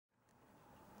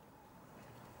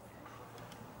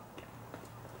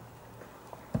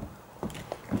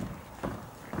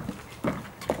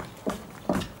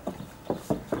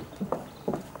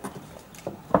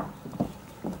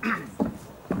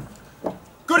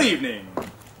Good evening.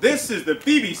 This is the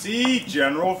BBC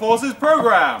General Forces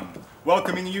programme,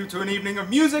 welcoming you to an evening of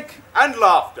music and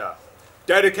laughter,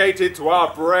 dedicated to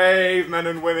our brave men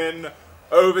and women,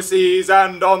 overseas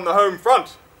and on the home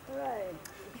front. Hooray.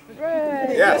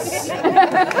 Hooray. Yes.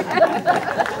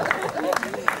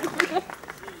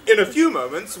 In a few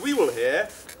moments, we will hear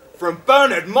from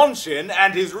Bernard Monchin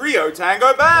and his Rio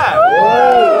Tango Band.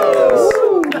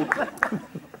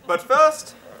 But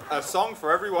first, a song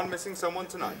for everyone missing someone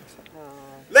tonight.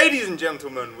 Ladies and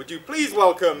gentlemen, would you please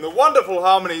welcome the wonderful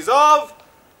harmonies of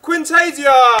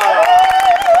Quintasia!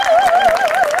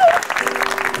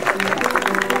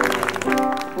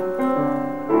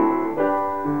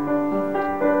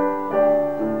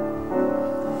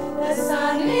 The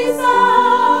sun is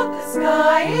up, the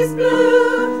sky is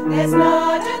blue, there's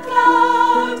not a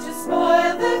cloud to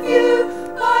spoil the view,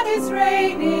 but it's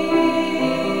raining,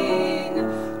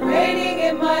 raining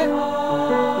in my heart.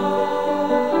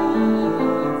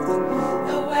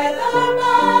 The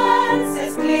weatherman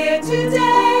says clear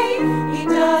today, he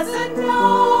doesn't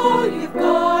know you've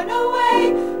gone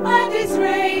away, and it's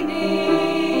raining,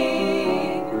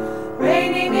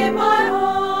 raining in my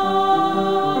heart.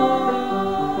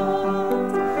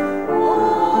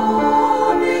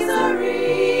 Oh,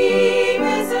 misery,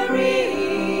 misery.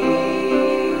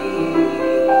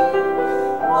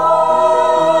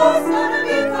 What's gonna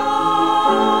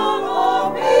become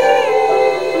of me?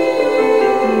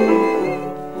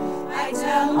 I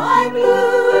tell my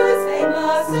blues they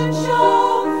mustn't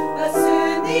show, but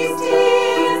soon these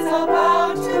tears are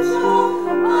bound to flow,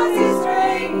 as it's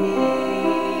raining,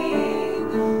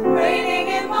 raining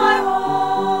in my heart. Oh,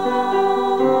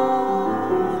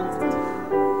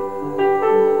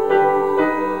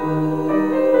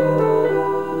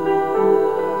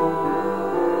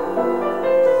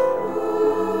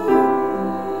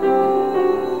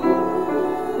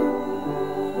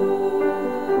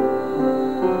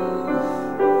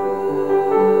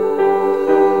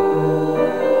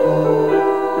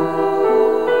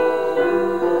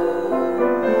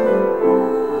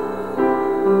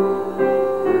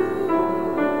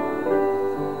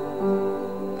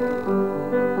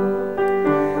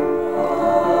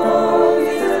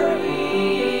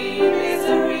 misery,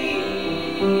 misery.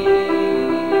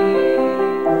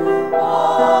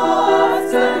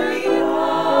 What's gonna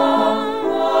become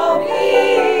of me?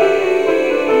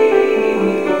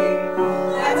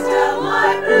 Let's tell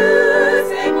my blues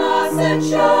they mustn't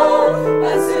show,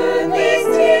 but soon these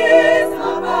tears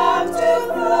are bound to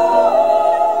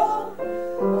flow,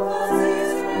 'cause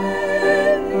it's raining. Raining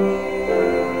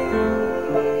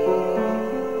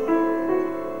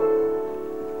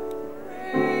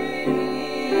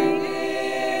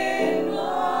in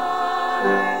my heart.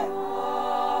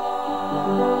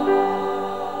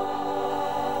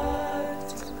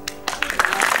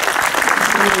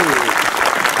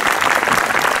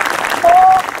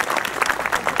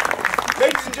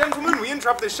 Ladies and gentlemen, we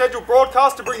interrupt this scheduled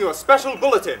broadcast to bring you a special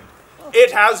bulletin.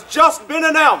 It has just been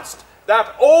announced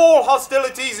that all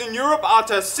hostilities in Europe are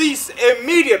to cease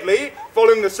immediately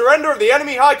following the surrender of the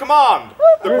enemy high command.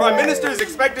 The Prime Minister is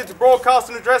expected to broadcast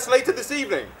an address later this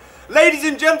evening. Ladies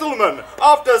and gentlemen,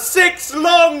 after 6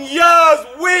 long years,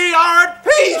 we are at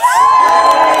peace!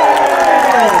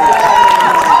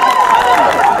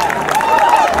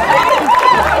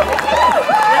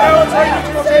 We now take you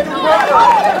to your scheduled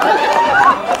program.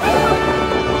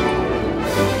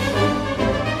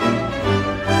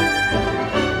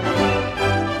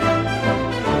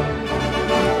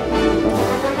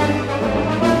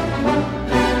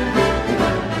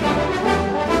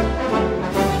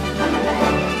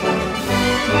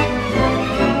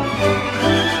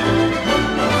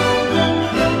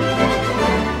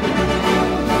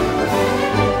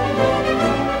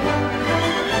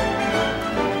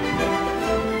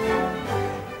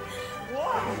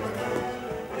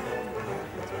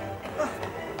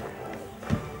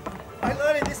 I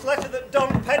learn in this letter that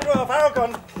Don Pedro of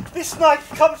Aragon this night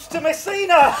comes to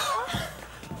Messina.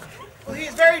 Well,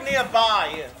 he's very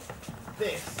nearby.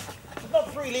 This.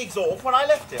 Not 3 leagues off when I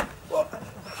left him. Well,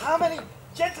 how many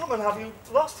gentlemen have you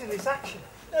lost in this action?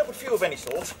 No, but few of any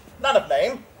sort. None of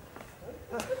name.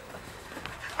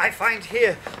 I find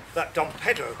here that Don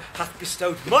Pedro hath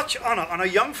bestowed much honour on a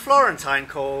young Florentine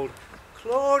called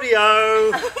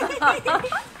Claudio.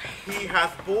 He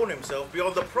hath borne himself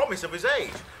beyond the promise of his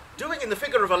age, doing in the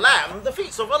figure of a lamb the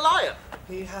feats of a lion.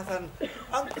 He hath an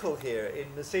uncle here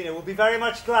in Messina, will be very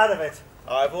much glad of it.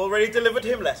 I've already delivered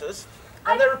him letters,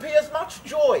 and there appears much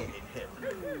joy in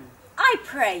him. I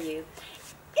pray you,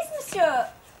 is Monsieur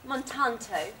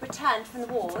Montanto returned from the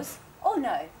wars, or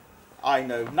no? I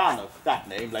know none of that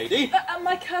name, lady.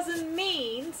 My cousin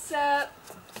means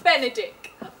Benedict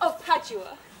of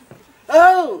Padua.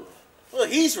 Oh, well,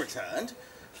 he's returned,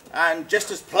 and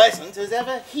just as pleasant as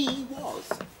ever he was.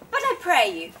 But I pray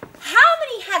you, how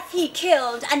many hath he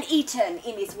killed and eaten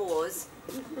in his wars?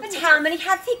 But how many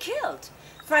hath he killed?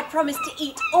 For I promise to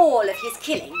eat all of his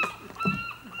killing.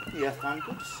 He hath done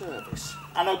good service,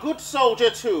 and a good soldier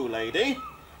too, lady.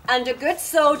 And a good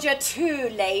soldier too,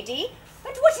 lady.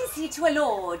 But what is he to a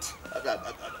lord?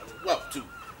 Well, to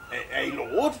a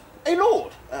lord, a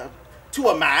lord. To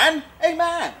a man,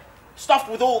 stuffed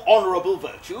with all honourable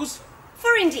virtues.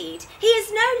 For indeed, he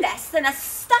is no less than a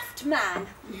stuffed man.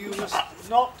 You must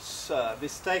not, sir,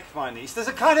 mistake my niece. There's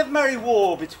a kind of merry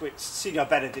war betwixt Signor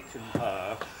Benedict and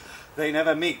her. They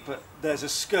never meet, but there's a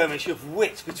skirmish of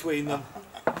wit between them.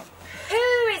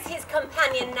 Who is his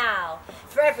companion now?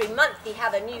 For every month he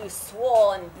have a new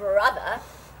sworn brother.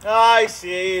 I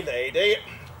see, lady.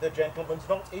 The gentleman's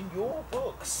not in your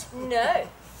books. No,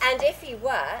 and if he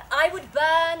were, I would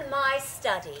burn my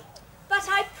study. But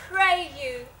I pray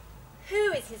you,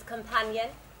 who is his companion?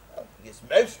 Oh, he is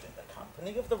most in the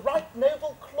company of the right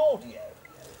noble Claudio.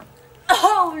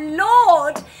 Oh,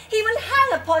 Lord! He will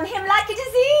hang upon him like a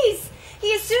disease.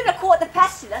 He has sooner caught the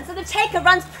pestilence, and the taker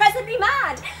runs presently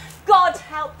mad. God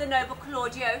help the noble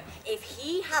Claudio. If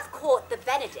he have caught the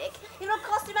Benedict, it will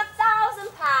cost him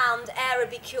 £1,000 ere it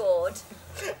be cured.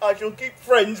 I shall keep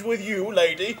friends with you,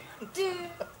 lady. Do,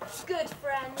 good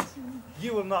friend.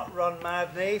 You will not run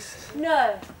mad, niece.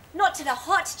 No, not till a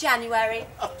hot January.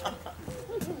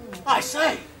 I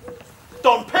say,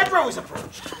 Don Pedro is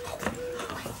approached.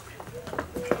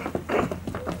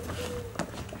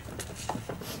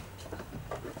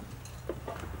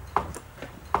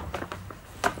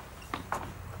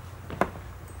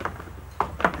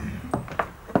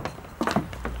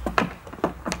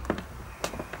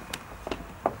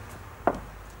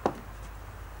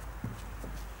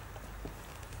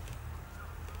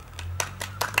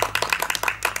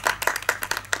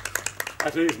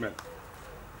 At ease, men.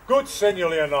 Good Signor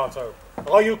Leonato,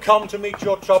 are you come to meet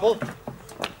your trouble?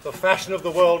 The fashion of the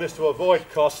world is to avoid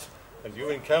cost, and you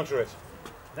encounter it.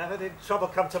 Never did trouble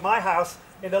come to my house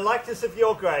in the likeness of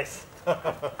your grace.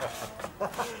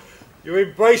 You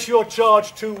embrace your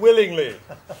charge too willingly.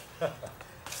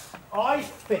 I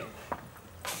think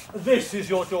this is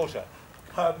your daughter.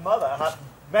 Her mother hath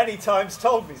many times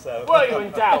told me so. Were you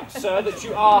in doubt, sir, that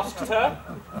you asked her?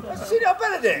 Signor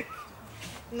Benedict?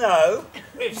 No.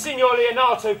 If Signor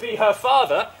Leonato be her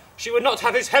father, she would not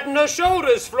have his head on her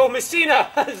shoulders, Flor Messina,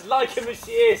 as like him as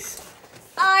she is.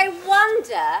 I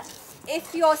wonder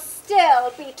if you'll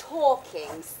still be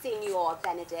talking, Signor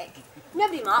Benedict.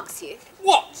 Nobody marks you.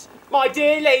 What? My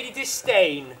dear Lady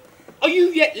Disdain, are you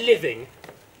yet living?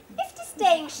 If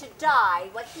Disdain should die,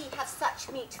 will he have such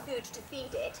meat food to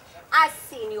feed it as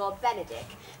Signor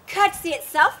Benedict? Courtesy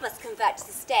itself must convert to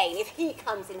Disdain if he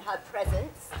comes in her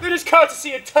presence. Then is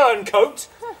courtesy a turncoat?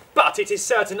 But it is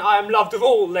certain I am loved of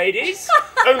all ladies,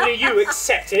 only you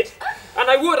accept it. And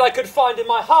I would I could find in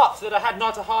my heart that I had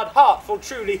not a hard heart, for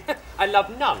truly I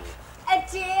love none. A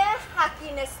dear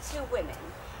happiness to women.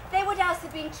 They would else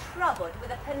have been troubled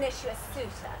with a pernicious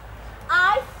suitor.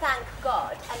 I thank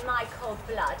God and my cold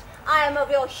blood I am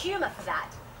of ill humour for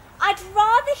that. I'd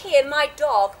rather hear my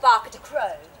dog bark at a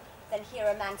crow than hear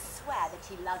a man swear that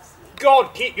he loves me.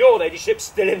 God keep your ladyship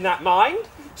still in that mind,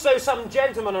 so some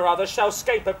gentleman or other shall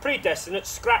scape a predestinate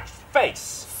scratched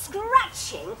face.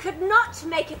 Scratching could not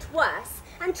make it worse,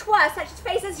 and 'twere such a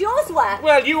face as yours were.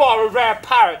 Well, you are a rare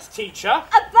parrot, teacher.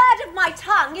 A bird of my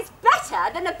tongue is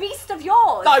better than a beast of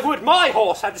yours. I would my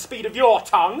horse had the speed of your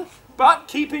tongue, but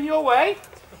keep in your way.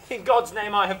 In God's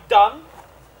name I have done.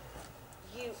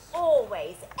 You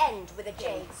always end with a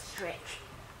jade's trick.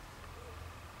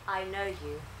 I know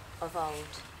you of old.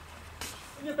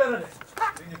 Signor Benedict,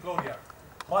 Signor Claudio,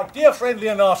 my dear friend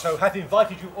Leonato hath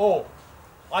invited you all.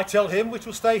 I tell him we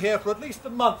shall stay here for at least a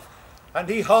month, and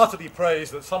he heartily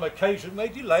prays that some occasion may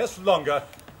delay us longer.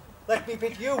 Let me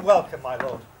bid you welcome, my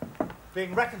lord.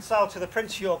 Being reconciled to the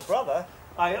prince your brother,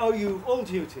 I owe you all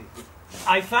duty.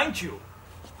 I thank you.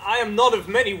 I am not of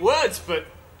many words, but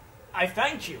I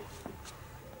thank you.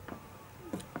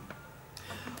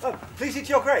 Oh, please it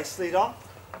your grace, lead on.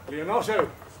 Leonato,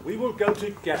 we will go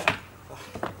together.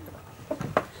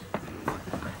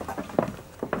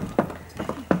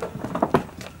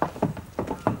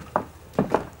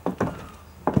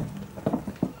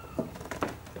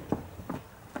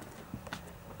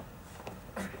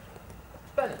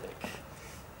 Benedict,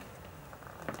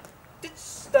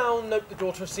 didst thou note the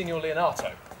daughter of Signor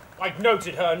Leonato? I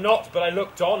noted her not, but I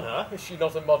looked on her. Is she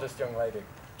not a modest young lady?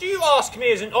 Do you ask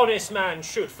me as an honest man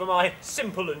should for my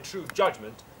simple and true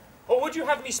judgment? Or would you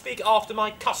have me speak after my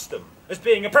custom, as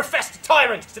being a professed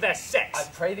tyrant to their sex? I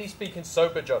pray thee speak in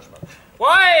sober judgment.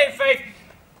 Why, in faith,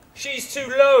 she's too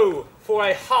low for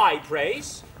a high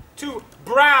praise, too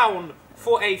brown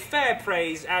for a fair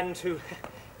praise, and too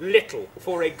little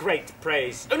for a great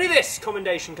praise. Only this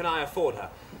commendation can I afford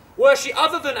her. Were she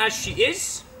other than as she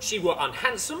is, she were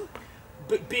unhandsome,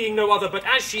 but being no other but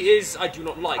as she is, I do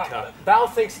not like her. Thou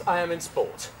thinkst I am in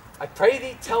sport. I pray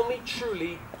thee tell me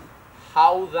truly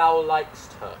how thou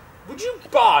likest her. Would you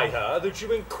buy her, that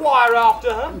you inquire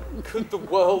after her? Could the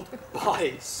world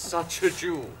buy such a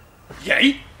jewel?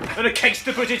 Yea, and a case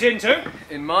to put it into?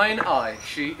 In mine eye,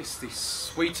 she is the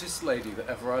sweetest lady that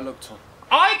ever I looked on.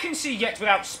 I can see yet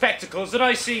without spectacles that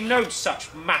I see no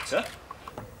such matter.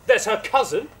 There's her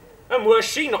cousin, and were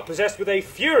she not possessed with a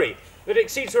fury that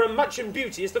exceeds her much in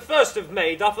beauty as the 1st of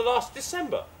May doth the last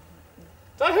December.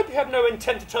 I hope you have no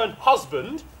intent to turn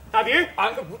husband, have you?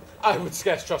 I would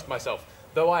scarce trust myself,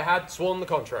 though I had sworn the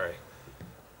contrary.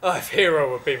 If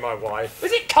Hero would be my wife.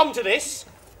 Has it come to this?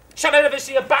 Shall I never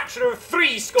see a bachelor of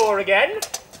 60 again?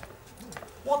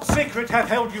 What secret hath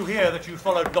held you here that you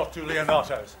followed not to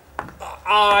Leonato's?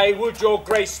 I would your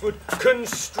grace would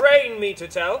constrain me to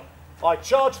tell. I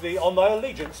charge thee on thy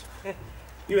allegiance.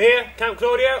 You hear, Count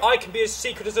Claudio? I can be as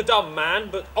secret as a dumb man,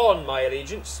 but on my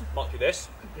allegiance, mark you this,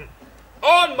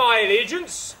 on my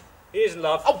allegiance, he is in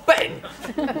love. Oh, Ben!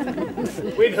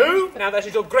 With who? Now that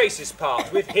is your grace's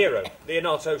part. With Hero,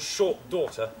 Leonato's short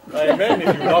daughter. Amen,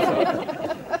 if you love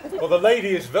her. For the lady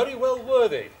is very well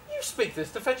worthy. You speak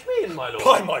this to fetch me in, my lord.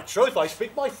 By my troth, I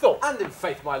speak my thought. And in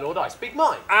faith, my lord, I speak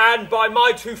mine. And by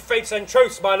my 2 faiths and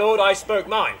troths, my lord, I spoke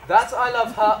mine. That I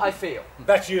love her, I feel.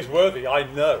 That she is worthy,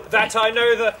 I know. That I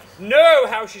know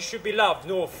how she should be loved,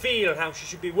 nor feel how she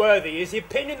should be worthy, is the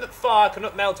opinion that fire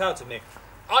cannot melt out of me.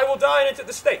 I will die in it at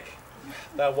the stake.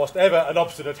 Thou wast ever an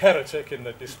obstinate heretic in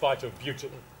the despite of beauty.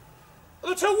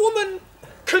 That a woman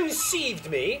conceived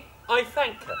me, I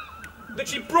thank her. That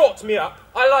she brought me up,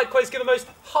 I likewise give a most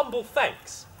humble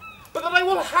thanks. But that I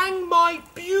will hang my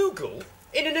bugle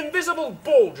in an invisible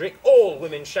baldric, all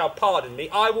women shall pardon me,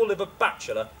 I will live a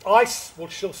bachelor. I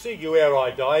shall see you ere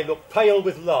I die, look pale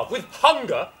with love. With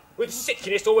hunger, with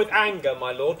sickness, or with anger,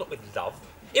 my lord, not with love.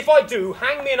 If I do,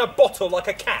 hang me in a bottle like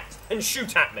a cat, and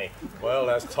shoot at me. Well,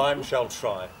 as time shall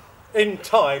try. In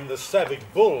time the savage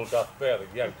bull doth bear the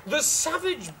yoke. The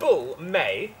savage bull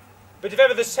may, but if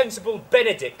ever the sensible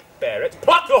Benedict bear it,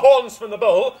 pluck the horns from the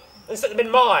bull, and set them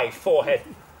in my forehead,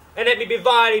 and let me be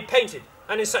vilely painted,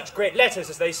 and in such great letters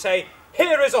as they say,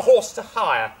 here is a horse to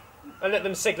hire, and let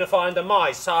them signify under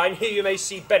my sign, here you may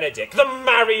see Benedict, the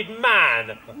married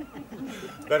man.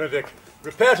 Benedict,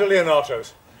 repair to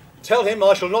Leonato's. Tell him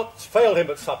I shall not fail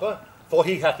him at supper, for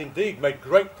he hath indeed made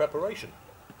great preparation.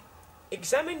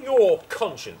 Examine your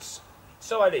conscience,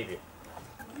 so I leave you.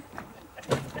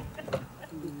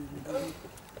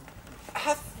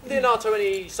 Hath Leonato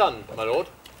any son, my lord?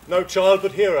 No child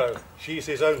but Hero. She's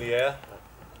his only heir.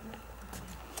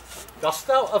 Dost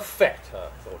thou affect her,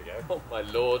 Claudio? Oh, my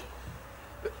lord.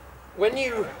 But when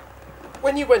you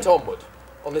went onward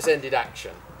on this ended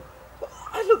action,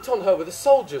 I looked on her with a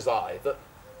soldier's eye that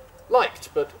liked,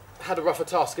 but had a rougher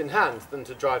task in hand than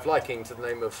to drive liking to the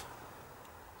name of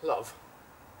love.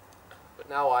 But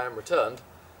now I am returned,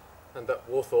 and that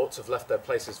war thoughts have left their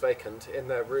places vacant, in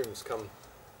their rooms come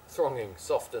thronging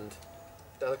soft and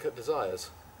delicate desires,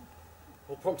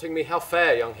 all prompting me how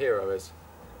fair young Hero is.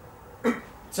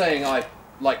 Saying I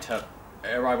liked her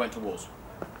ere I went to wars.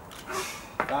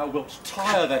 Thou wilt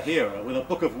tire the hero with a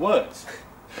book of words.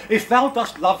 If thou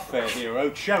dost love fair Hero,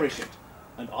 cherish it,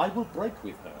 and I will break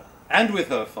with her, and with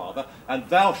her father, and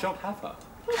thou shalt have her.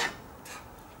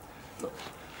 Look,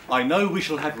 I know we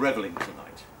shall have revelling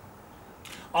tonight.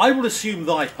 I will assume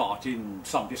thy part in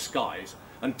some disguise,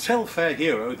 and tell fair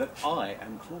Hero that I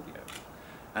am Claudio,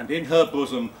 and in her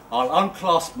bosom I'll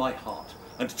unclasp my heart,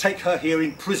 and take her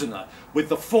hearing prisoner with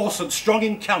the force and strong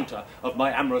encounter of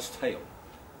my amorous tale.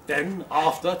 Then,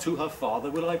 after, to her father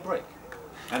will I break,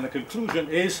 and the conclusion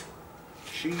is,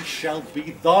 she shall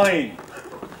be thine.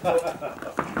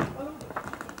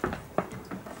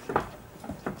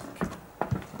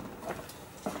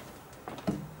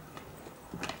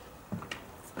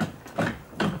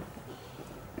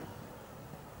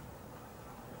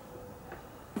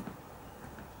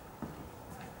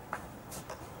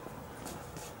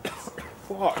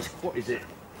 What is it?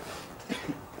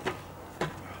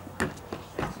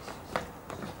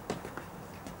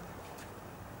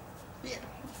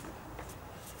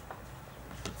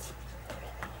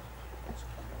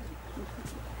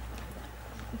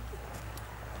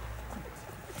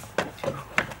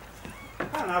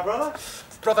 now, brother?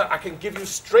 Brother, I can give you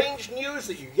strange news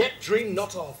that you yet dream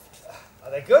not of.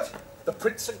 Are they good? The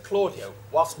Prince and Claudio,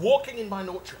 whilst walking in mine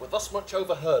orchard, were thus much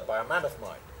overheard by a man of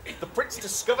mine. The Prince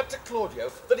discovered to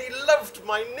Claudio that he loved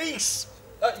my niece,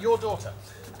 your daughter,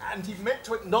 and he meant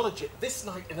to acknowledge it this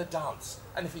night in a dance.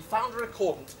 And if he found her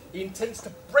accordant, he intends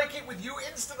to break it with you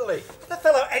instantly. The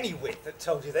fellow any wit that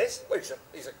told you this? Well,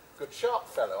 he's a good, sharp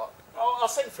fellow. I'll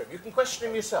send for him. You can question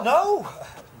him yourself.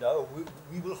 No,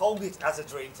 we will hold it as a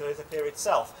dream till it appear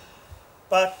itself.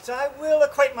 But I will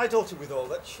acquaint my daughter with all,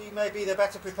 that she may be the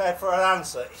better prepared for an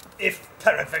answer. If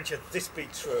peradventure this be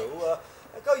true,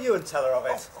 go you and tell her of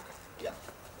it. Oh, okay. Yeah.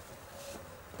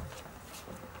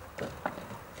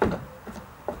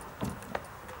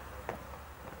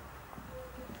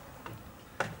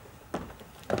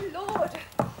 Lord,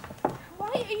 why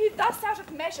are you thus out of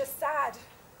measure sad?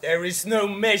 There is no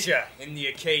measure in the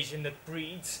occasion that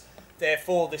breeds,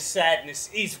 therefore the sadness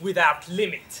is without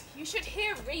limit. You should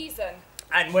hear reason.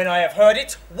 And when I have heard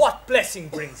it, what blessing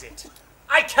brings it?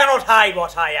 I cannot hide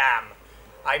what I am.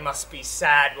 I must be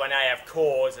sad when I have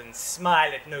cause and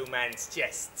smile at no man's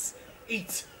jests,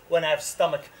 eat when I have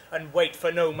stomach and wait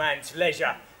for no man's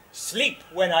leisure, sleep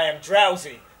when I am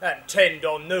drowsy and tend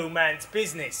on no man's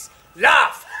business,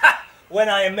 laugh when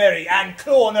I am merry and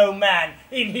claw no man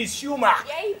in his humour.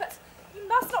 Yea, but you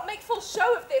must not make full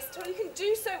show of this till you can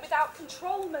do so without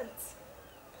controlment.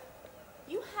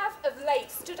 You have of late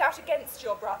stood out against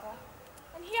your brother,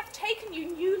 and he hath taken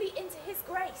you newly into his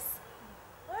grace.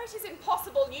 Where it is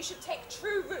impossible you should take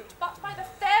true root, but by the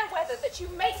fair weather that you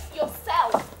make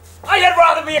yourself. I had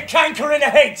rather be a canker in a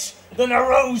hedge than a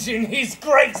rose in his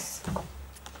grace.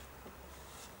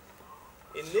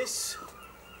 In this,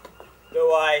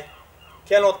 though I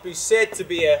cannot be said to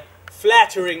be a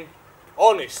flattering,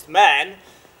 honest man,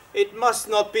 it must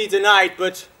not be denied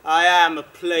but I am a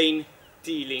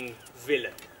plain-dealing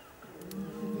villain.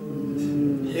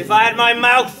 If I had my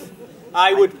mouth,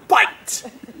 I would bite.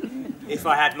 If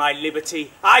I had my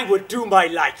liberty, I would do my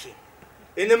liking.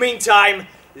 In the meantime,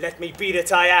 let me be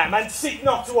that I am, and seek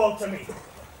not to alter me.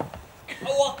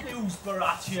 What news,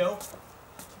 Baraccio?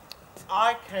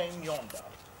 I came yonder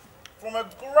from a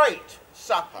great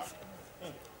supper.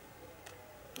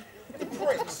 The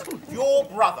prince, your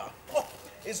brother,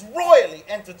 is royally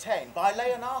entertained by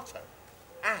Leonato,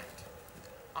 and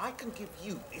I can give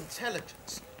you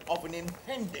intelligence of an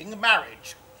impending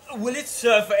marriage. Will it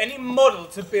serve for any model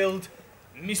to build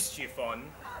mischief on?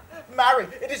 Marry,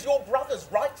 it is your brother's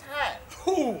right hand.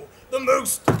 Who? The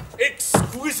most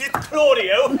exquisite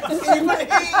Claudio? Even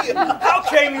he! How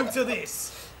came you to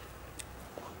this?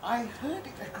 I heard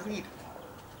it agreed upon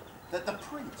that the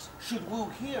prince should woo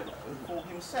Hero for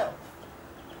himself,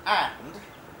 and,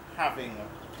 having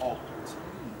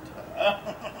obtained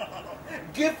her,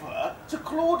 give her to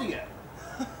Claudio.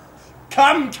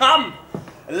 Come, come,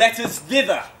 let us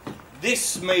thither.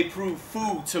 This may prove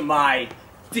food to my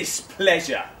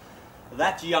displeasure.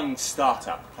 That young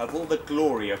startup have all the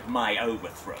glory of my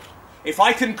overthrow. If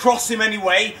I can cross him any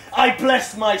way, I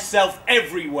bless myself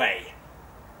every way.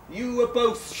 You are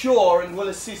both sure and will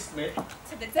assist me?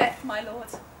 To the death, my lord.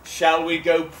 Shall we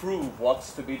go prove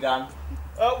what's to be done?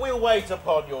 We'll wait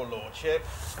upon your lordship.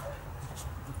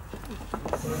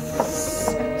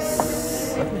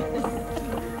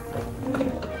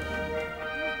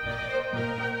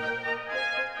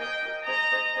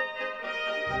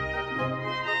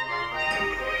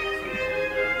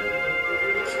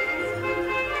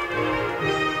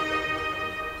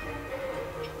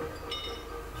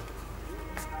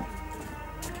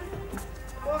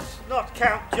 Was not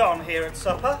Count John here at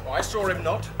supper? I saw him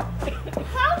not.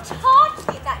 How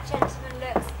tawdry that gentleman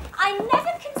looks. I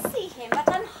never can see him, but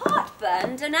I'm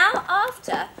heartburned an hour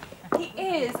after. He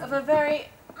is of a very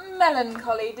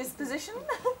melancholy disposition.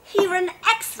 You're an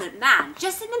excellent man,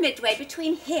 just in the midway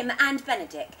between him and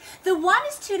Benedict. The one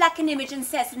is too like an image and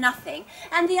says nothing,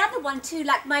 and the other one too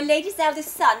like my lady's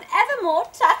eldest son, evermore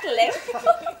tattling.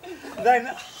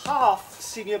 Then half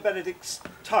Senior Benedict's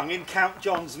tongue in Count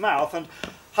John's mouth, and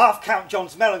half Count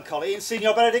John's melancholy in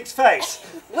Senior Benedict's face.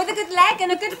 With a good leg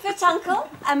and a good foot, uncle,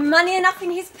 and money enough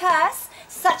in his purse,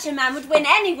 such a man would win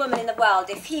any woman in the world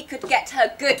if he could get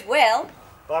her goodwill.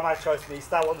 By my choice, niece,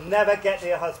 thou wilt never get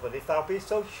thee a husband if thou be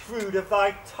so shrewd of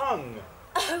thy tongue.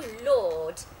 Oh,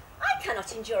 Lord, I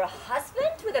cannot endure a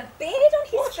husband with a beard on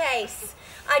his face.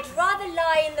 I'd rather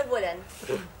lie in the woolen.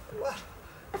 Well,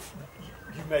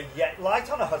 you may yet light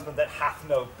on a husband that hath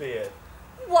no beard.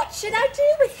 What should I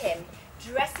do with him?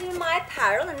 Dress him in my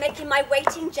apparel and make him my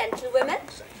waiting gentlewoman?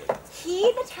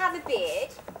 He that have a beard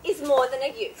is more than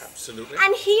a youth. Absolutely.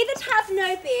 And he that have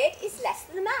no beard is less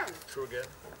than a man. True again.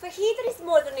 For he that is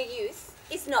more than a youth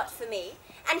is not for me,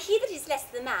 and he that is less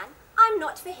than man, I'm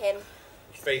not for him.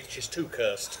 Faith, she's too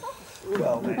cursed.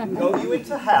 Well then, go you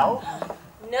into hell?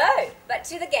 No, but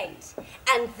to the gate.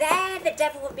 And there the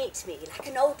devil will meet me, like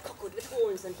an old cockwood with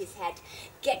horns on his head.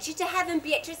 Get you to heaven,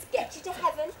 Beatrice, get you to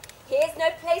heaven. Here's no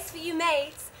place for you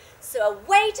maids. So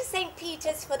away to St.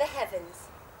 Peter's for the heavens.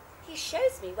 He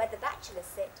shows me where the bachelors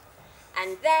sit.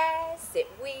 And there sit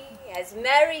we, as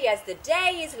merry as the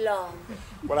day is long.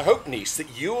 Well, I hope, niece,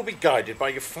 that you will be guided by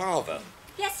your father.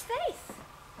 Yes, Faith.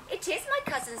 It is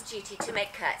my cousin's duty to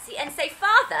make curtsy and say,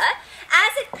 Father,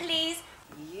 as it please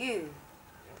you.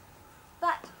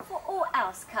 But for all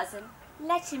else, cousin,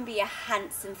 let him be a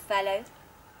handsome fellow.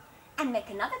 And make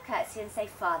another curtsy and say,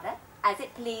 Father, as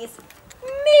it please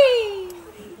me.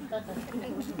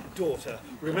 Daughter,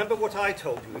 remember what I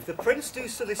told you. If the prince do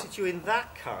solicit you in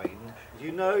that kind,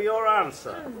 you know your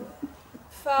answer.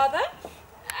 Father,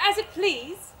 as it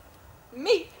please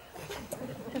me.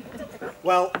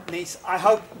 Well, niece, I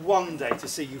hope one day to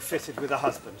see you fitted with a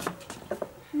husband.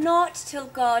 Not till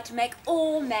God make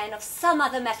all men of some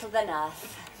other metal than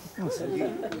earth.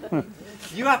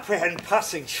 You apprehend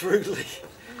passing shrewdly.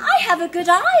 I have a good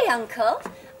eye, uncle.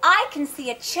 I can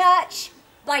see a church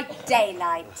by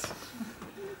daylight.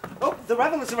 Oh, the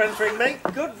revellers are entering, mate.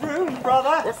 Good room,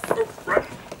 brother.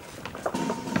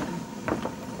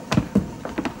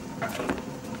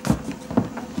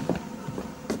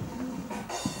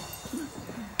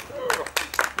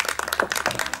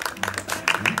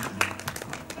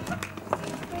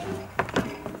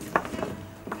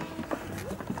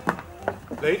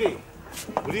 Lady,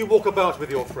 will you walk about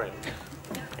with your friend?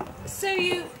 So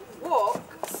you walk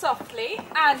softly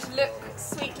and look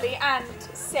sweetly and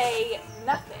say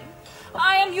nothing.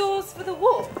 I am yours for the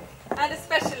walk, and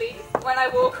especially when I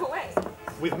walk away.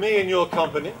 With me in your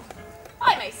company?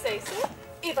 I may say so,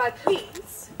 if I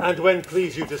please. And when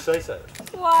please you to say so?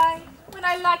 Why, when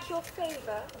I like your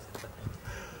favour.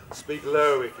 Speak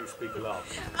low if you speak loud.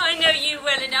 I know you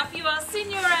well enough. You are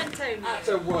Signor Antonio. That's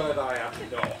a word I am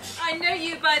not. I know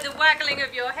you by the waggling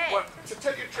of your head. Well, to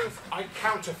tell you the truth, I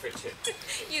counterfeit him.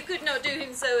 You could not do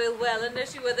him so ill well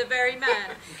unless you were the very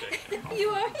man.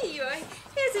 You are he, you are he.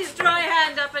 Here's his dry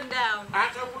hand up and down.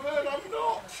 At a word I'm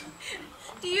not.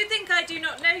 Do you think I do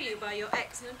not know you by your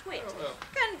excellent wit?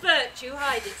 Can virtue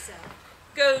hide itself?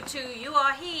 Go to, you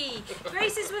are he.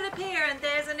 Graces will appear and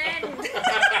there's an end.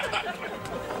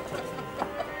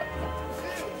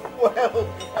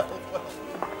 Well.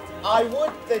 I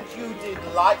would that you did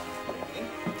like me.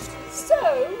 So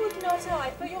would not I,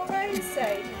 for your own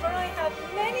sake, for I have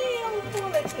many ill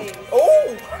qualities.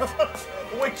 Oh,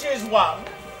 which is one?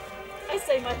 I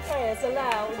say my prayers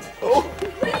aloud. Oh.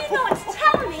 Will you not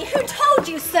tell me who told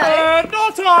you so?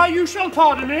 Not I, you shall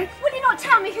pardon me. Will you not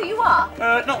tell me who you are?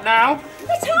 Not now.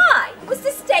 That I was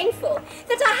disdainful,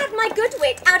 that I had my good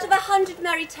wit out of 100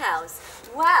 merry tales.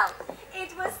 Well,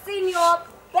 it was Signor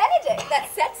Benedict that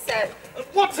said so.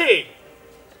 What's he?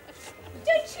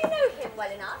 Don't you know him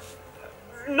well enough?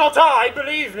 Not I,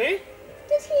 believe me.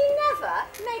 Did he never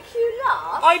make you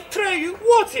laugh? I pray you,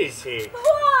 what is he?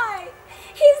 Why,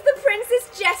 he's the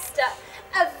prince's jester,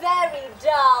 a very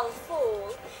dull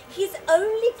fool. His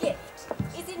only gift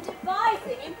is in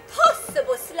devising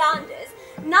impossible slanders.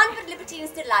 None but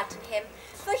libertines delight in him,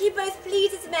 for he both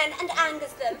pleases men and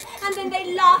angers them, and then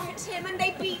they laugh at him and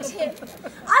they beat him.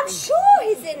 I'm sure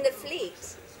he's in the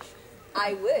fleet.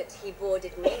 I would he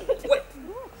boarded me.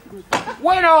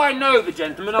 When I know the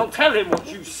gentleman, I'll tell him what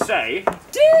you say.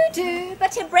 Do,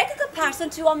 but to break a comparison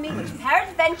to on me, which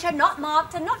peradventure not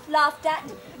marked and not laughed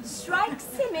at,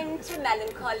 strikes him into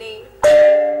melancholy.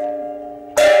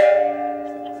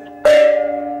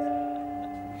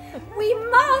 We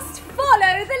must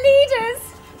follow the leaders.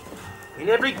 In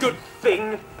every good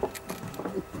thing.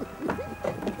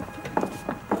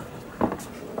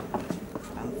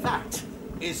 And that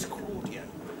is Claudio.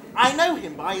 I know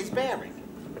him by his bearing.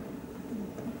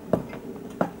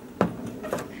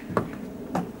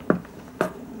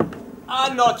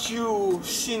 Are not you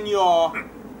Signor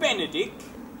Benedict?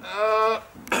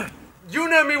 You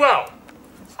know me well.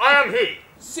 I am he.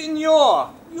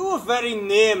 Signor, you are very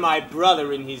near my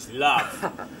brother in his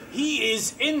love. He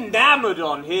is enamoured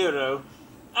on Hero.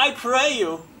 I pray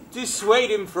you, dissuade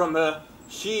him from her.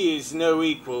 She is no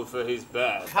equal for his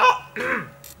birth.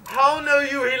 How know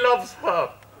you he loves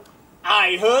her?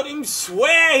 I heard him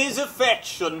swear his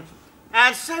affection.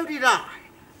 And so did I.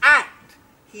 And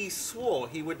he swore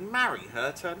he would marry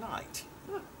her tonight.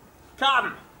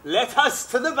 Come, let us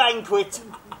to the banquet.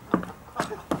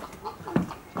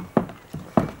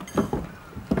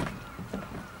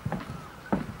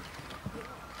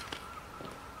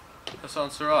 Yes,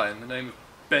 answer I, in the name of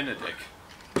Benedict.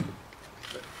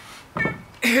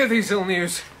 hear these ill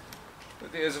news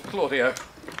with the ears of Claudio.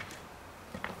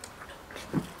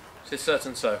 'Tis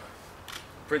certain so.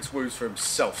 The Prince woos for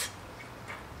himself.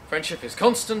 Friendship is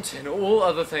constant in all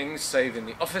other things save in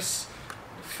the office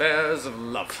and affairs of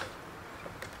love.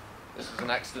 This is an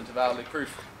accident of hourly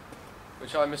proof,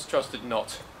 which I mistrusted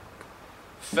not.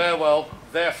 Farewell,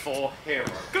 therefore, hero.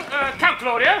 Count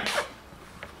Claudio!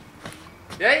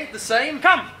 Yea, the same?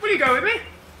 Come, will you go with me?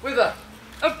 Whither?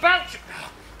 About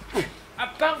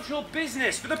your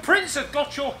business, for the Prince hath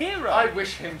got your hero. I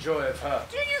wish him joy of her.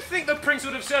 Do you think the Prince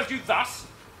would have served you thus?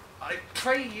 I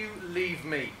pray you leave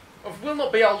me. If will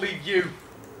not be, I'll leave you.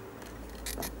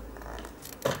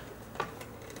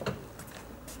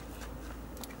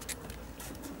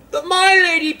 That my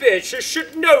Lady Beatrice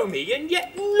should know me and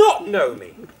yet not know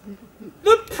me.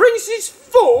 The Prince's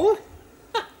fool?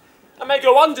 I may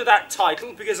go under that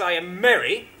title because I am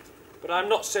merry, but I am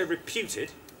not so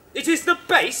reputed. It is the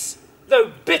base,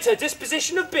 though bitter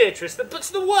disposition of Beatrice that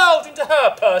puts the world into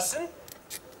her person,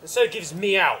 and so gives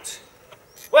me out.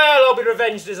 Well, I'll be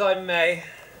revenged as I may.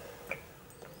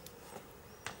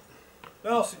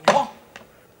 Now, Signor,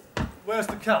 where's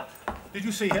the Count? Did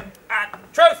you see him?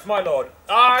 Troth, my lord,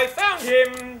 I found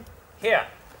him here,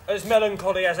 as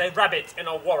melancholy as a rabbit in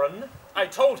a warren. I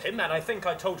told him, and I think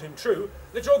I told him true,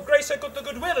 that your grace had got the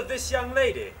goodwill of this young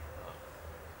lady.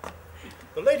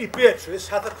 The Lady Beatrice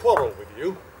hath a quarrel with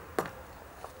you.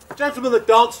 The gentleman that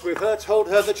danced with her told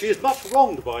her that she is much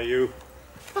wronged by you.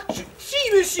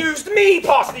 She misused me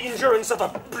past the endurance of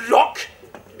a block.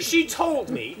 She told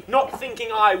me, not thinking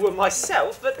I were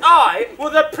myself, that I were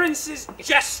the Prince's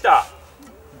jester.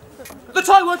 That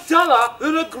I were duller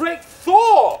than a great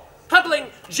Thor, huddling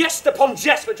jest upon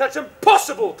jest with such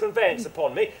impossible conveyance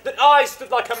upon me, that I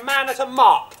stood like a man at a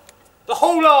mark, the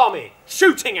whole army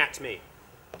shooting at me.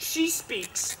 She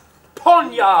speaks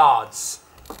poniards,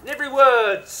 and every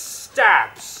word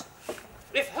stabs.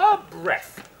 If her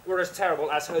breath were as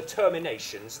terrible as her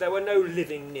terminations, there were no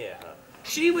living near her.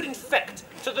 She would infect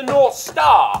to the North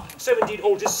Star, so indeed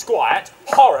all disquiet,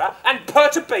 horror, and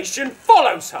perturbation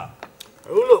follows her.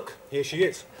 Oh, look, here she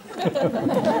is.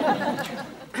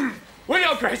 Will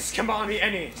your grace command me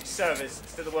any service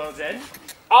to the world's end?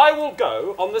 I will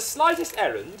go on the slightest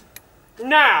errand,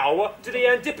 now, to the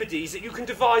antipodes that you can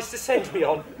devise to send me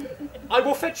on. I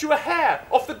will fetch you a hair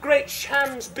off the great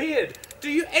Sham's beard.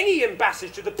 Do you any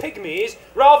embassage to the pygmies,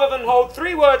 rather than hold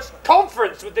 3 words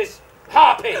conference with this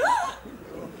harpy?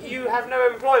 You have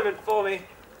no employment for me.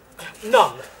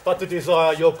 None, but to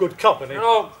desire your good company.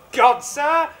 Oh, God,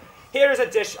 sir, here is a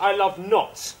dish I love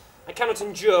not. I cannot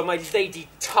endure my lady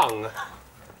tongue.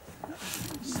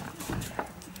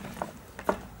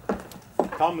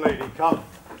 Come, lady, come.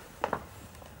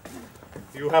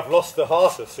 You have lost the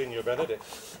heart of Signor Benedict.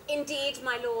 Indeed,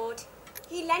 my lord.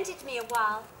 He lent it me a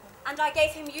while, and I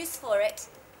gave him use for it.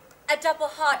 A double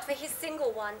heart for his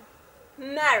single one.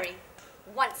 Marry,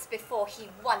 once before he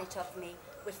won it of me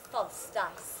with false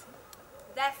dice.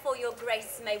 Therefore your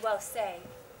grace may well say,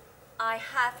 I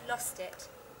have lost it.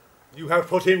 You have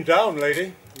put him down,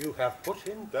 lady. You have put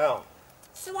him down.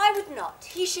 So I would not.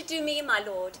 He should do me, my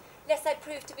lord, lest I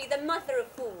prove to be the mother of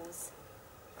fools.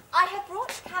 I have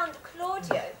brought Count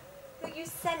Claudio, who you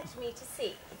sent me to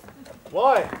seek.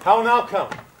 Why, how now come?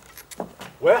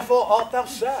 Wherefore art thou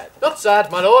sad? Not sad,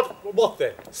 my lord. What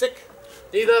then? Sick?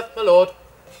 Neither, my lord.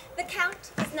 The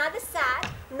Count is neither sad,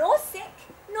 nor sick,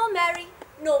 nor merry,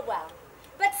 nor well,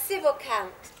 but civil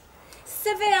Count.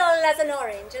 Seville as an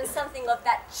orange, and something of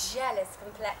that jealous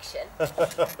complexion.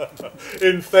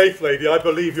 In faith, lady, I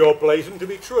believe your blazon to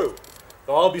be true.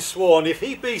 Though I'll be sworn, if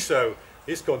he be so,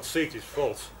 his conceit is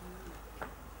false.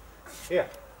 Here.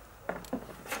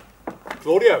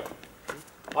 Claudio,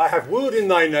 I have wooed in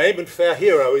thy name, and fair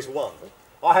hero is won.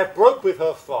 I have broke with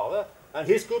her father, and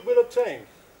his goodwill obtained.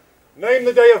 Name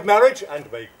the day of marriage,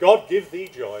 and may God give thee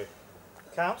joy.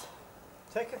 Count,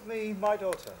 take of me my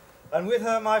daughter, and with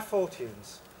her my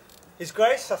fortunes. His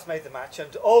grace hath made the match,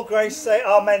 and all grace say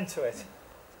amen to it.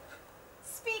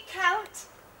 Speak, Count.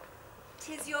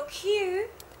 'Tis your cue.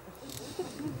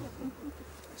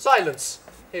 Silence.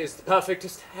 Here's the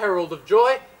perfectest herald of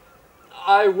joy.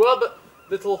 I were but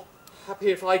little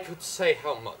happy if I could say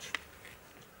how much.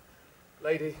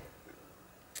 Lady,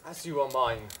 as you are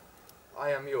mine,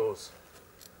 I am yours.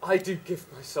 I do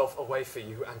give myself away for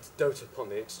you and dote upon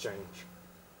the exchange.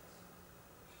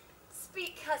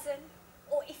 Speak, cousin,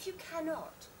 or if you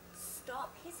cannot,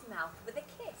 stop his mouth with a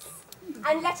kiss,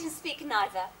 and let him speak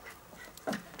neither.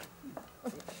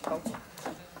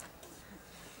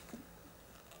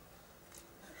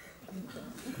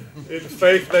 In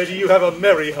faith, lady, you have a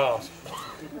merry heart.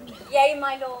 Yea,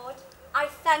 my lord, I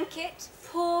thank it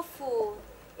Poor fool.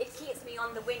 It keeps me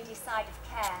on the windy side of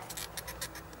care.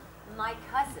 My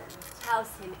cousin tells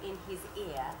him in his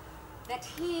ear that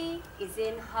he is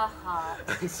in her heart.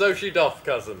 And so she doth,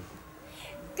 cousin.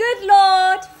 Good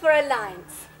Lord, for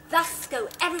alliance. Thus go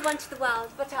everyone to the world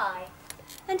but I.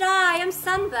 And I am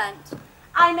sunburnt.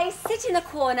 I may sit in a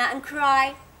corner and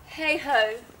cry,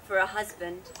 hey-ho, for a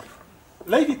husband.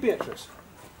 Lady Beatrice,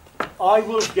 I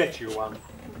will get you one.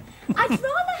 I'd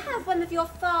rather have one of your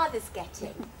father's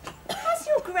getting. Has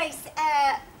your grace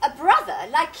a brother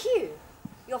like you?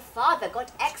 Your father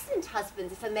got excellent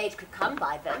husbands if a maid could come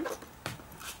by them.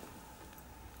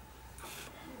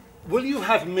 Will you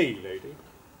have me, lady?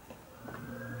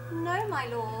 No, my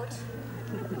lord.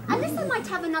 Unless I might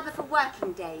have another for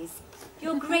working days.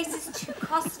 Your grace is too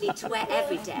costly to wear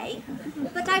every day.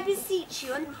 But I beseech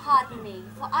you and pardon me,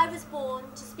 for I was born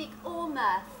to speak all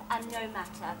mirth and no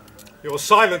matter. Your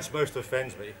silence most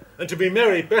offends me, and to be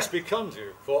merry best becomes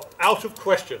you, for out of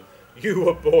question you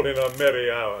were born in a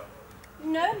merry hour.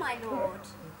 No, my lord.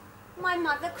 My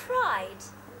mother cried.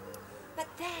 But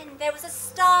then there was a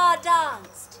star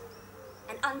danced,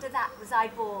 and under that was I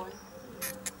born.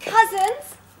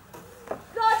 Cousins,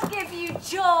 God give you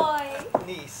joy.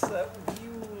 Niece, will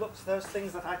you look to those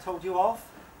things that I told you of?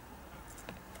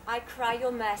 I cry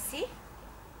your mercy,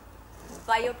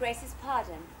 by your grace's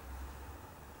pardon.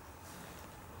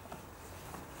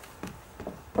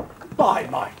 By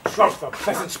my troth, a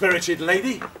pleasant-spirited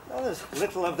lady. Well, there's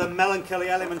little of the melancholy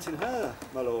element in her,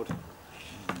 my lord.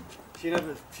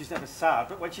 She's never sad,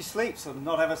 but when she sleeps, and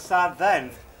not ever sad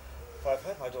then. For I've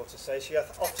heard my daughter say she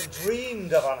hath often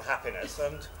dreamed of unhappiness,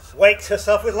 and waked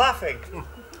herself with laughing.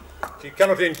 She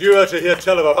cannot endure to hear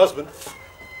tell of her husband.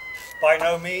 By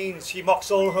no means. She mocks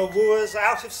all her wooers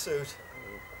out of suit.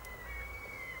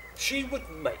 She would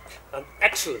make an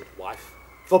excellent wife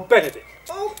for Benedict.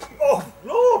 Oh,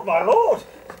 Lord, my lord!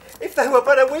 If they were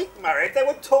but a week married, they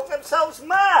would talk themselves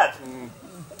mad.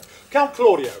 Count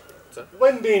Claudio,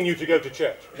 when deign you to go to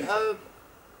church?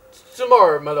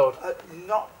 Tomorrow, my lord.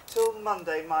 Not till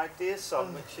Monday, my dear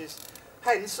son, which is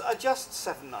hence a just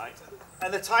 7 night,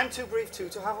 and the time too brief too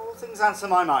to have all things answer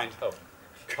my mind. Oh,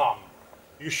 come.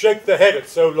 You shake the head at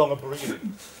so long a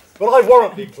breathing. But I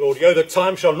warrant thee, Claudio, that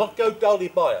time shall not go dully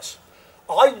by us.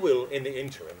 I will, in the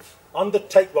interim,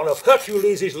 undertake one of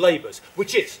Hercules' labours,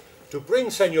 which is to bring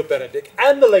Senor Benedict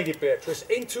and the Lady Beatrice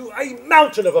into a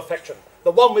mountain of affection,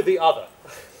 the one with the other.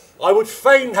 I would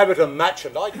fain have it a match,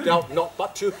 and I doubt not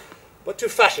but to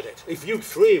fashion it, if you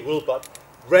three will but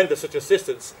render such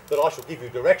assistance that I shall give you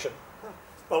direction.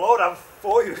 My lord, I'm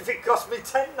for you if it cost me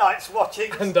 10 nights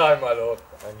watching. And I, my lord.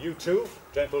 And you too,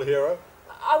 gentle hero?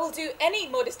 I will do any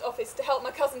modest office to help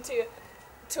my cousin to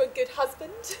a good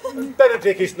husband.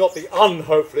 Benedict is not the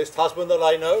unhopefullest husband that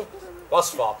I know.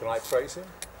 Thus far can I praise him.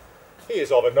 He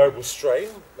is of a noble strain,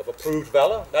 of approved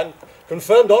valour, and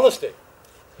confirmed honesty.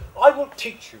 I will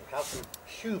teach you how to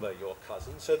humour your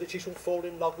cousin so that she shall fall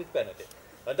in love with Benedict.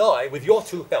 And I, with your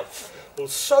two helps, will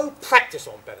so practise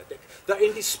on Benedict that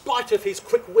in despite of his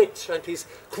quick wit and his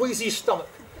queasy stomach,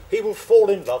 he will fall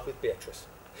in love with Beatrice.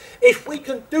 If we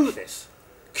can do this,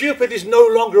 Cupid is no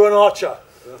longer an archer.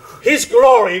 His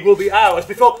glory will be ours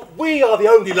before we are the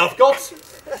only love gods.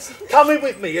 Come in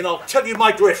with me and I'll tell you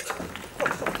my drift.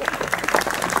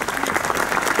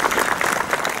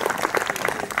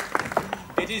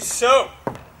 It is so.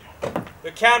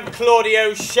 The Count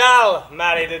Claudio shall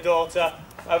marry the daughter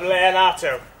of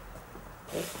Leonato.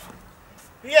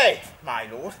 Yea, my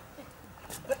lord.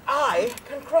 But I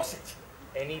can cross it.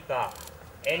 Any bar,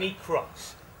 any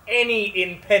cross, any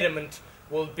impediment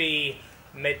will be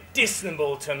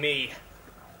medicinable to me.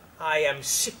 I am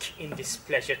sick in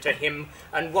displeasure to him,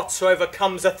 and whatsoever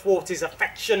comes athwart his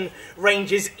affection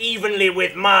ranges evenly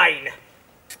with mine.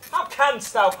 How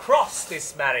canst thou cross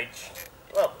this marriage?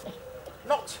 Well,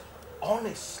 not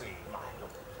honestly, my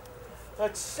lord,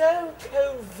 but so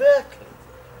covertly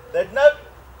that no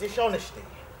dishonesty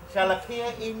shall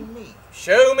appear in me.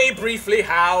 Show me briefly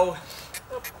how.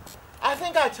 I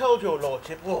think I told your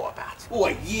lordship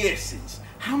a year since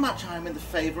how much I am in the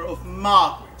favour of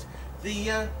Margaret,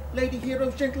 the Lady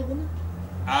Hero's gentlewoman.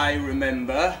 I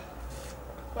remember.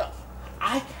 Well,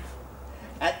 I can,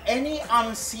 at any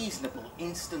unseasonable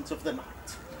instant of the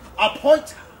night,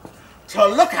 appoint her to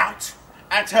look out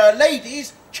at her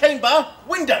lady's chamber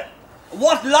window.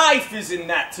 What life is in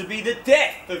that to be the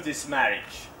death of this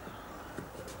marriage?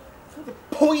 The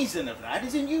poison of that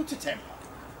is in you to temper.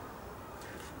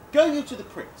 Go you to the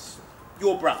prince,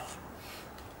 your brother.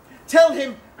 Tell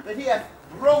him that he hath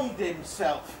wronged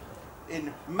himself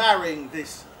in marrying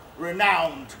this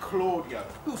renowned Claudio,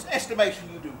 whose estimation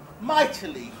you do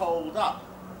mightily hold up.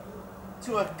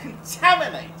 to a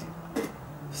contaminated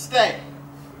stale,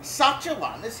 such a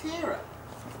one as Hero.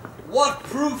 What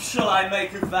proof shall I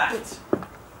make of that?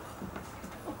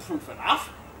 Proof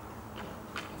enough.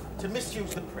 To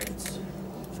misuse the prince,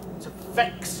 to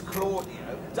vex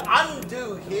Claudio, to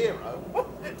undo Hero,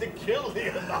 to kill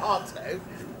Leonardo.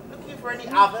 Looking for any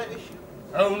other issue?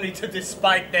 Only to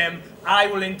despite them, I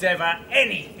will endeavour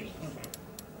anything.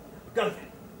 Go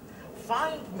then.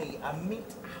 Find me a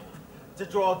meet hour to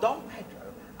draw Don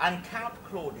Pedro and Count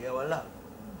Claudio alone.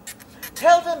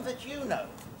 Tell them that you know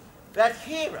that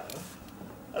Hero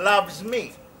loves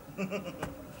me.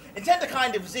 Intend a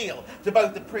kind of zeal to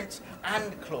both the prince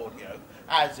and Claudio,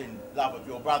 as in love of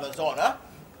your brother's honour,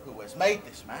 who has made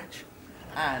this match,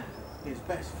 and his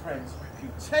best friend's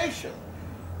reputation,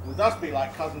 will thus be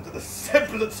like cousin to the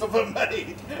semblance of a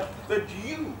maid that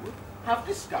you have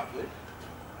discovered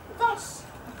thus.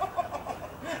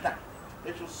 Now,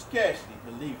 they shall scarcely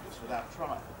believe this without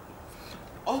trial.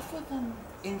 Offer them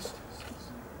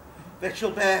instances that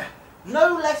shall bear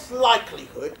no less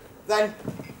likelihood than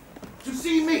to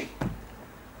see me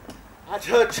at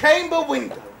her chamber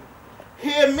window,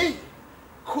 hear me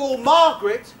call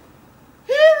Margaret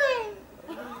Hero.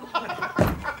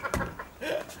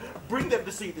 Bring them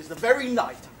to see this the very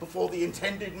night before the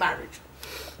intended marriage.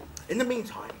 In the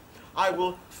meantime, I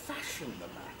will fashion the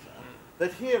matter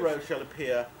that Hero shall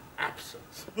appear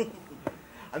absent,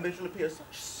 and there shall appear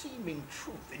such seeming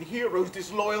truth in Hero's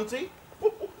disloyalty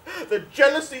that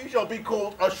jealousy shall be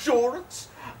called assurance,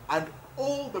 and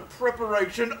all the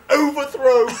preparation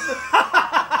overthrown.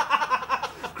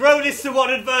 Grow this to what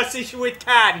adversity it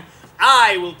can.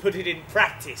 I will put it in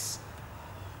practice.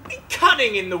 Be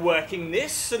cunning in the working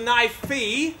this, and thy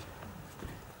fee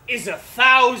is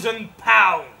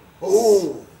 £1,000.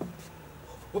 Oh,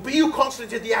 well, be you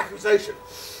constant in the accusation,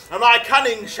 and my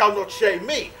cunning shall not shame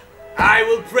me. I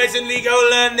will presently go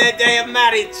learn their day of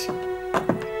marriage.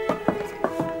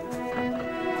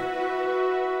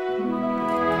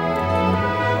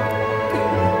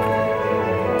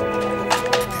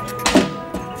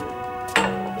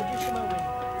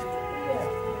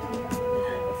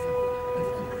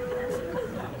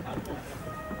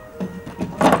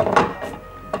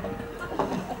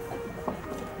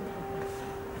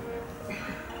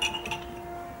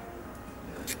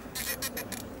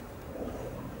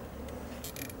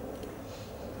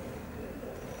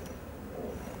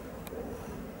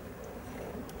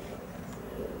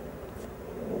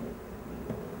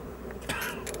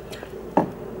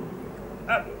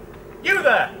 You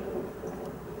there!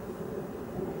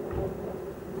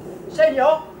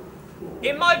 Senor,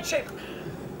 in my chamber.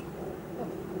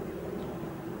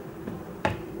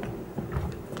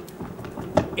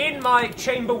 In my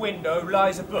chamber window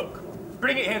lies a book.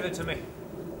 Bring it hither to me.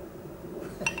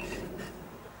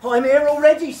 I'm here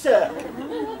already, sir.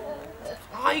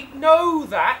 I know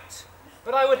that,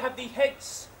 but I would have thee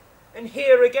hence and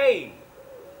here again.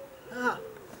 Ah,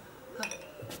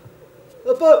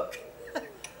 a book.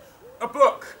 A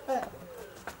book.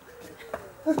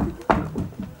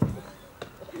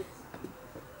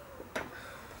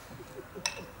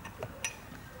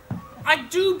 I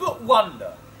do but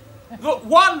wonder that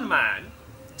one man,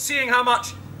 seeing how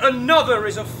much another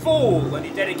is a fool when he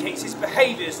dedicates his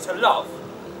behaviours to love,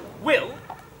 will,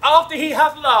 after he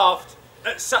hath laughed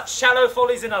at such shallow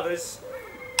follies in others,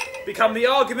 become the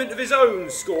argument of his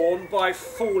own scorn by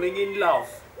falling in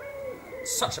love.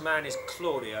 Such a man is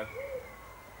Claudio.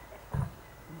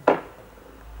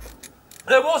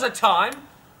 There was a time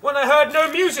when I heard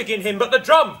no music in him but the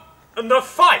drum and the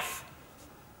fife.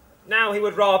 Now he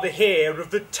would rather hear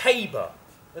of the tabor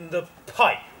and the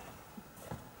pipe.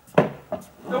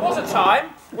 There was a time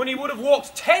when he would have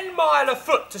walked 10 miles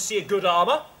afoot to see a good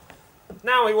armour.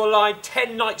 Now he will lie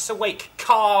 10 nights awake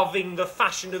carving the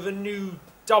fashion of a new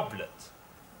doublet.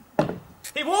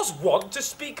 He was wont to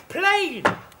speak plain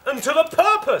and to the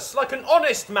purpose, like an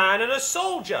honest man and a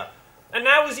soldier. And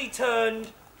now is he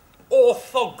turned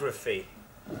orthography.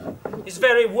 His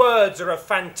very words are a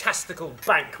fantastical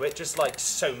banquet, just like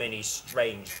so many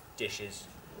strange dishes.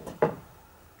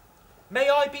 May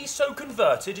I be so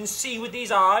converted and see with these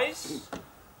eyes?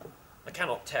 I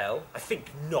cannot tell. I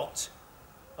think not.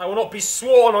 I will not be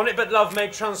sworn on it, but love may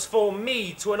transform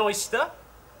me to an oyster.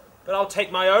 But I'll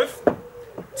take my oath.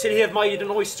 Till he have made an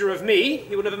oyster of me,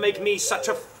 he will never make me such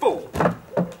a fool.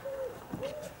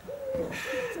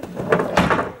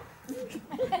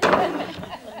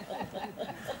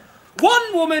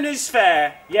 One woman is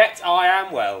fair, yet I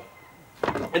am well.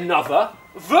 Another,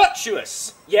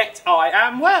 virtuous, yet I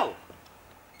am well.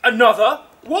 Another,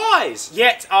 wise,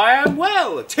 yet I am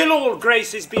well. Till all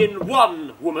graces be in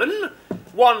one woman,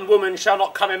 One woman shall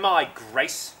not come in my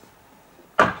grace.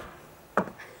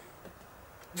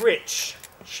 Rich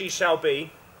she shall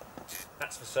be,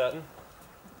 that's for certain.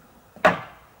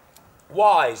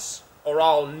 Wise, or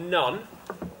I'll none.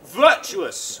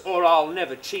 Virtuous, or I'll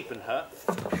never cheapen her.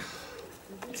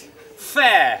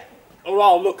 Fair, or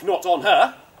I'll look not on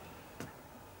her.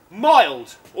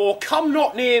 Mild, or come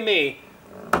not near me.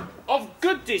 Of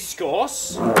good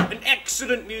discourse, an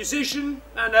excellent musician,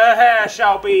 and her hair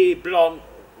shall be blonde.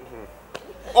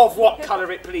 Of what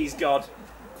colour it please God.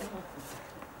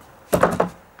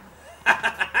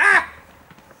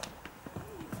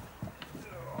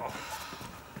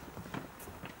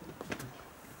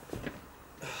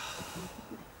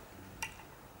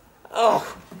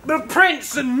 Oh, the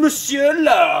Prince and Monsieur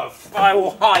Love! I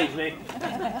will hide me.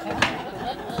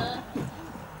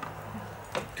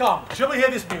 Come, shall we hear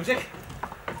this music?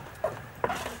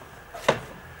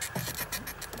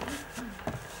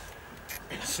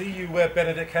 See you where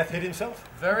Benedick hath hid himself?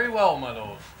 Very well, my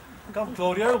lord. Come,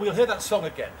 Claudio, we'll hear that song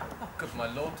again. Oh, good my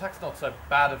lord, tax not so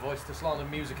bad a voice to slander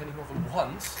music any more than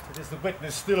once. It is the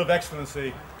witness still of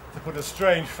excellency to put a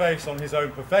strange face on his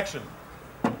own perfection.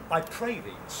 I pray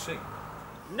thee, sing.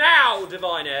 Now,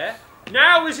 divine heir,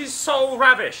 now is his soul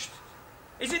ravished.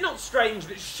 Is it not strange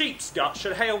that sheep's guts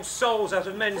should hale souls out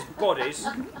of men's bodies?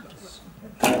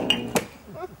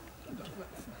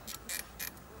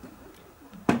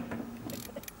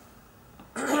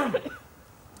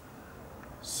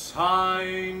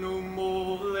 Sigh no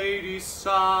more, lady,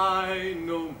 sigh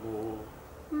no more.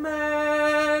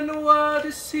 Men were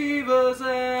deceivers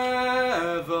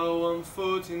ever, one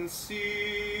foot in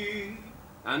sea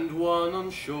and one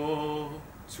on shore.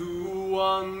 To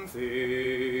one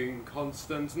thing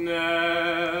constant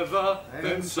never,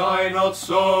 then sigh not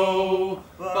so,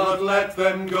 but let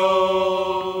them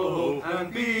go.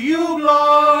 And be you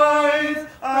blithe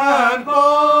and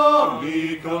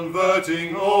balmy,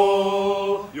 converting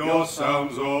all your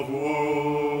sounds of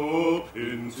woe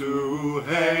into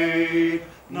hey,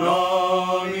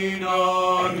 nonny,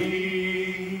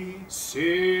 nonny.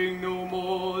 Sing no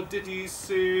more ditties,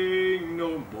 sing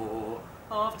no more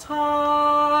of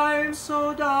time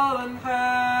so dull and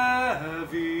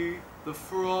heavy. The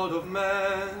fraud of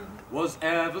man was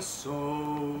ever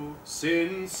so,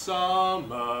 since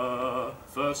summer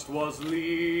first was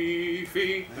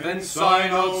leafy. Then sigh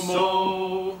not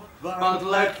so, but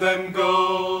let them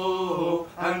go.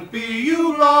 And be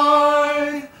you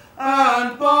blithe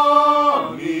and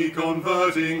balmy,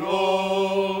 converting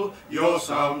all your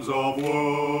sounds of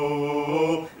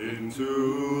woe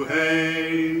into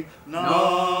hey,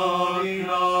 nonny,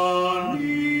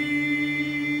 nonny.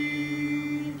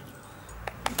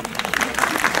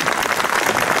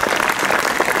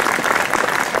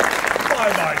 By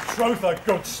my troth, a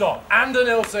good song. And an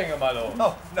ill singer, my lord.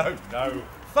 Oh, no, no.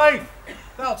 Faith,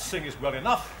 thou singest well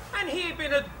enough. And he had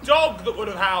been a dog that would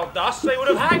have howled thus, they would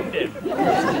have hanged him.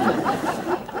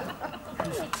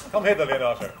 Come hither,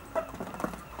 Leonardo.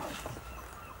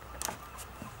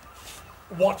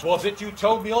 What was it you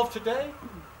told me of today?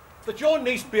 That your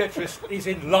niece Beatrice is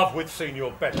in love with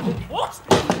Signor Benedick. What?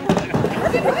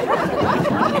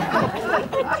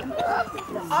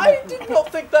 I did not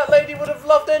think that lady would have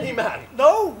loved any man.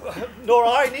 No, nor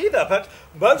I neither, but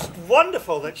most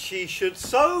wonderful that she should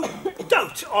so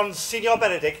dote on Signor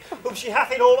Benedick, whom she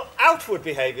hath in all outward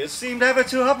behaviours seemed ever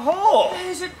to abhor.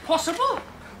 Is it possible?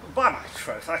 By my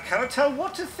troth, I cannot tell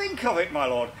what to think of it, my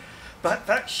lord, but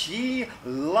that she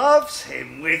loves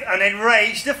him with an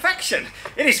enraged affection.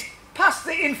 It is past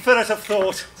the infinite of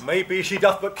thought. Maybe she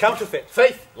doth but counterfeit.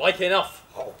 Faith, like enough.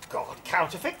 Oh, God,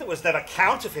 counterfeit? There was never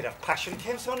counterfeit of passion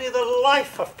came so near the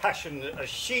life of passion as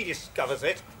she discovers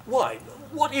it. Why,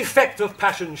 what effect of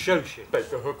passion shows she? Bake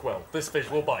the hook well, this fish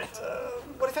will bite.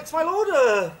 What effects, my lord?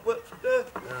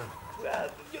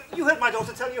 You heard my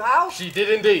daughter tell you how? She did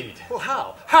indeed. Well,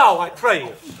 how? How, I pray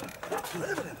you?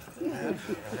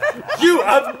 You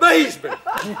amaze me!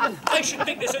 I should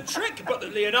think there's a trick, but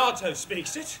that Leonardo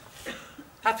speaks it.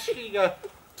 Hath she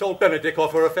told Benedick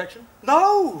of her affection?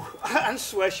 No, and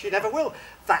swears she never will.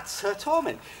 That's her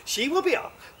torment. She will be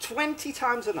up 20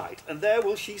 times a night, and there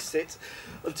will she sit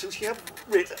until she have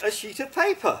writ a sheet of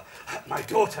paper. My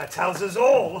daughter tells us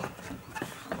all.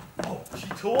 Oh, she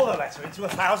tore the letter into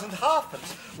 1,000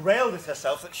 halfpence, railed at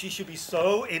herself that she should be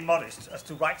so immodest as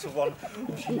to write to one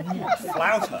whom she knew would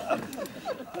flout her.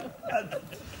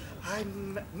 I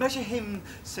measure him,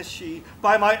 says she,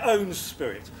 by my own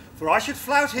spirit, for I should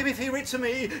flout him if he writ to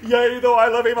me, yea, though I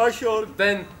love him I should.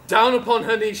 Then down upon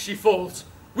her knees she falls,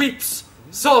 weeps,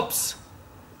 sobs,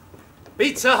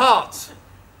 beats her heart,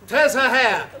 tears her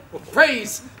hair,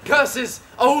 prays, curses.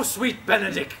 Oh, sweet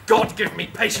Benedict, God give me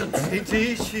patience.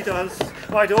 Indeed she does.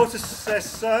 My daughter says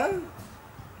so.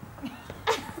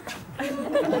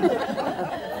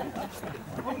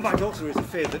 My daughter is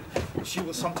afraid that she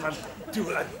will sometimes do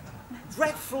a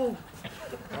dreadful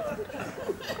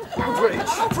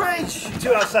outrage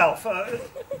to herself.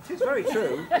 It is very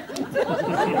true.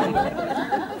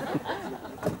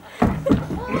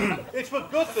 It were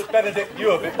good that Benedict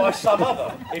knew of it by some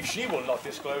other, if she will not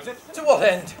disclose it. To what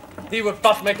end? He would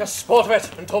but make a sport of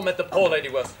it and torment the poor lady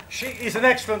worse. She is an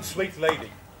excellent sweet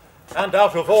lady, and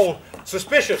out of all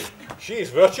suspicion, she is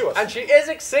virtuous. And she is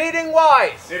exceeding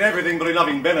wise. In everything but in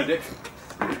loving Benedict.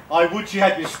 I would she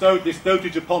had bestowed this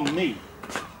dotage upon me.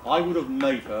 I would have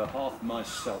made her half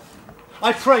myself.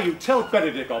 I pray you, tell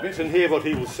Benedict of it and hear what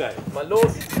he will say. My lord.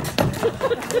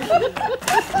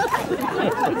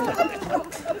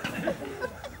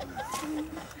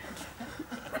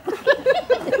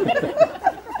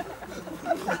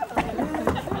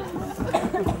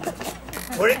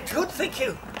 Were it good, think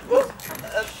you? Well,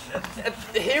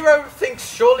 the hero thinks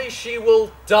surely she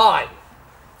will die.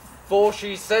 For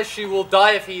she says she will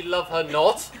die if he love her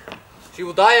not. She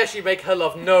will die if she make her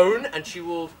love known, and she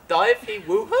will die if he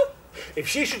woo her. If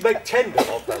she should make tender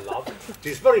of her love, it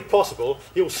is very possible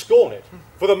he'll scorn it.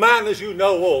 For the man, as you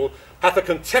know all, hath a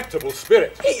contemptible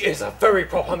spirit. He is a very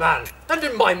proper man, and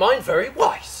in my mind very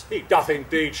wise. He doth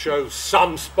indeed show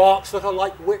some sparks that are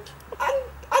like wit. And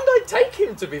I take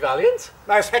him to be valiant.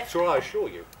 As Hector, I assure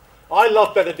you. I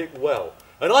love Benedict well,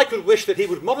 and I could wish that he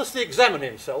would modestly examine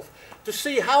himself to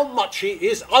see how much he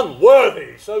is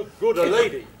unworthy so good a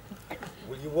lady.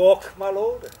 Will you walk, my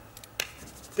lord?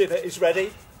 Dinner is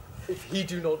ready. If he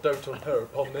do not dote on her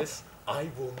upon this, I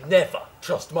will never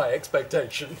trust my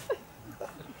expectation.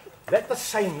 Let the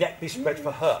same net be spread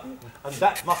for her, and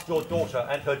that must your daughter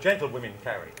and her gentlewomen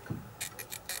carry.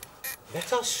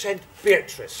 Let us send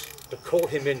Beatrice to call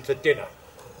him in to dinner.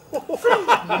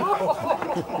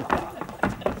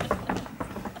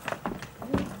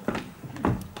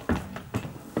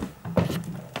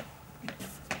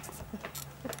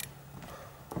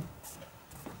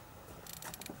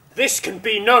 This can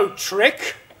be no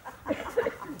trick.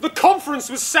 The conference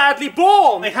was sadly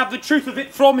born. They have the truth of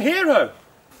it from Hero.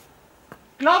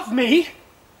 Love me?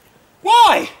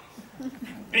 Why?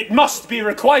 It must be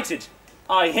requited.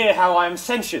 I hear how I am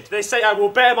censured. They say I will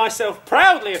bear myself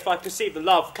proudly if I perceive the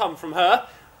love come from her.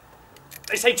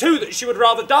 They say too that she would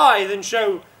rather die than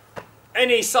show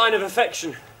any sign of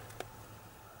affection.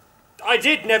 I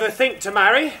did never think to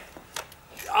marry.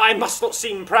 I must not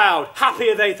seem proud. Happy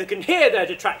are they that can hear their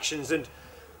detractions and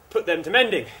put them to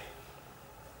mending.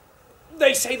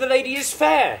 They say the lady is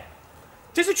fair.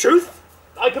 'Tis a truth.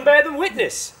 I can bear them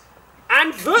witness.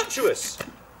 And virtuous.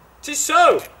 'Tis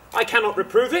so. I cannot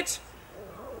reprove it.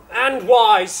 And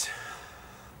wise.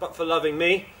 But for loving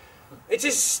me, it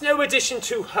is no addition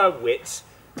to her wit,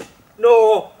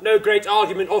 nor no great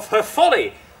argument of her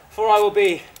folly, for I will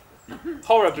be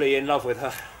horribly in love with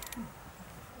her.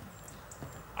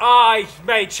 I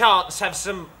may chance have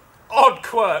some odd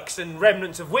quirks and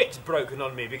remnants of wit broken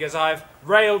on me because I have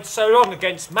railed so long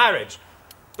against marriage.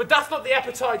 But doth not the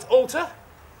appetite alter?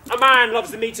 A man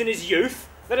loves the meat in his youth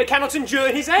that it cannot endure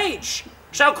in his age.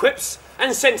 Shall quips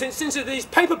and sentence into these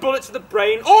paper bullets of the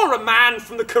brain or a man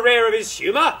from the career of his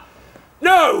humour?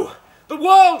 No! The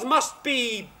world must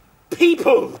be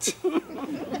peopled.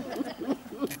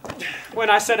 When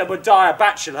I said I would die a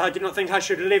bachelor, I did not think I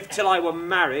should live till I were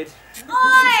married.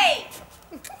 Oi!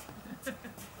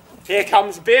 Here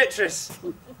comes Beatrice.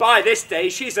 By this day,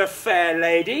 she's a fair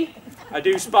lady. I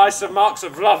do spy some marks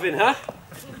of love in her.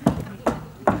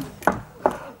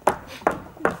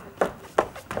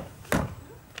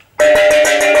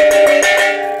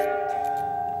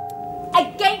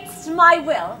 Against my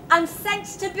will, I'm sent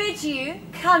to bid you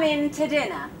come in to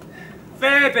dinner.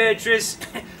 Fair Beatrice,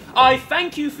 I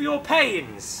thank you for your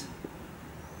pains.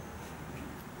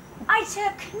 I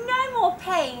took no more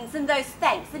pains in those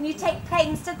thanks than you take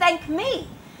pains to thank me.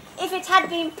 If it had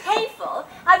been painful,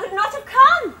 I would not have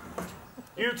come.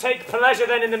 You take pleasure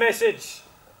then in the message?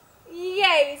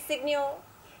 Yea, signor,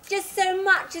 just so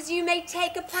much as you may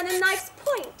take upon a knife's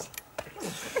point.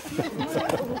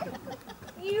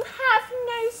 You have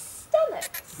no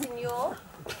stomach, signor.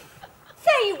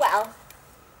 Fare you well.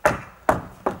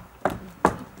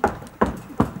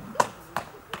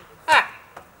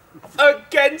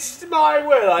 Against my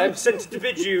will, I am sent to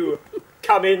bid you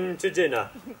come in to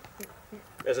dinner.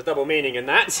 There's a double meaning in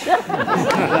that.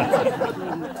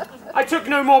 I took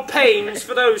no more pains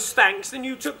for those thanks than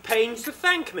you took pains to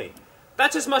thank me.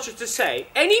 That's as much as to say,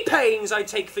 any pains I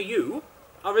take for you,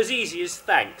 are as easy as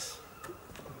thanks.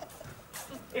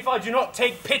 If I do not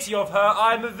take pity of her,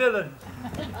 I am a villain.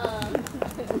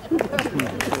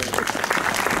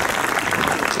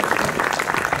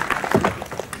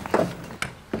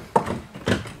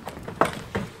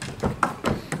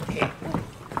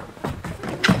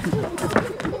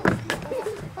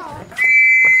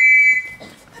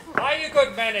 Are you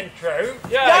good men and true?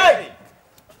 Yea!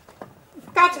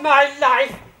 That's my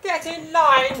life! Get in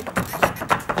line!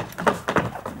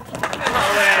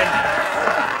 Now then.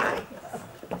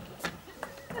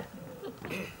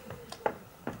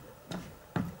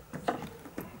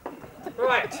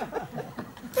 Right.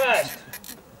 First,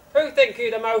 who think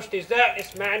you the most deserve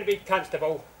this man to be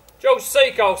constable? George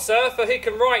Seacole, sir, for he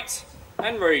can write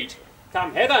and read.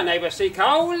 Come hither, neighbour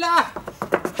Seacole.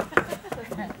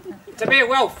 To be a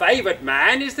well-favoured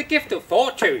man is the gift of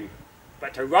fortune,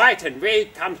 but to write and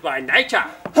read comes by nature.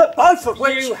 Both of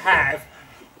which you have.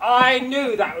 I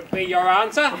knew that would be your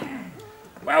answer.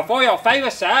 Well, for your favour,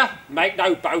 sir, make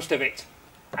no boast of it.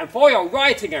 And for your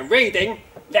writing and reading,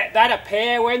 let that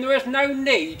appear when there is no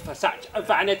need for such a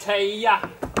vanity.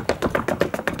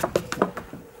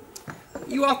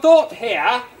 You are thought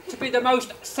here to be the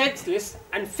most senseless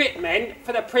and fit men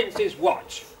for the Prince's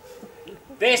watch.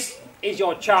 This is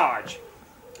your charge.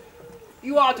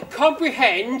 You are to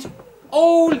comprehend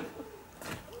all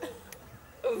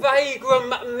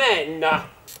vagrom men.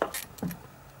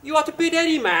 You are to bid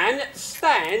any man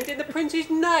stand in the Prince's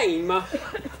name.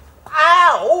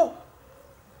 Ow!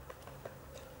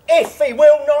 If he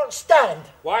will not stand.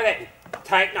 Why then,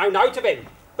 take no note of him,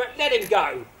 but let him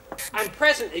go, and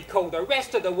presently call the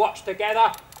rest of the watch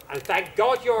together, and thank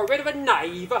God you're rid of a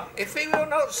knave. If he will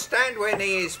not stand when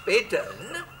he is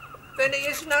bidden, then he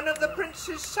is none of the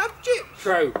Prince's subjects.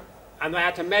 True, and they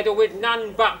are to meddle with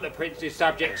none but the Prince's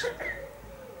subjects.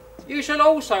 You shall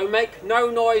also make no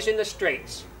noise in the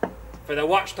streets, for the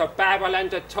watch to babble and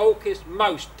to talk is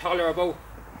most tolerable,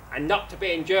 and not to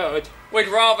be endured. We'd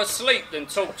rather sleep than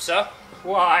talk, sir.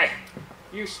 Why,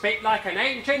 you speak like an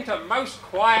ancient and most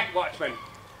quiet watchman,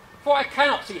 for I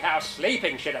cannot see how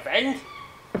sleeping should offend.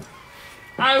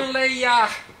 Only,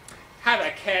 have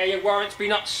a care your warrants be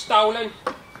not stolen.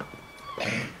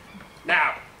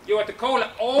 Now, you are to call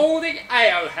at all the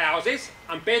ale houses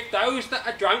and bid those that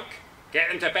are drunk get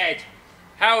them to bed.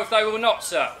 How if they will not,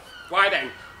 sir? Why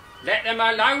then, let them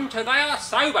alone till they are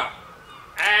sober.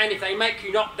 And if they make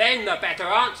you not then the better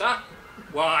answer,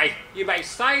 why, you may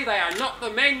say they are not the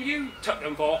men you took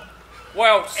them for.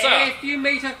 Well, sir. If you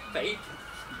meet a thief,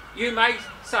 you may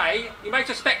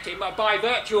suspect him by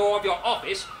virtue of your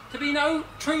office to be no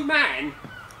true man.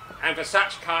 And for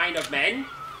such kind of men,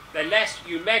 the less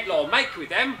you meddle or make with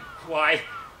them, why,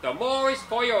 the more is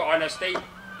for your honesty.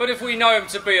 But if we know him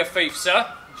to be a thief, sir,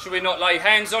 should we not lay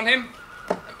hands on him?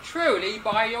 Truly,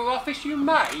 by your office you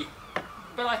may,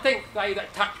 but I think they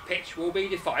that touch pitch will be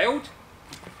defiled.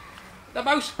 The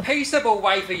most peaceable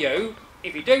way for you,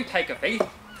 if you do take a thief,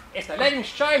 is to let him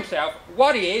show himself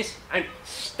what he is and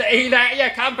steal out your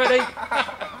company.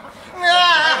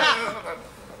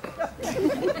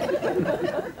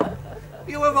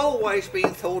 You have always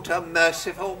been thought a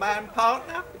merciful man,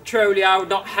 partner. Truly, I would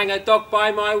not hang a dog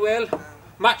by my will.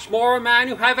 Much more a man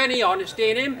who have any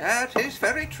honesty in him. That is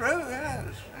very true,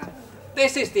 yes.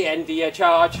 This is the end of your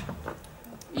charge.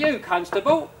 You,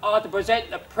 constable, are to present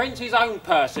the Prince's own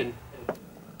person.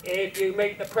 If you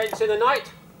meet the Prince in the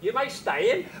night, you may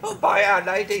stay in. Oh, by Our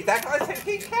Lady, that I think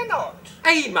he cannot.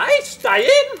 He may stay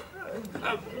in?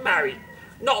 Marry,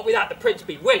 not without the Prince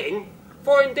be willing,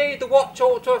 for indeed the watch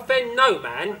ought to offend no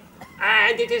man,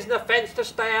 and it is an offence to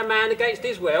stay a man against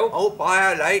his will. Oh, by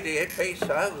Our Lady, it be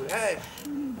so, yes.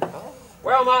 Oh.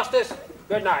 Well, masters,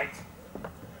 good night.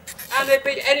 And if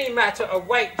it be any matter of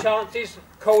weight chances,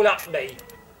 call up me.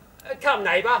 Come,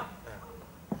 neighbour.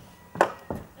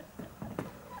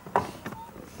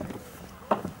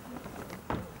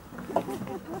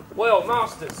 Well,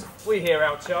 masters, we hear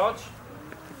our charge.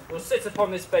 We'll sit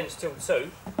upon this bench till 2,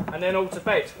 and then all to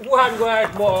bed. One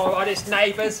word more, honest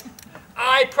neighbours.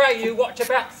 I pray you watch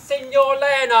about Signor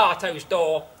Leonato's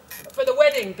door. For the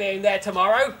wedding being there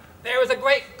tomorrow, there is a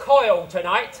great coil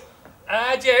tonight.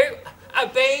 Adieu.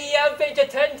 Be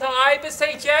vigilant, I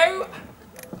beseech you.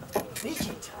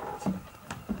 Vigilant?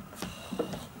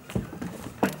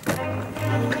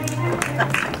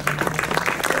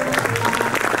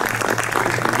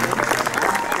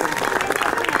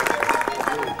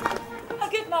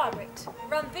 Good Margaret,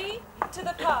 run thee to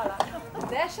the parlour.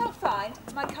 There shalt find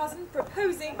my cousin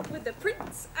proposing with the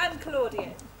Prince and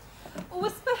Claudia.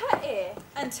 Whisper her ear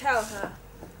and tell her,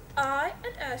 I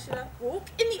and Ursula walk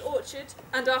in the orchard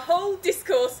and our whole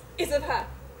discourse is of her.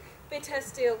 bid her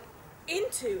steal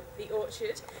into the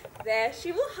orchard. There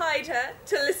she will hide her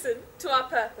to listen to our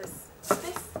purpose.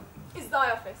 This is thy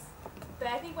office.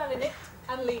 Bear thee well in it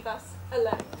and leave us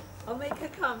alone. I'll make her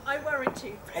come, I warrant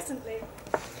you, presently.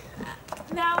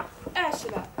 Now,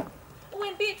 Ursula,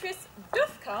 when Beatrice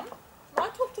doth come, my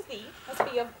talk to thee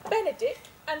must be of Benedick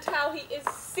and how he is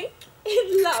sick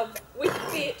in love with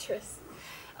Beatrice.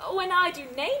 When I do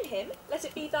name him, let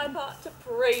it be thy part to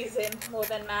praise him more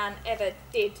than man ever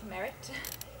did merit.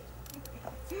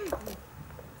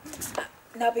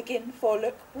 Now begin, for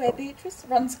look where Beatrice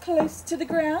runs close to the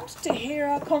ground to hear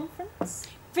our conference.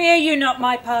 Fear you not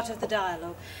my part of the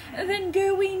dialogue. Then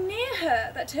go we near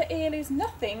her, that her ear lose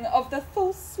nothing of the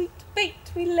full sweet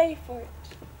bait we lay for it.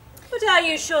 But are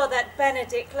you sure that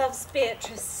Benedick loves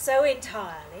Beatrice so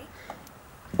entirely?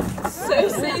 So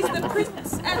says the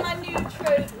prince and my new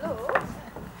betrothed lord.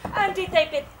 And did they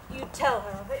bid you tell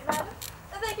her of it, madam?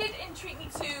 They did entreat me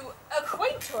to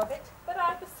acquaint her of it, but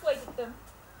I persuaded them.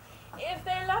 If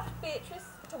they loved Beatrice,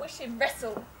 to wish him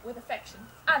wrestle with affection,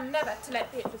 and never to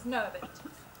let Beatrice know of it.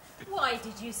 Why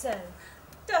did you so?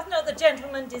 Doth not the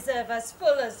gentleman deserve as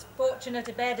full as fortunate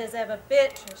a bed as ever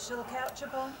Beatrice shall couch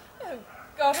upon? Oh,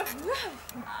 God of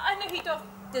love, I know he doth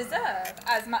deserve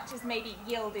as much as may be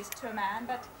yielded to a man,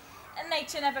 but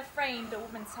nature never framed a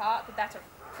woman's heart with that of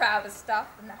prouder stuff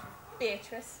than that of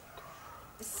Beatrice.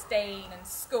 Disdain and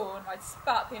scorn might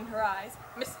sparkle in her eyes,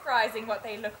 misprizing what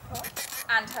they look for,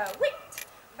 and her wit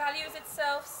values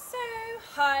itself so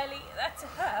highly that to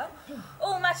her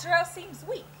all matter else seems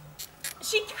weak.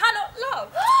 She cannot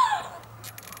love.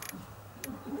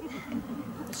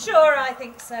 Sure, I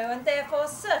think so, and therefore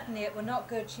certainly it were not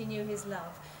good she knew his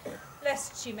love,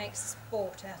 lest she make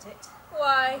sport at it.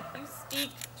 Why, you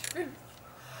speak truth.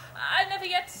 I never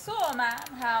yet saw a man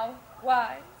how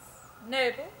wise,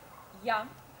 noble, young,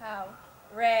 how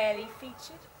rarely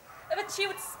featured, but she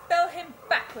would spell him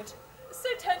backward. So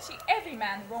turns she every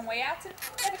man the wrong way out, and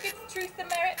never gives truth the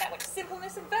merit that which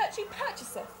simpleness and virtue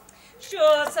purchaseth.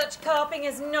 Sure, such carping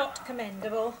is not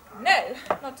commendable. No,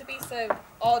 not to be so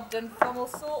odd and formal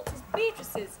sort as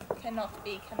Beatrice's cannot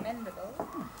be commendable.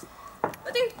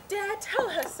 But they dare tell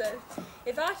her so.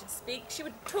 If I should speak, she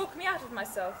would talk me out of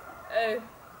myself. Oh,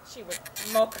 she would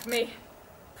mock me,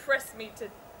 press me to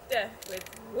death with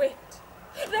wit.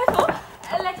 Therefore,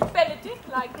 let Benedick,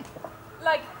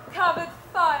 like covered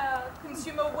fire,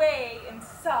 consume away in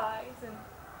sighs and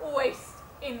waste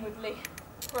inwardly,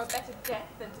 for a better death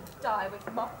than to die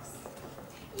with mocks.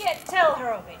 Yet tell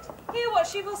her of it. Hear what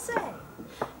she will say.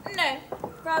 No,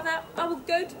 rather I will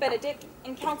go to Benedick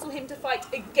and counsel him to fight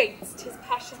against his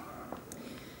passion.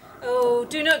 Oh,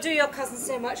 do not do your cousin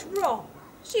so much wrong.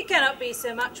 She cannot be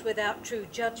so much without true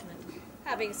judgment,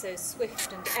 having so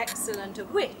swift and excellent a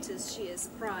wit as she is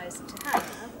prized to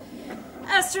have,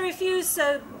 as to refuse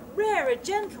so rare a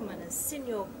gentleman as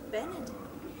Signor Benedick.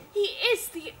 He is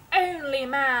the only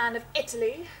man of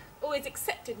Italy, always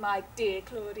accepted my dear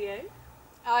Claudio.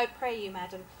 I pray you,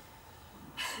 madam,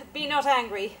 be not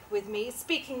angry with me,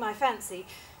 speaking my fancy,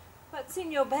 but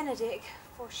Signor Benedick,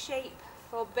 for shape,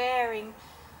 for bearing,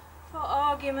 for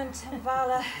argument and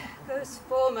valour, goes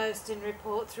foremost in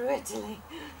report through Italy.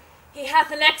 He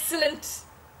hath an excellent,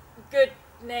 good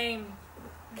name.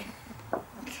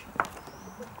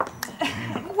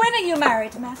 When are you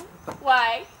married, madam?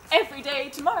 Why, every day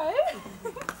tomorrow.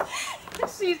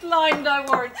 She's lined, I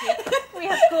warrant you. We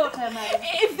have caught her, madam.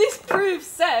 If this proves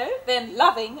so, then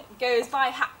loving goes by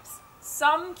haps.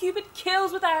 Some Cupid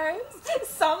kills with arrows,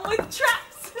 some with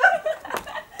traps.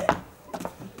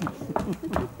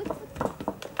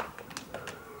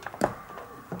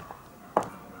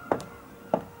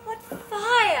 What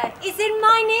fire is in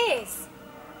mine ears?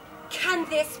 Can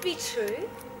this be true?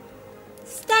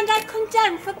 Stand I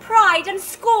condemned for pride and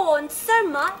scorn so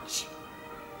much?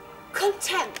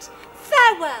 Contempt,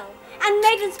 farewell, and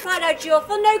maiden's pride I jure,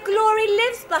 for no glory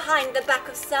lives behind the back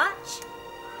of such.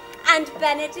 And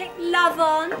Benedick, love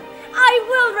on, I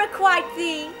will requite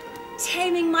thee,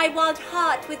 taming my wild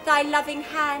heart with thy loving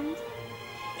hand.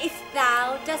 If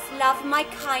thou dost love, my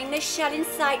kindness shall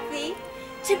incite thee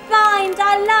to bind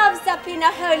our loves up in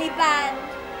a holy band.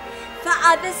 For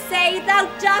others say thou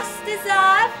dost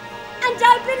deserve, and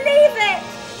I believe it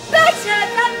better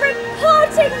than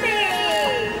reporting me.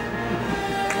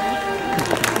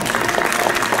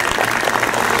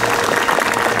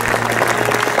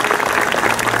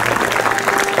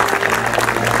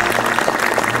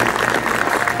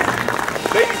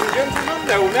 Ladies and gentlemen,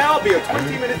 there will now be a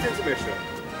 20-minute intermission.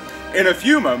 In a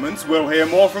few moments, we'll hear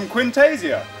more from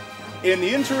Quintasia. In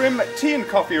the interim, tea and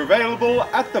coffee are available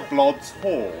at the Blodds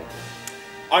Hall.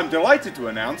 I'm delighted to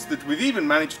announce that we've even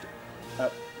managed...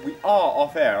 We are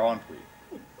off air, aren't we?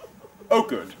 Oh,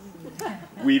 good.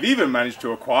 We've even managed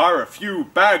to acquire a few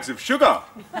bags of sugar.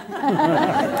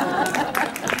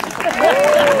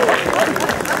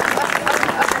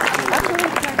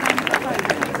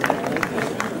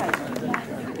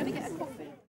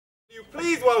 You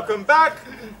please welcome back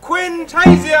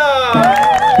Quintasia!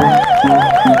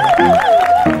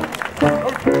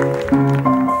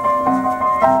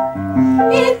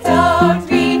 It don't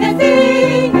mean a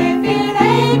thing if it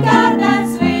ain't got that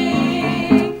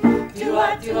swing.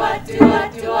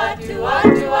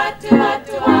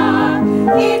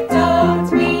 Do-a-do-a-do-a-do-a-do-a-do-a-do-a-do-a. It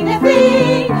don't mean a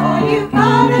thing, all you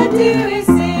gotta do is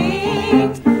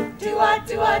sing.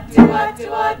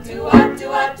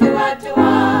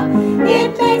 Do-a-do-a-do-a-do-a-do-a-do-a-do-a-do-a.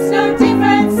 It makes no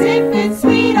difference if it's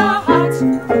sweet or hot.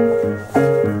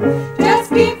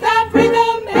 Just give that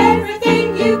rhythm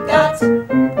everything you got.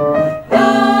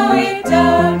 No, it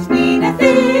don't mean a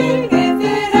thing if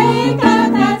it ain't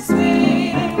got that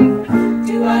swing.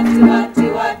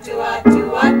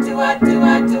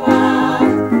 Do-a-do-a-do-a-do-a-do-a-do-a-do-a-do-a.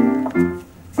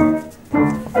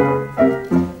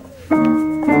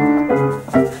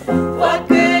 What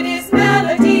good is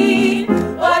melody?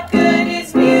 What good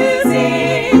is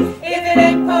music if it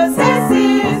ain't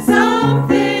possessing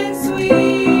something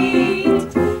sweet?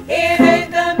 It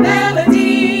ain't the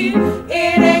melody,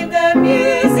 it ain't the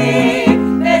music.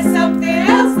 There's something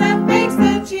else that makes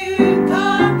the tune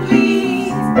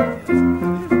complete.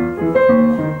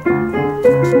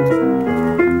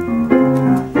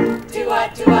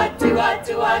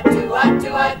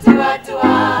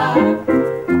 Do-a-do-a-do-a-do-a-do-a-do-a-do-a-do-a.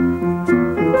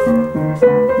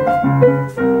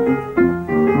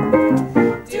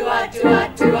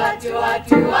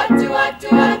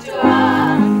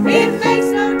 Do-a-do-a-do-a-do-a-do-a-do-a-do-a-do-a. It makes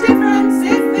no difference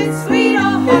if it's sweet or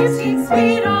hot. It's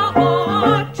sweet or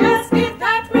hot. Just give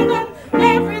that rhythm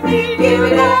everything you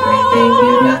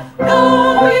got.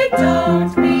 No, it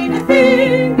don't mean a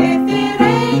thing if it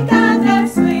ain't got that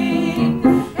swing.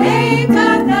 Ain't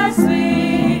got that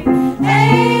swing.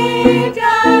 Ain't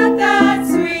got that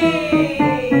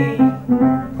swing.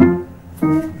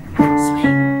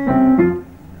 Swing.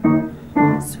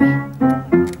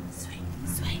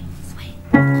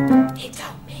 It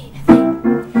don't mean a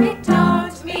thing. It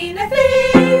don't mean a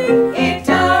thing. It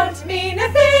don't mean a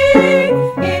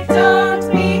thing. It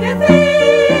don't mean a thing.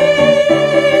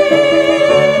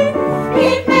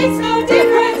 It makes no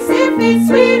difference if it's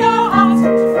sweet or hot.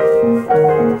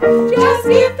 Just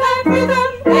give that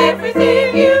rhythm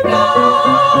everything you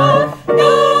got.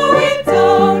 No, it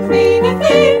don't mean a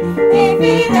thing if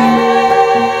it ain't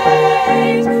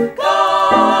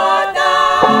got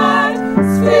that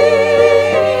swing.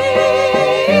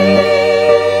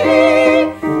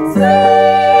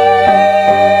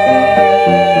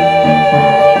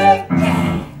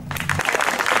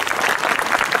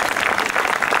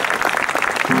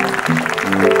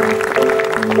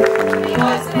 He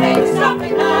was a famous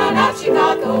trumpet man out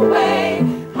Chicago way.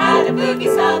 Had a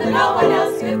boogie style that no one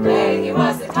else could play. He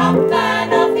was the top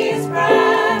man of his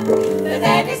craft. But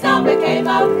then his number came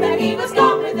up and he was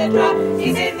gone with the draft.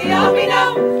 He's in the army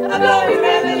now, a blowing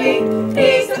reveille.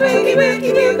 He's the boogie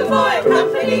woogie bugle boy of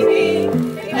Company B.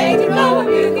 He made him blow a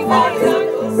bugle for his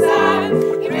Uncle Sam.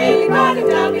 He really brought him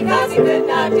down because he could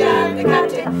not jam. The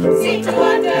captain seemed to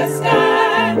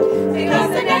understand, because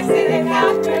the next thing the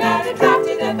captain had a draft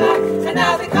in the back. And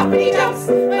now the company jumps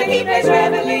when he plays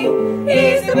reveille.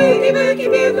 He's the boogie woogie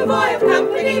bugle boy of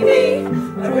Company B.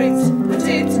 A root, a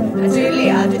toot, a tootly,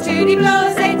 and a tooty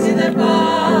blows eight to the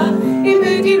bar. In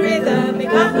boogie rhythm, he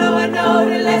can't blow a note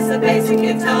unless the basic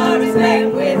guitar is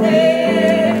playing with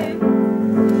him.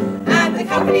 And the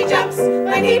company jumps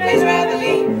when he plays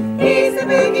reveille. He's the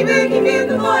boogie woogie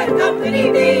bugle boy of Company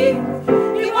B.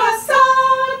 He was so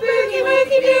boogie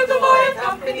woogie bugle boy of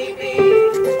Company B.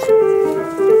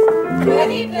 When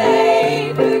he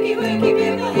played boogie woogie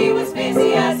bugle, he was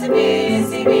busy as a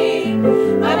busy bee.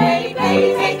 But when he played,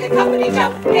 he'd make the company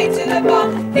jump eight to the bar.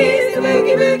 He's the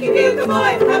boogie woogie bugle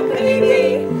boy of Company B.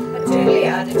 A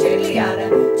toodly-yada, toodly-yada,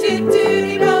 toot-toot,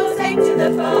 he blows eight to the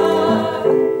bar.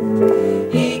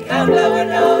 He can't blow a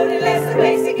note unless the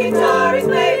basic guitar is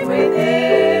played with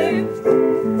him.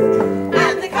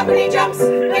 And the company jumps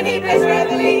when he plays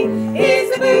reveille. He's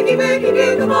the boogie woogie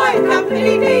bugle boy of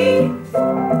Company B.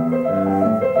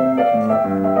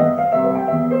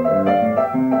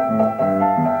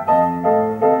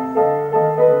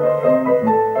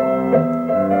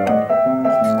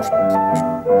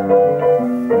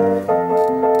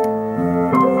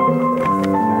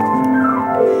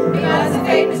 He was a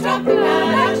famous trumpet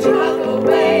man out Chicago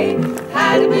way.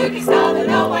 Had a boogie style that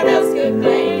no one else could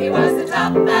play. He was the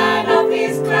top man of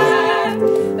his craft.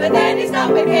 But then his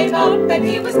trumpet came on, then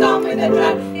he was gone with the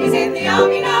drum. He's in the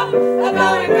army now, a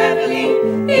blowing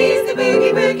reveille. He's the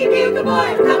boogie boogie bugle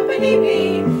boy of Company B.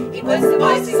 He puts the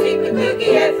boys to sleep with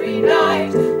boogie every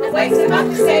night, and wakes them up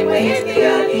the same way in the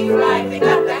early fright. They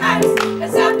clap their hands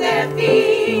and stamp their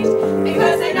feet,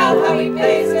 because they know how he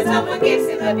plays. When someone gives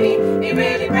him a beat, he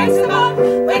really breaks them up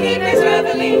when he plays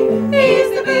reveille. He's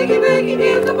the boogie boogie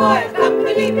bugle boy of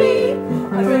Company B.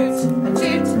 A root, a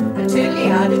toot, a toolie,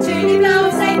 and a toolie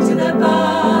blows eight to the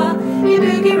bar. He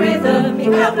boogie rhythm, he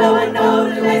can't blow a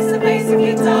note unless the basic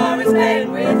guitar is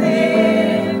playing with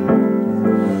him.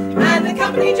 And the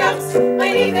company jumps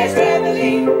when he plays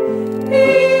reveille.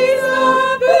 He's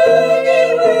a boogie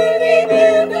woogie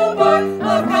bugle boy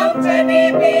of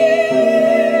Company B.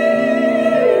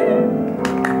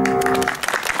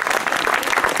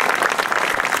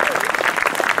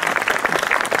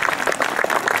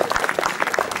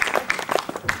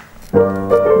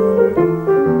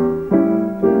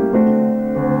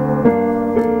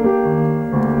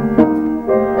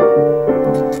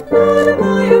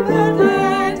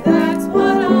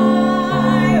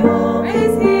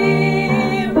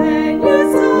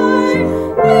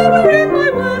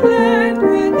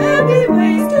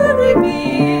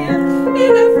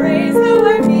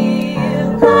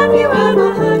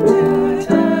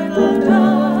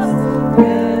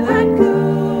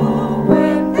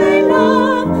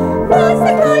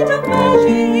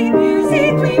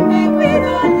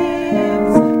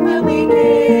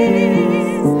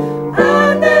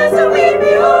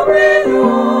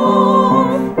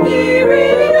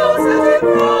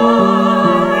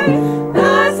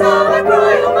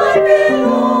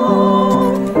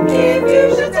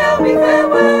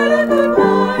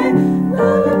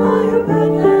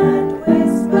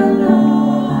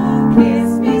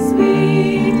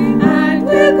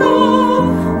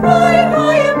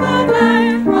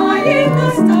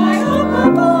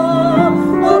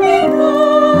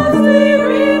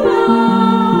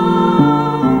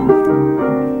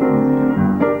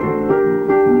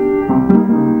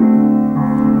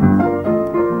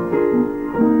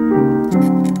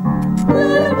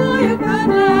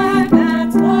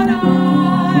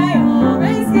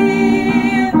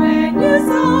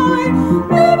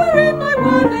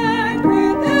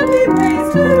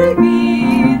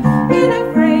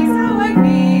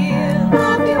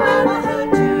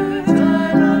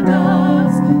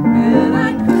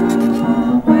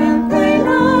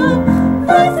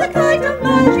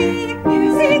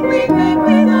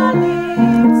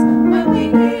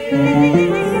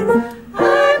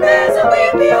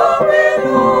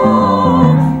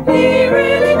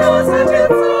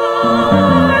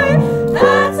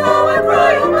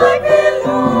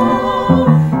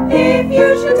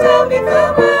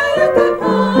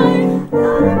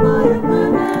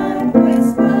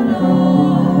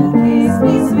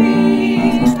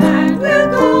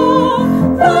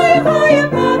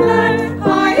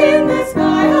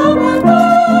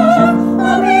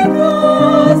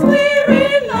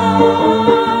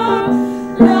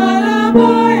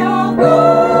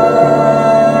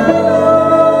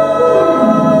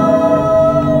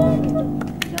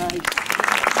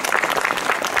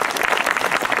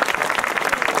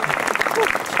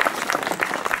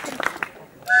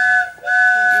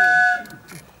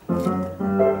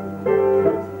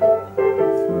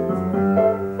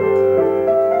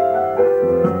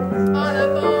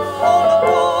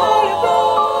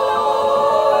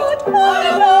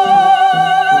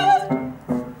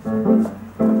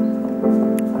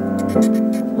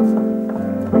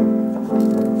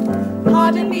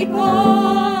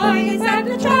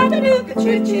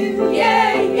 choo-choo,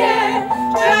 yeah,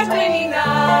 yeah, track 29.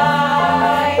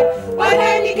 Why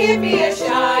can't you give me a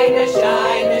shine, a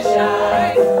shine, a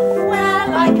shine?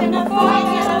 Well, I can afford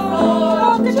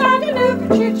on the Chattanooga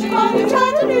choo-choo, on the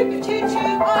Chattanooga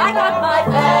choo-choo. I got my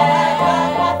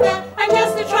fare, and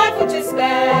just a trifle to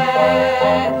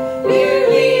spare. You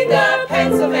leave the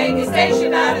Pennsylvania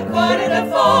station at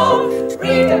 3:45.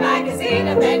 Read a magazine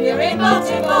and then you're in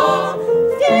Baltimore.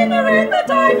 Dinner in the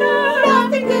diner,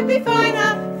 nothing could be finer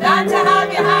than to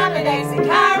have your ham and eggs in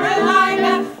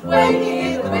Carolina. When you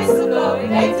hear the whistle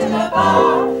blowing late to the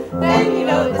bar, then you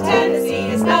know the Tennessee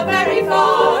is not very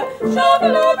far.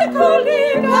 Shovel all the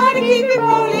coaling, gotta keep it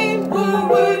rolling. Woo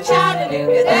woo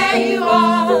Chattanooga, there you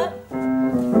are.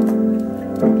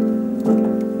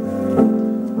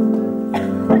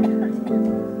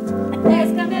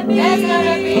 There's gonna be a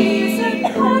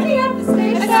certain party at the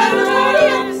station, a certain party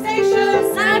at the station.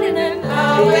 Satin and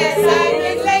lace, satin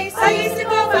and lace. I used to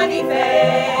go funny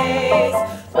face.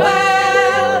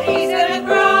 Well, he's gonna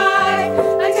cry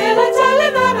until I tell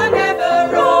him that I'm never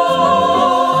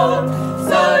wrong.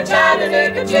 So Chattanooga.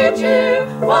 choo-choo,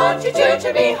 won't you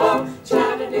choo-choo me home?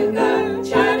 Chattanooga,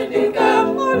 Chattanooga,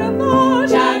 all aboard.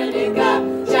 Chattanooga,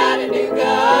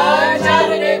 Chattanooga,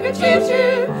 Chattanooga,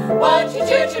 choo-choo, won't you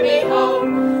choo-choo me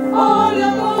home? All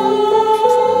aboard.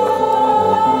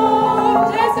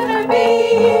 There's gonna be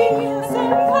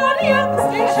some party at the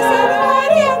station,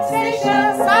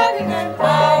 Sagging and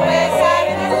always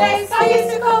sagging and lace. I used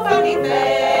to call funny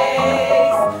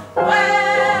face.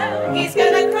 Well, he's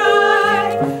gonna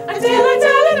cry until I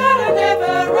tell him that I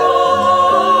never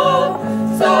wrong.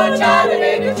 So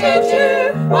Chattanooga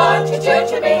choo-choo, won't you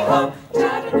choo-choo me home?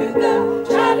 Chattanooga,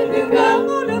 Chattanooga,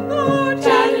 all aboard.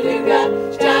 Chattanooga,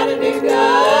 Chattanooga,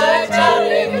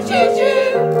 Chattanooga choo-choo,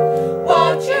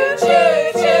 won't you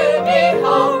choo-choo me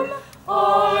home?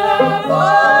 All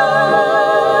aboard.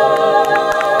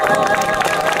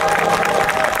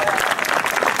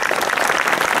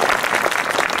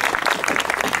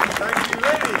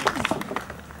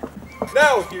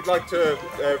 Now, if you'd like to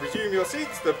resume your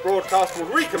seats, the broadcast will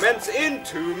recommence in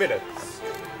 2 minutes.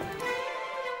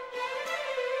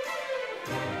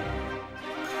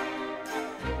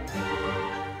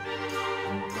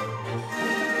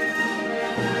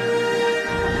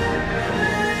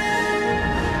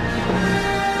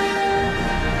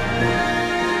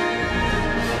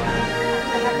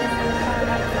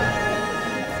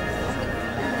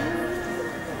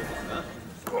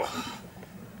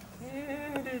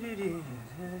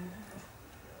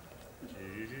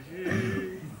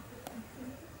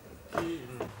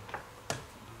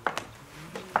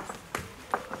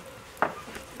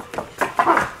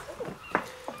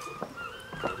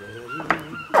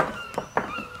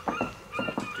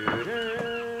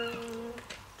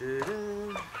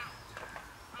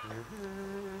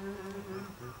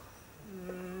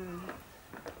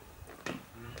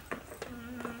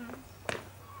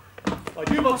 I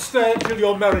do not stay until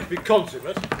your marriage be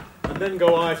consummate, and then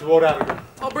go I toward Aragon.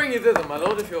 I'll bring you thither, my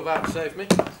lord, if you'll vouchsafe me.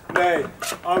 Nay,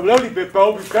 I will only be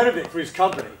bold with Benedict for his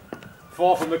company,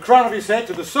 for from the crown of his head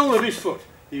to the sole of his foot,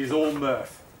 he is all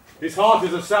mirth. His heart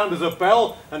is as sound as a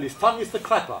bell, and his tongue is the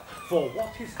clapper, for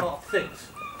what his heart thinks,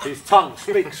 his tongue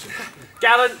speaks.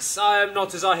 Gallants, I am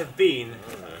not as I have been.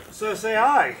 So say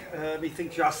I.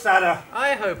 Methinks you are sadder.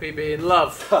 I hope he be in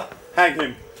love. Hang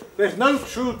him. There's no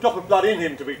true drop of blood in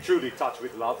him to be truly touched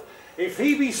with love. If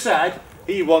he be sad,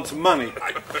 he wants money.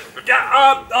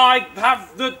 I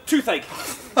have the toothache.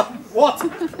 What?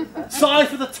 Sigh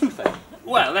for the toothache?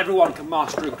 Well, everyone can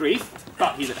master a grief,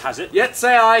 but he that has it. Yet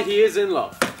say I, he is in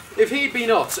love. If he be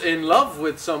not in love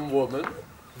with some woman,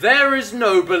 there is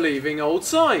no believing old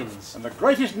signs. And the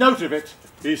greatest note of it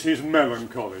is his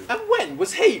melancholy. And when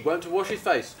was he wont to wash his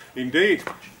face? Indeed,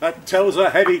 that tells a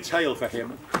heavy tale for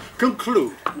him.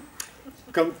 Conclude,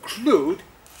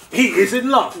 he is in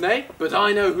love. Nay, but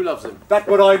I know who loves him. That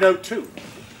what I know too.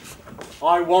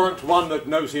 I warrant one that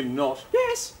knows him not.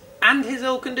 Yes, and his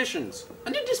ill conditions.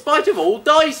 And in despite of all,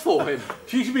 dies for him.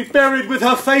 She should be buried with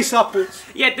her face upwards.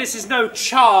 Yet this is no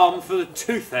charm for the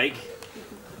toothache.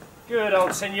 Good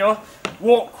old senor,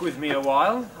 walk with me a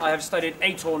while. I have studied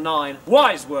 8 or 9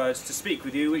 wise words to speak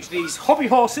with you, which these hobby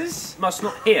horses must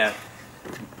not hear.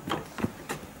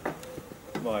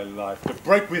 My life, to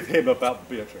break with him about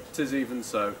Beatrice. 'Tis even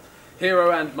so.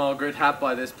 Hero and Margaret have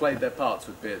by this played their parts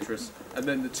with Beatrice, and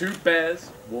then the two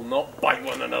bears will not bite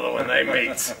one another when they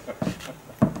meet.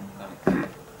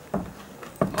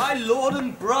 My lord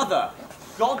and brother,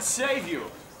 God save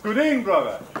you. Good evening,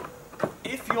 brother.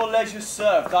 If your leisure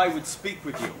served, I would speak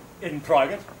with you. In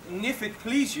private? If it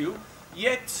please you,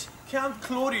 yet Count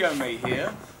Claudio may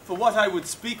hear, for what I would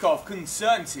speak of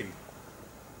concerns him.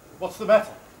 What's the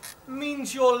matter?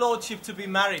 Means your lordship to be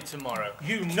married tomorrow.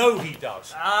 You know he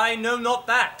does. I know not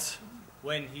that,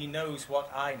 when he knows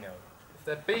what I know. If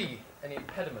there be any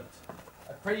impediment,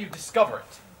 I pray you discover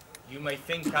it. You may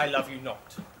think I love you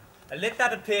not. And let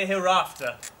that appear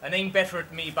hereafter, and aim better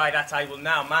at me by that I will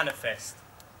now manifest.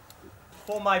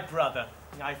 For my brother,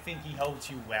 I think he holds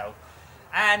you well,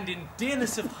 and in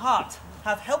dearness of heart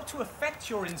have helped to effect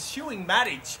your ensuing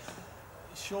marriage.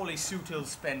 Surely suit ill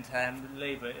spent and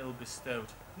labour ill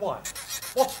bestowed. Why?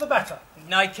 What's the matter?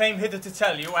 I came hither to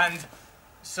tell you, and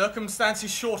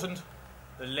circumstances shortened,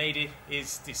 the lady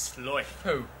is disloyal.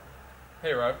 Who?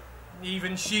 Hero?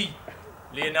 Even she.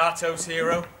 Leonato's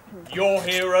hero, your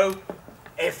hero,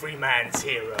 every man's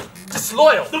hero.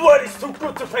 Disloyal! The word is too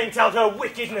good to paint out her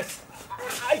wickedness.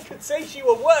 I could say she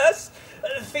were worse.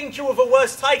 Think you of a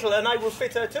worse title, and I will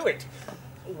fit her to it.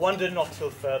 Wonder not till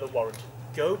further warrant.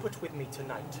 Go but with me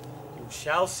tonight. You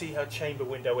shall see her chamber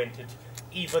window entered,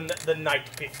 even the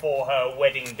night before her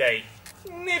wedding day.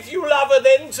 If you love her,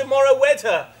 then tomorrow wed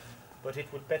her. but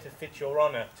it would better fit your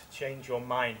honour to change your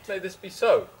mind. May this be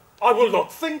so? I will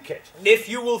not think it. If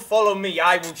you will follow me,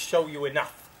 I will show you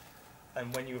enough.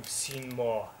 And when you have seen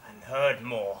more and heard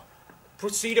more,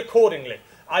 proceed accordingly.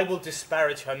 I will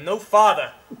disparage her no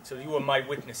farther till you are my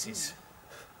witnesses.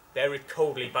 Bear it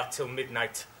coldly but till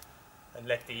midnight, and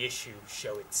let the issue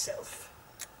show itself.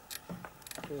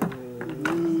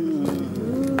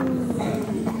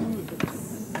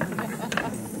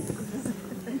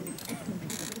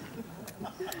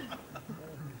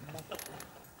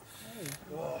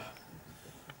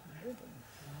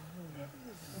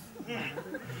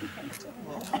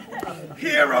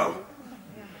 Hero!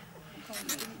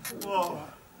 Oh,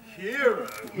 hero!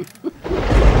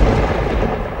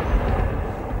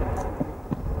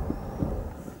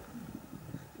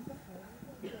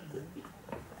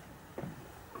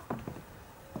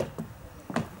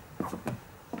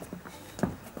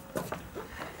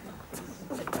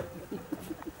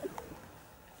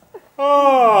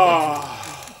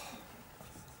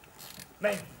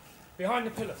 Men, behind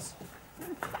the pillars.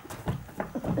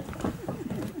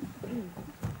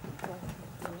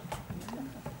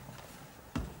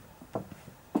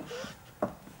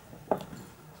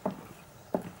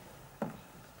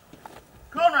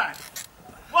 Conrad!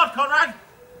 What, Conrad?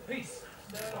 Peace.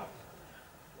 Stand up.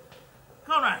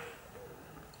 Conrad!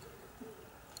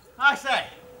 I say.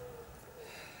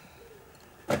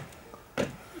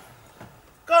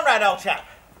 Conrad, old chap.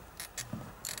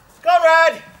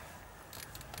 Conrad!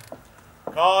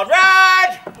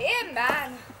 Conrad! Here,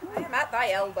 man. I am at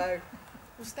thy elbow.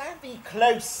 Well, stand thee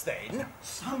close, then.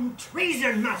 Some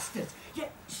treason, masters.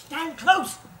 Yet stand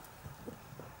close.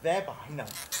 Thereby, no.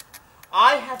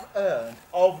 I have earned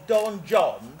of Don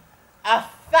John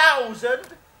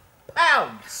 £1,000.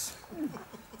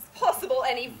 It's possible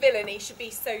any villainy should be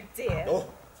so dear. Oh,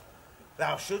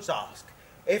 thou shouldst ask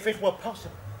if it were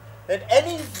possible that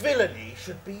any villainy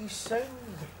should be so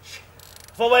rich.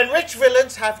 For when rich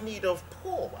villains have need of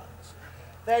poor ones,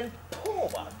 then poor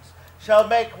ones shall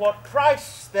make what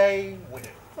price they will.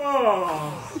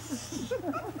 Oh.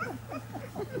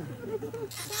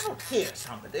 Thou hear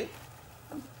somebody?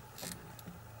 No,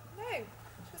 it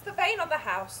was the vane of the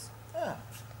house. Oh.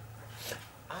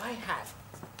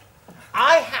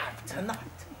 I have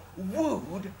tonight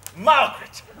wooed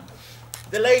Margaret,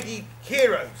 the Lady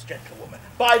Hero's gentlewoman,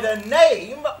 by the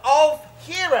name of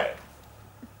Hero.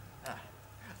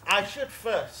 I should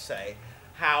first say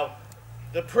how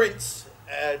the Prince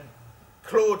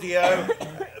Claudio,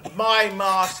 my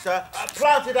master,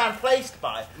 planted and placed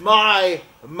by my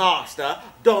master,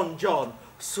 Don John,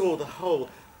 saw the whole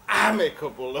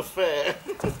amicable affair.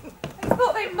 I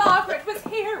thought that Margaret was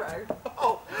Hero.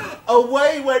 Oh,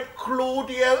 away went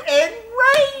Claudio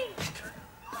enraged.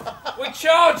 We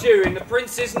charge you in the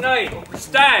Prince's name.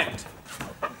 Stand.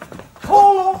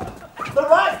 Call the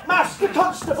right master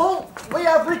constable. We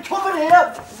have recovered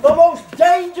here the most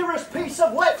dangerous piece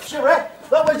of lechery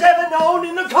that was ever known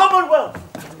in the Commonwealth.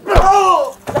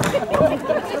 Oh!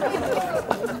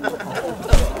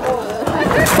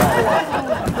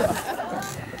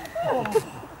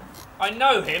 I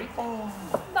know him.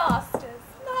 Masters.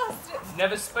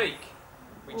 Never speak.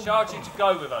 We charge you to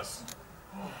go with us.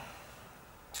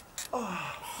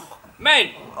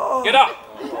 Men, get up.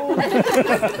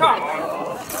 Come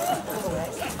on.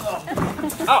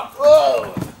 Up.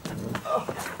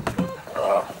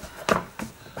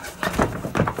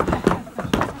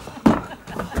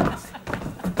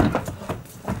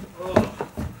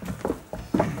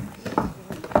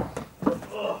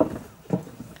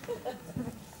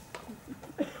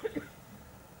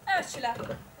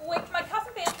 Ursula, wake my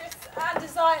cousin Beatrice and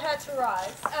desire her to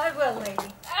rise. I will,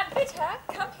 lady. And bid her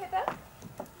come hither.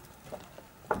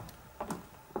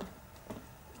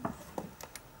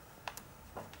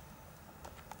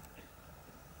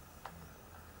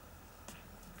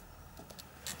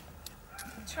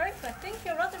 Troth, I think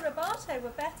your other rebate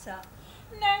were better.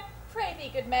 No, pray thee,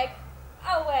 good Meg.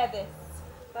 I'll wear this.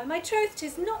 By my troth,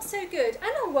 'tis not so good,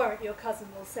 and I'll warrant your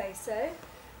cousin will say so.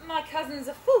 My cousin's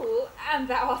a fool, and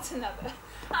thou art another.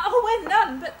 I'll wear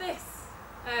none but this.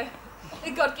 Oh,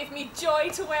 God give me joy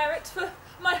to wear it, for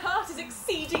my heart is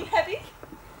exceeding heavy.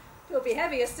 'Twill be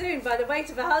heavier soon by the weight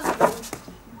of a husband.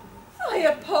 Fie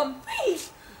upon thee!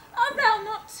 Art thou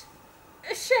not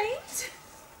ashamed?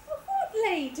 Of what,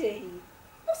 lady?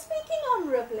 Of speaking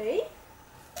honourably?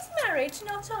 Is marriage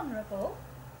not honourable?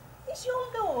 Is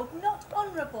your lord not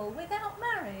honourable without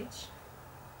marriage?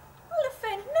 I'll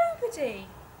offend nobody.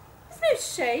 There's no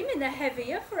shame in the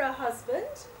heavier for a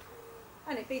husband.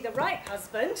 And it be the right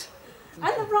husband,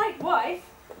 and the right wife.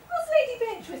 What's Lady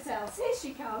Beatrice else? Here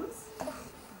she comes.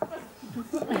 Good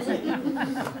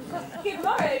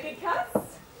morrow, good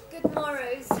cuss. Good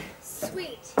morrows,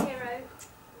 sweet hero.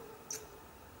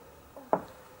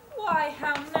 Why,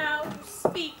 how now you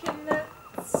speak in the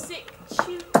sick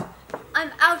tune?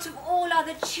 I'm out of all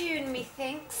other tune,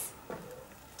 methinks.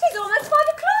 'Tis almost 5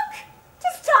 o'clock.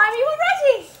 'Tis time you were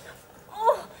ready.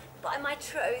 Oh, by my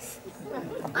troth,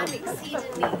 I'm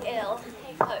exceedingly ill.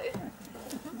 Hey-ho.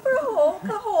 For a hawk,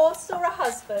 a horse, or a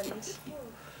husband?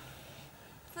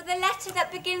 For the letter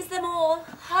that begins them all,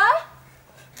 huh?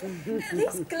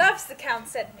 These gloves the Count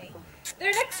sent me. They're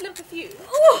an excellent perfume.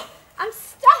 Oh, I'm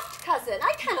stuffed, cousin.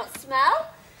 I cannot smell.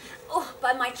 Oh,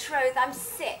 by my troth, I'm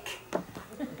sick.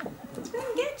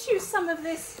 Then get you some of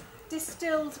this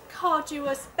distilled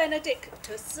Carduus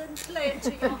Benedictus and play it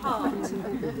to your heart.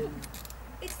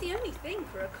 It's the only thing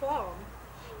for a qualm.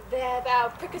 There thou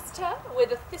prickest her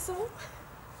with a thistle.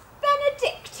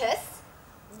 Benedictus?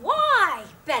 Why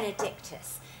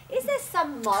Benedictus? Is there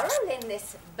some moral in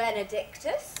this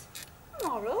Benedictus?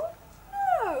 Moral?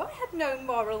 No, I had no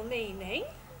moral meaning.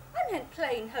 I meant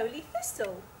plain holy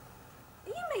thistle.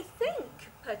 You may think,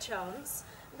 perchance,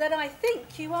 that I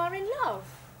think you are in love.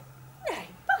 Nay,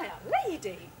 by Our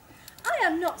Lady, I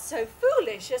am not so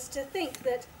foolish as to think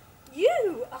that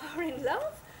you are in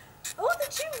love, or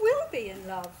that you will be in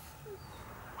love,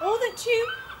 or that you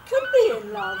could be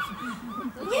in love.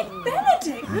 Yet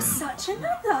Benedict was such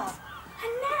another,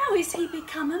 and now is he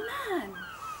become a man.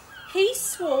 He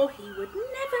swore he would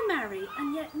never marry,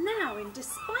 and yet now, in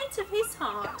despite of his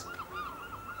heart,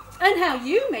 and how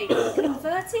you may be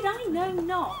converted, I know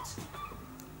not.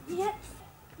 Yet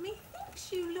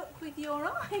methinks you look with your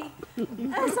eye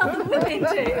as other women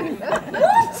do.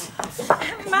 What?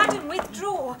 Madam,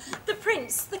 withdraw. The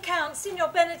Prince, the Count, Signor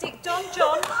Benedict, Don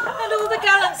John, and all the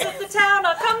gallants of the town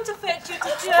are come to fetch you to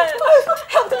church. Oh,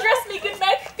 help to dress me, good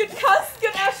Meg, good Cuss,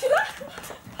 good Ursula.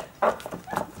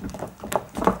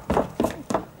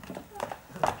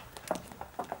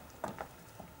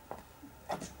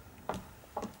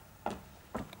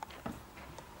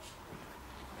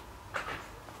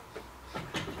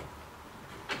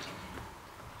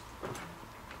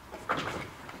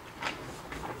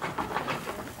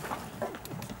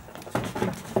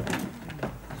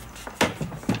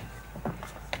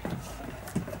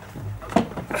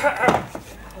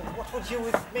 What would you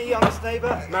with me, honest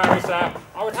neighbour? Marry, sir,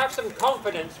 I would have some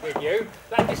confidence with you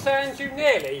that discerns you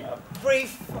nearly.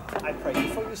 Brief, I pray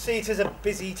you, for you see it is a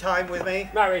busy time with me.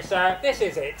 Marry, sir, this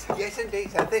is it. Yes,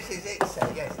 indeed, sir. This is it,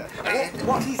 sir. Yes, sir.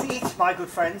 What is it, my good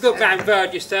friends? Good man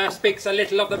Verges, sir, speaks a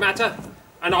little of the matter.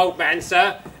 An old man,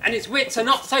 sir, and his wits are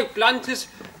not so blunt as,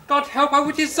 God help, I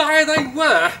would desire they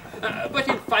were. But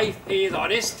in faith, he is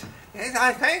honest. Yes,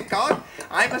 I thank God.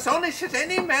 I'm as honest as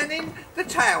any man in the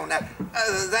town.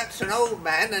 That's an old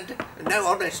man and no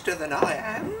honester than I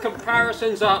am.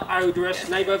 Comparisons are odorous,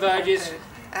 neighbour Verges.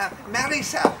 Marry,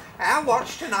 sir, our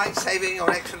watch tonight, saving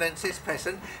your excellency's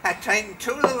present, had taken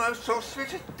 2 of the most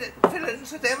auspicious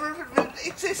villains that ever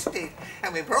existed,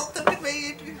 and we brought them to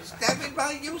me examined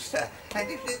by you, sir.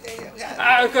 And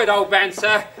Good old man,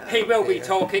 sir. He will be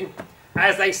talking.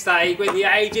 As they say, when the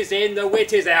age is in, the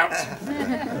wit is out.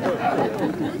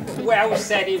 Well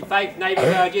said, in faith, neighbour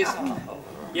Verges.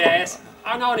 Yes,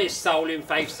 an honest soul, in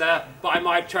faith, sir, by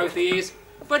my troth he is.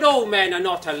 But all men are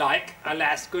not alike,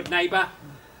 alas, good neighbour.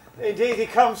 Indeed, he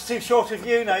comes too short of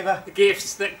you, neighbour. The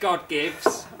gifts that God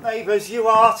gives. Neighbours, you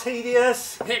are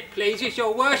tedious. It pleases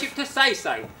your worship to say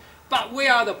so, but we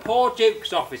are the poor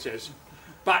Duke's officers.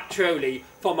 But truly,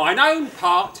 for mine own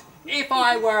part, if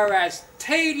I were as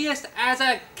tedious as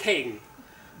a king,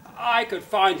 I could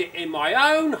find it in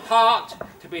my own heart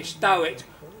to bestow it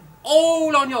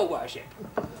all on your worship.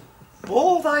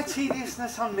 All thy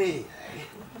tediousness on me,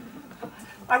 eh?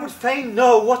 I would fain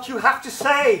know what you have to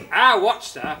say. Our watch,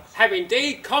 sir, have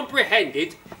indeed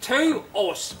comprehended 2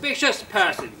 auspicious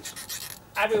persons,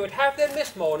 and we would have them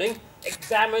this morning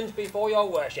examined before your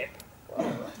worship.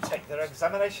 Well, take their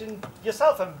examination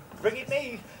yourself and bring it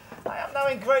me. I am now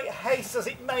in great haste, as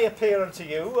it may appear unto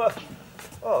you.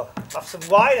 Have some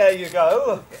wine, there you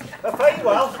go. Fare you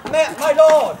well. My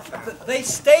lord, they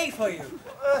stay for you,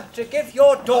 to give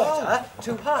your daughter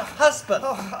to her husband.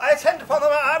 I attend upon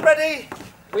them, I'm ready.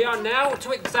 We are now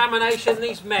to examination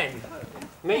these men.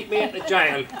 Meet me at the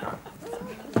jail.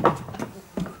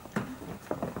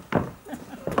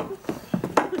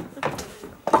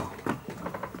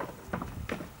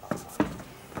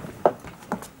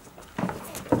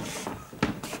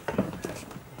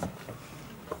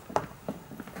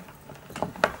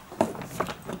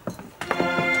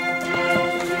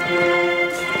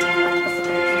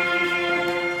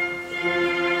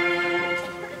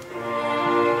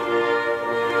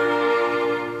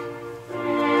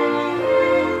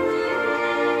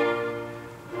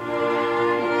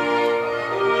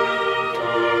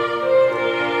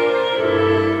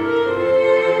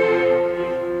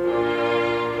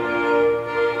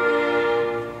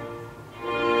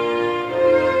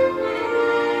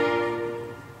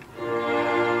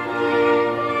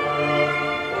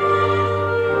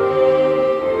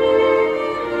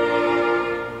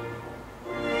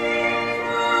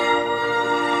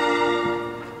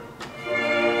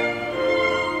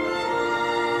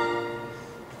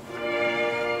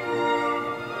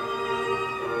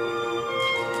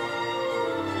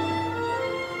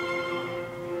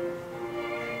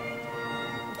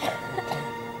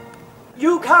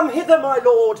 come hither, my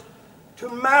lord, to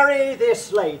marry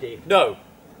this lady? No.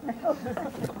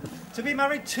 To be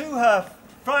married to her.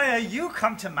 Friar, you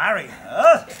come to marry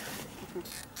her.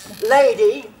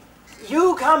 Lady,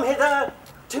 you come hither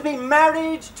to be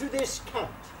married to this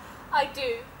count. I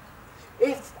do.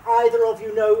 If either of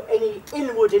you know any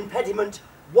inward impediment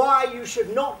why you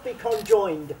should not be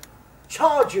conjoined,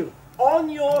 charge you on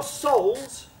your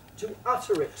souls to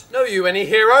utter it. Know you any,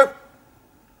 hero?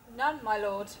 None, my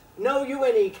lord. Know you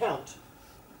any, count?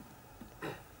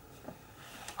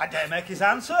 I dare make his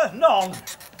answer. None.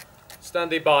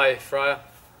 Stand thee by, friar.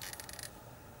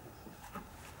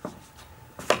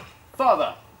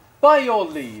 Father, by your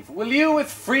leave, will you with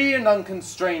free and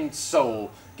unconstrained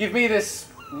soul give me this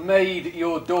maid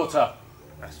your daughter?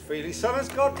 As freely, son, as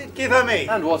God did give her me.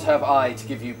 And what have I to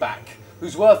give you back,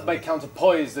 whose worth may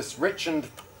counterpoise this rich and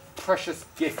precious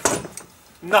gift?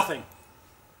 Nothing,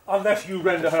 unless you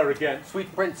render her again.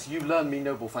 Sweet prince, you learn me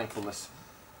noble thankfulness.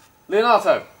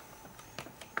 Leonato.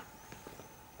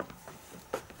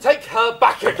 Take her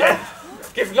back again.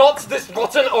 Give not this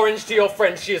rotten orange to your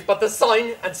friend. She is but the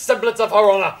sign and semblance of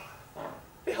her honour.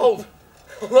 Behold,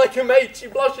 like a maid she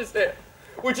blushes here.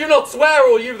 Would you not swear,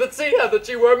 all you that see her, that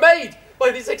she were a maid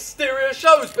by these exterior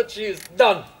shows? But she is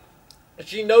none. And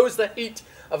she knows the heat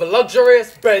of a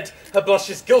luxurious bed. Her blush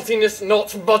is guiltiness,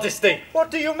 not modesty.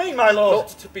 What do you mean, my lord?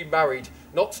 Not to be married,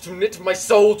 not to knit my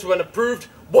soul to an approved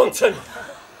wanton.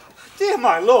 Dear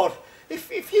my lord,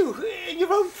 if you, in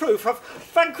your own proof, have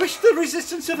vanquished the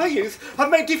resistance of her youth, have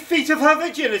made defeat of her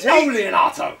virginity... Oh,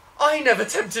 Leonato! I never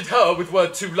tempted her with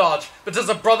word too large, but as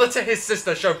a brother to his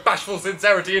sister show bashful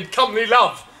sincerity and comely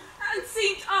love. And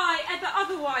seemed I ever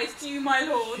otherwise to you, my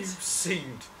lord? You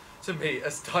seemed to me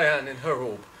as Diane in her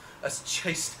orb, as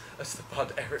chaste as the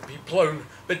bud ere it be blown,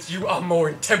 but you are more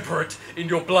intemperate in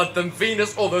your blood than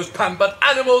Venus or those pampered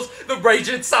animals that rage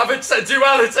in savage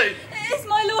sensuality. Is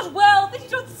my lord well that he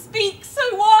doth speak so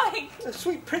wide?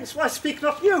 Sweet prince, why speak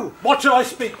not you? What shall I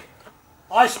speak?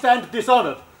 I stand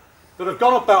dishonoured, that have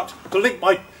gone about to link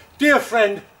my dear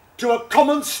friend to a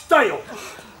common stale.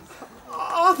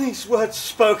 Are these words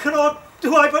spoken, or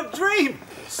do I but dream?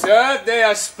 Sir, they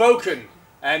are spoken,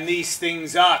 and these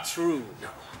things are true.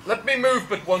 Let me move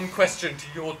but one question to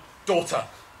your daughter.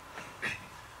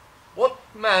 What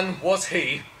man was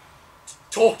he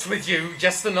talked with you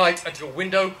yesternight at your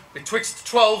window betwixt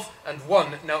 12 and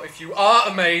 1? Now, if you are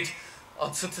a maid,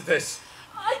 answer to this.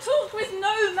 I talked with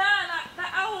no man at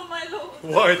that hour, my lord.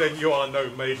 Why then you are no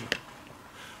maiden.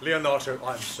 Leonato,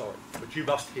 I am sorry, but you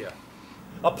must hear.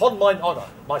 Upon mine honour,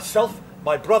 myself,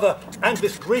 my brother, and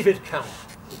this grieved count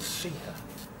would see her,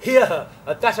 hear her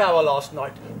at that hour last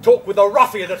night, talk with a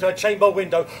ruffian at her chamber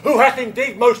window, who hath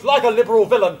indeed most like a liberal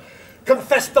villain,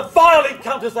 confessed the vile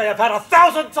encounters they have had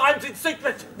 1,000 times in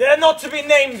secret. They're not to be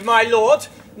named, my lord,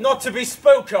 not to be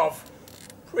spoke of.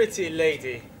 Pretty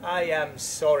lady, I am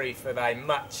sorry for thy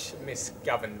much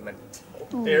misgovernment.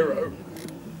 Hero.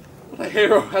 What a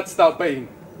hero hadst thou been,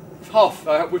 if half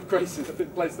thy outward graces had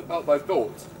been placed about thy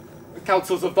thoughts, the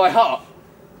counsels of thy heart.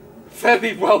 Fare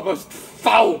thee well, most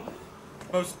foul,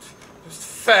 most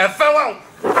fair fellow!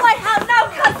 Why, how now,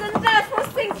 cousin, therefore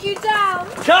sink you down?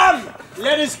 Come,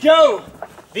 let us go.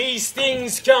 These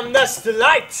things come thus to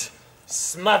light.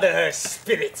 Smother her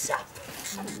spirits up.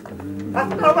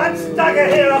 Hath no man's dagger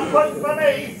here up front for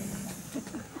me?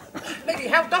 Lady,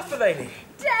 how doth the lady?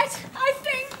 Dead, I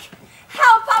think.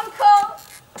 Help, uncle!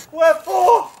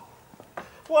 Wherefore?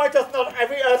 Why doth not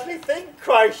every earthly thing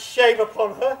cry shame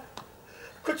upon her?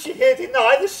 Could she here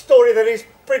deny the story that is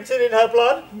printed in her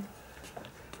blood?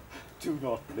 Do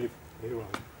not live, hero.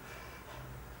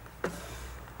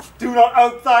 Do not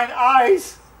ope thine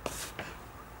eyes.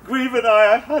 Grieved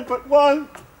I had but one.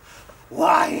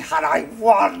 Why had I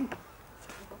one?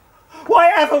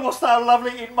 Why ever wast thou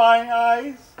lovely in mine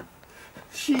eyes?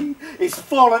 She is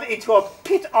fallen into a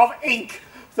pit of ink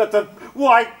that the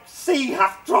wide sea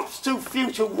hath drops too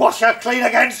few to wash her clean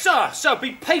again. Sir,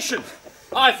 be patient.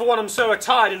 I, for one, am so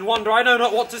attired in wonder I know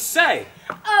not what to say.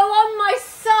 Oh, on my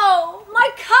soul, my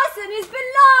cousin is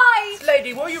belied!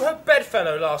 Lady, were you her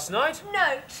bedfellow last night?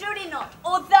 No, truly not.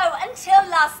 Although, until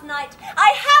last night,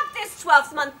 I have this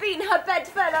 12th month been her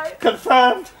bedfellow.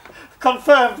 Confirmed.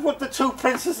 Confirmed. Would the two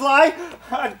princes lie,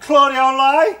 and Claudio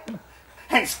lie?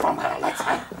 Hence from her, let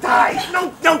her die.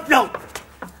 No.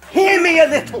 Hear me a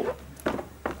little.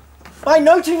 By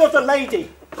noting of the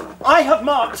lady, I have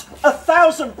marked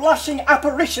 1,000 blushing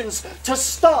apparitions to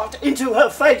start into her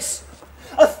face.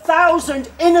 1,000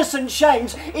 innocent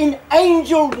shames in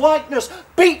angel whiteness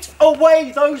beat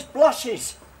away those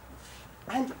blushes.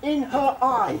 And in her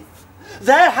eye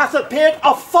There hath appeared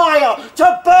a fire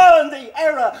to burn the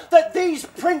error that these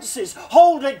princes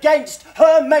hold against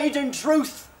her maiden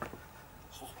truth.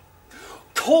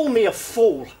 Call me a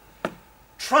fool.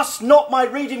 Trust not my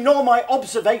reading nor my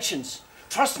observations.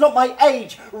 Trust not my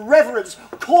age, reverence,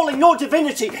 calling, nor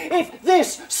divinity, if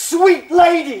this sweet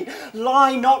lady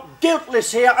lie not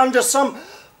guiltless here under some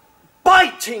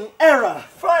biting error.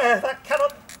 Friar, that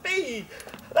cannot be.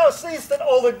 Thou seest that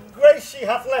all the grace she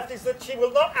hath left is that she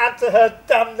will not add to her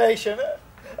damnation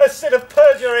a sin of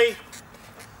perjury.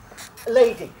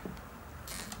 Lady,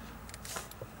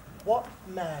 what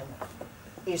man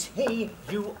is he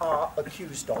you are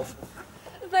accused of?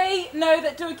 They know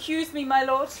that to accuse me, my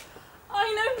lord. I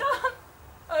know none.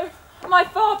 Oh, my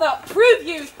father, prove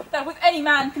you that with any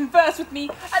man converse with me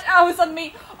at hours on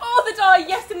me, or that I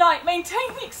yesternight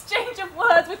maintain the exchange of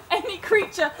words with any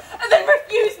creature, and then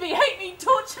refuse me, hate me,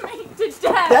 torture me to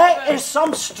death. There is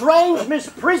some strange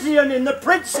misprision in the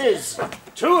princes.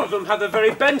 2 of them have the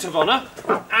very bent of honour,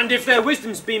 and if their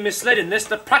wisdom's been misled in this,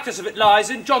 the practice of it lies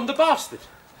in John the Bastard.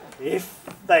 If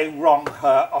they wrong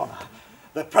her honour,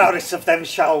 the proudest of them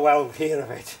shall well hear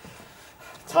of it.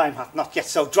 Time hath not yet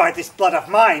so dried this blood of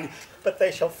mine, but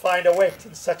they shall find a weight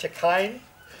in such a kind,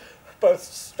 both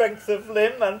strength of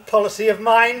limb and policy of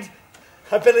mind,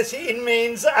 ability in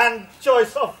means and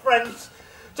choice of friends,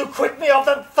 to quit me of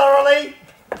them thoroughly.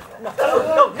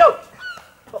 No.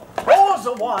 Pause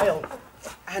a while,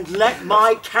 and let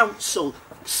my counsel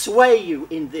sway you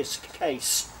in this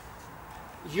case.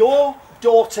 Your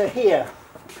daughter here,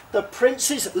 the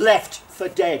princes left for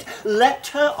dead. Let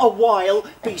her a while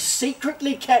be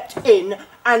secretly kept in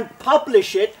and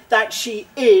publish it that she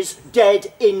is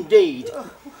dead indeed.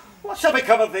 What shall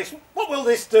become of this? What will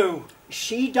this do?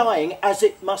 She dying, as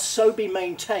it must so be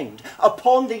maintained,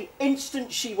 upon the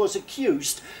instant she was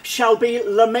accused, shall be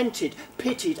lamented,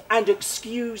 pitied, and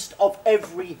excused of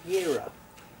every hearer.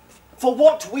 For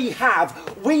what we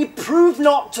have, we prove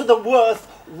not to the worth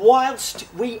whilst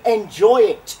we enjoy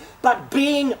it, but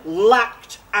being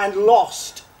lacked and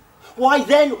lost. Why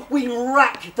then we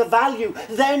rack the value,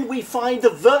 then we find the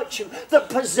virtue that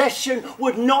possession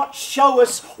would not show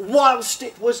us whilst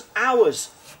it was ours.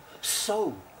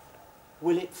 So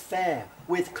will it fare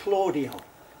with Claudio.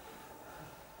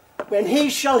 When he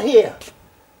shall hear,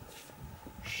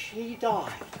 she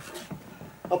died.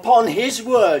 Upon his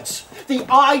words, the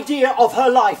idea of her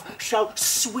life shall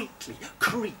sweetly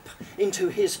creep into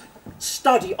his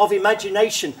study of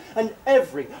imagination, and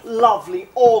every lovely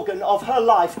organ of her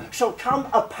life shall come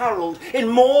apparelled in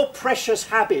more precious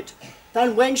habit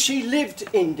than when she lived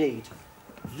indeed.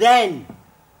 Then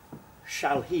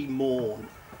shall he mourn,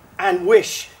 and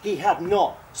wish he had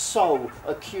not so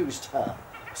accused her.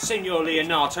 Signor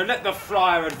Leonato, let the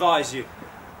friar advise you.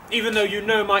 Even though you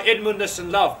know my Edmundness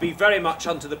and love be very much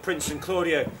unto the prince and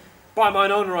Claudio, by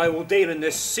mine honour I will deal in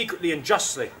this secretly and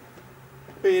justly.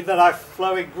 Be that I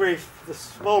flow in grief, the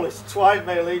smallest twine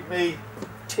may lead me.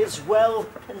 'Tis well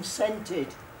consented.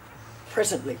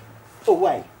 Presently,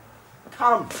 away.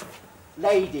 Come,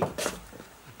 lady,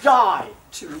 die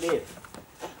to live.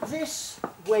 This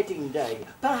wedding day,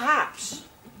 perhaps,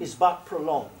 is but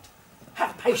prolonged.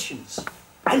 Have patience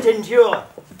and endure.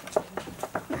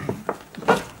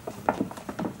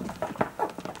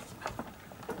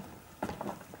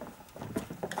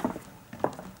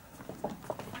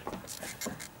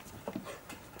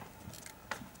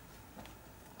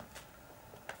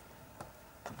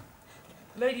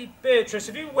 Lady Beatrice,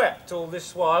 have you wept all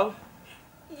this while?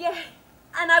 Yea,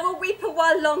 and I will weep a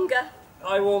while longer.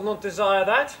 I will not desire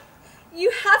that.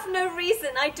 You have no reason,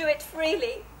 I do it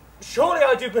freely. Surely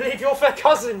I do believe your fair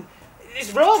cousin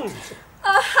is wronged.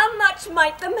 Oh, how much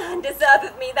might the man deserve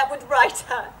of me that would right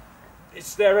her?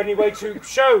 Is there any way to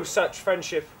show such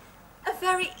friendship? A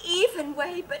very even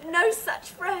way, but no such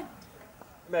friend.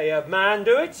 May a man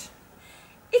do it?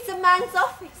 It's a man's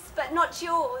office, but not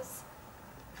yours.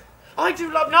 I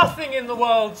do love nothing in the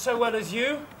world so well as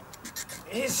you.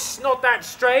 Is not that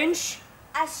strange?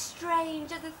 As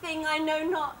strange as a thing I know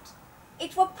not.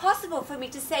 It were possible for me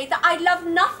to say that I love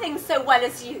nothing so well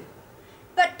as you.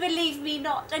 But believe me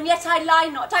not, and yet I lie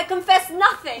not. I confess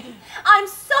nothing. I'm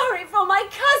sorry for my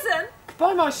cousin.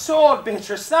 By my sword,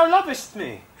 Beatrice, thou lovest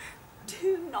me.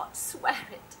 Do not swear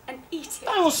it and eat it.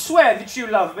 I will swear that you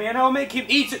love me, and I will make him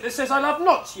eat it that says I love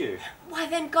not you. Why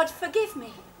then, God forgive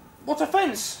me. What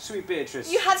offence, sweet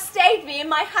Beatrice? You have stayed me in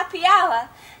my happy hour,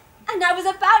 and I was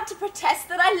about to protest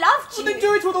that I loved you. Well, then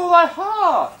do it with all thy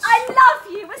heart. I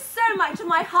love you with so much of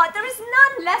my heart, there is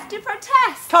none left to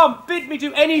protest. Come, bid me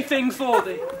do anything for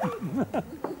thee.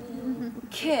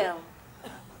 Kill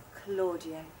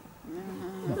Claudio.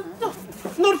 Not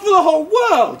for the whole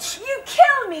world! You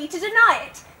kill me to deny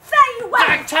it. Fare you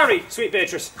well. Tarry, sweet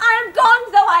Beatrice. I am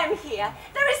gone, though I am here.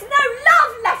 There is no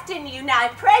love left in you now.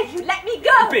 Pray you let me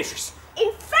go. Beatrice.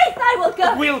 In faith I will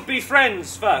go. We'll be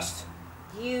friends first.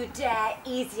 You dare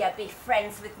easier be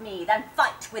friends with me than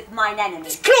fight with mine enemy.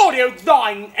 Is Claudio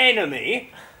thine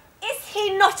enemy? Is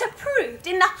he not approved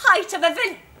in the height of a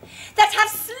villain that have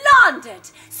slandered,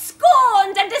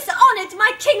 scorned and dishonoured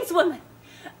my kinswoman?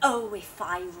 Oh, if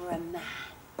I were a man.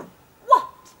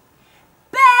 What?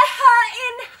 Bear her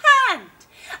in hand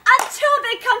until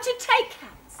they come to take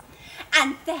hands,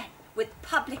 and then with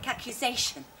public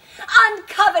accusation,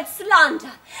 uncovered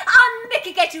slander,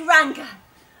 unmitigated rancour.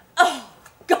 Oh,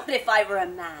 God, if I were a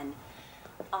man,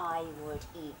 I would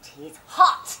eat his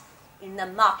heart in the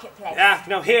marketplace. Ah,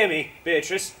 now hear me,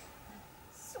 Beatrice.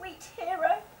 Sweet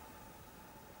hero,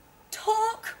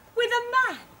 talk with a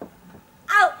man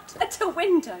out at a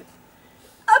window.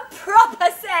 A proper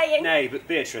saying. Nay, but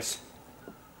Beatrice.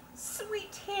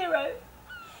 Sweet hero,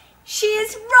 she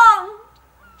is wronged.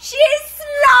 She is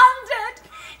slandered.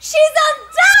 She's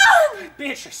undone.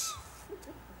 Beatrice.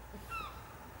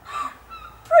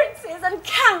 Princes and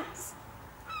counts.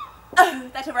 Oh,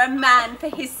 that I were a man for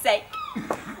his sake.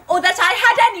 Or that I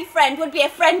had any friend would be a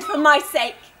friend for my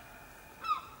sake.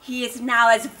 He is now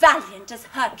as valiant as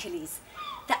Hercules,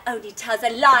 that only tells a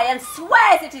lie and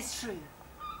swears it is true.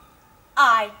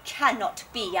 I cannot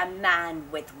be a man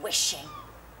with wishing.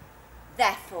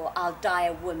 Therefore I'll die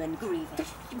a woman grieving.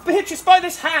 Beatrice, by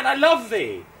this hand, I love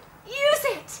thee. Use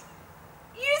it.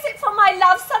 Use it for my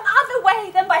love some other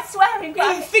way than by swearing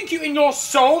by it. Think you in your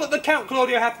soul that the Count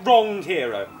Claudio hath wronged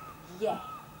Hero? Yea,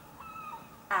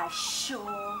 as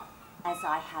sure as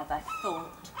I have a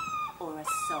thought or a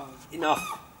soul.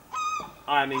 Enough.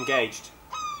 I am engaged.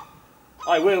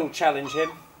 I will challenge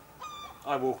him.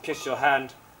 I will kiss your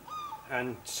hand,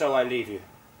 and so I leave you.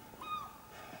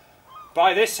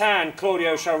 By this hand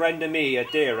Claudio shall render me a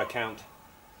dear account.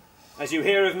 As you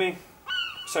hear of me,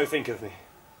 so think of me.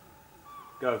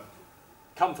 Go,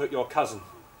 comfort your cousin.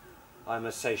 I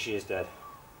must say she is dead,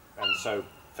 and so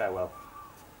farewell.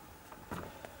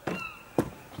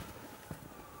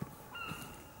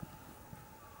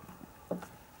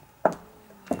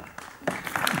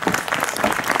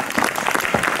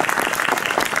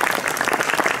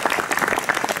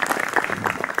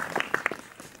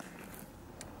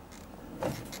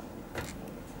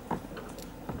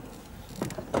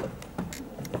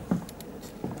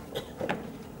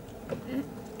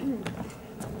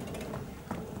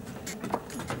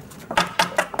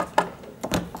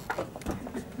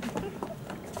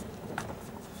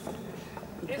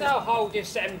 Whole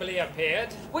assembly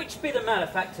appeared. Which be the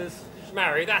malefactors?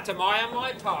 Marry, that am I and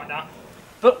my partner.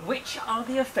 But which are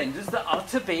the offenders that are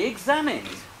to be examined?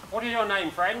 What is your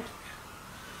name, friend?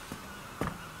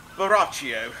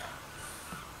 Baraccio.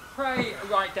 Pray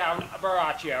write down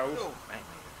Baraccio.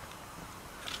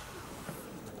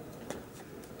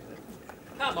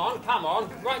 Oh, come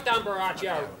on, write down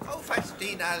Baraccio. Oh,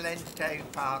 Festina Lente,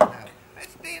 partner.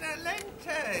 Festina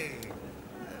Lente.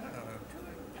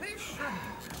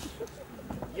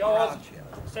 Yours,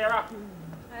 Sarah.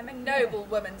 I'm a noble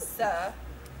woman, sir.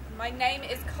 My name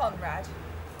is Conrad.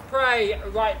 Pray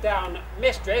write down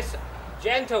Mistress,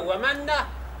 Gentlewoman,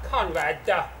 Conrad.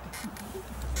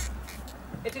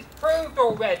 It is proved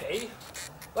already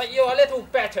that you are little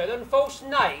better than false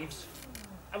knaves,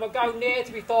 and will go near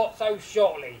to be thought so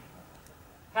shortly.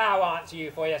 How answer you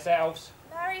for yourselves?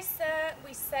 Marry, sir,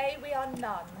 we say we are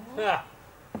none. Ah,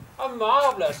 a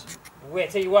marvellous,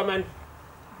 witty woman.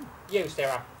 You,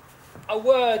 Sarah, a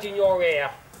word in your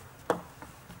ear.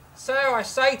 Sir, I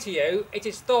say to you, it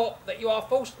is thought that you are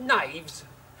false knaves.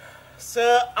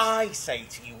 Sir, I say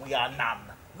to you, we are none.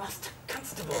 Master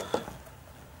Constable,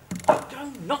 you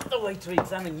go not the way to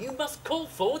examine. You must call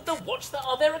forward the watch that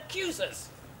are their accusers.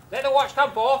 Let the watch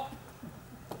come forth.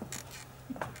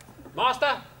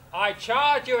 Master, I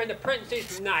charge you in the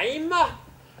prince's name,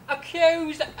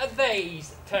 accuse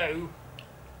these two.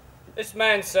 This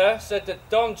man, sir, said that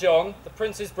Don John, the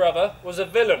prince's brother, was a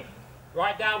villain.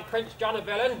 Write down Prince John a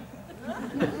villain.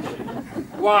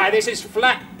 Why, this is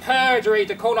flat perjury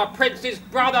to call a prince's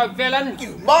brother villain.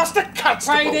 You master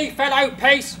constable! Pray thee, fellow,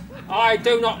 peace. I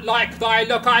do not like thy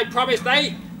look, I promise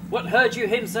thee. What heard you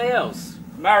him say else?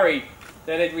 Married,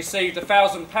 that he'd received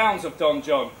 £1,000 of Don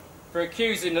John for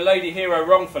accusing the lady hero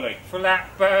wrongfully. Flat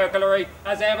burglary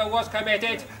as ever was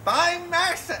committed. By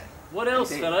mercy! What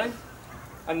else, fellow?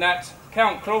 And that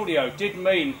Count Claudio did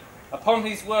mean, upon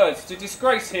his words, to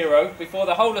disgrace Hero before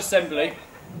the whole assembly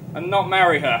and not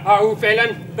marry her. Oh,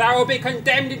 villain, thou will be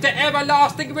condemned into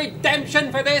everlasting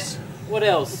redemption for this. What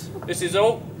else? This is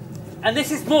all. And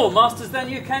this is more, masters, than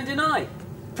you can deny.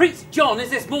 Prince John is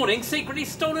this morning secretly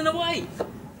stolen away.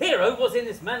 Hero was in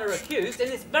this manner accused, in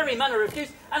this very manner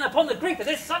accused, and upon the grief of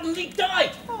this suddenly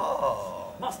died.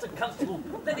 Oh. Master Constable,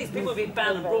 let these people be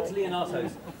bound and brought to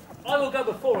Leonato's. I will go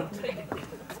before and take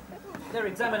their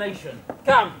examination.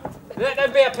 Come, let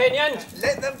them be opinioned.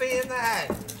 Let them be in the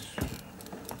hand.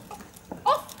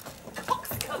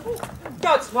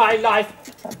 God's my life.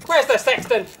 Where's the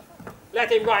sexton? Let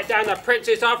him write down the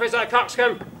prince's officer,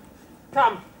 coxcomb.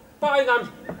 Come, bind them.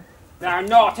 Thou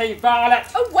naughty varlet.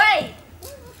 Away!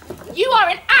 You are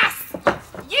an ass!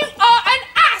 You are an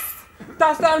ass!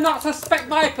 Dost thou not suspect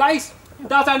my place?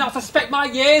 Dost thou not suspect my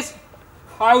years?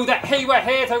 Oh, that he were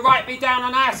here to write me down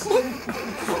an ass.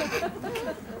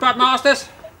 But, masters,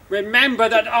 remember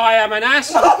that I am an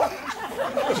ass.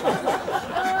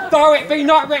 Though it be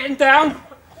not written down,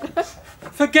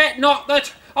 forget not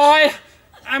that I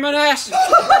am an ass.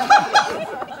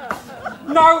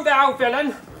 Know thou,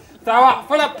 villain, thou art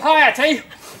full of piety,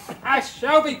 as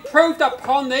shall be proved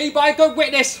upon thee by good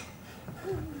witness.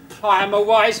 I am a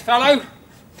wise fellow,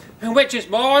 and which is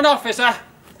more an officer,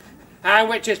 and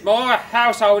which is more a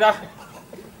householder,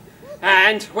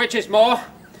 and which is more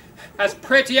as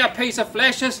pretty a piece of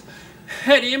flesh as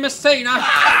Eddie and Messina,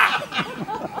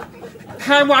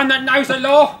 and one that knows the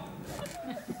law.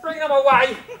 Bring them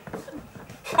away.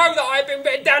 Oh, that I've been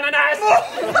written down an ass.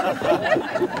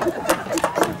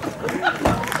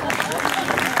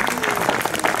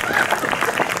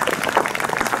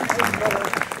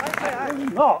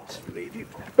 I'm not.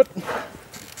 But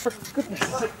for goodness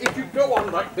sake, If you go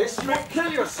on like this, you'll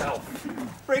kill yourself.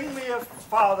 Bring me a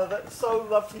father that so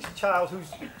loved his child,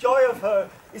 whose joy of her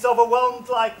is overwhelmed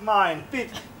like mine. Bid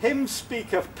him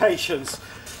speak of patience.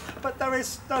 But there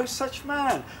is no such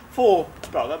man. For,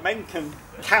 brother, men can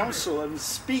counsel and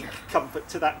speak comfort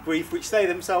to that grief which they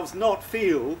themselves not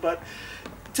feel, but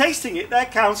tasting it, their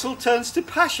counsel turns to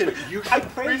passion. I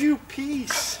pray you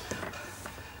peace.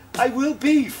 I will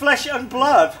be flesh and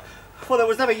blood, for there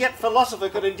was never yet philosopher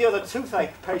could endure the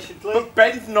toothache patiently. But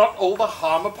bend not all the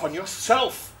harm upon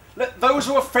yourself. Let those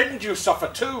who offend you suffer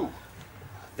too.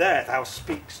 There thou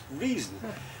speakst reason.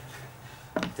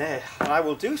 There, and I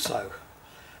will do so.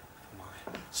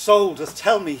 My soul does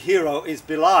tell me Hero is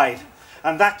belied,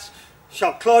 and that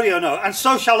shall Claudio know, and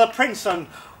so shall the prince and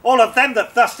all of them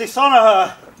that thus dishonour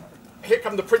her. Here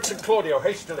come the prince and Claudio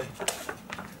hastily.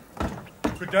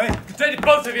 Good day. Good day to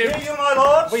both of you. Hear you, my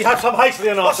lords? We have some haste,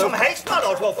 Leonardo. Oh, some haste, my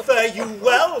lord. Well, fare you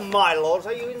well, my lords.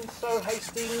 Are you in so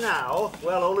hasty now?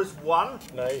 Well, all is one.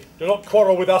 Nay, do not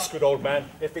quarrel with us, good old man.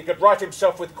 If he could right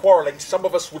himself with quarrelling, some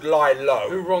of us would lie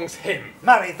low. Who wrongs him?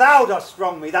 Marry, thou dost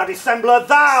wrong me, thou dissembler,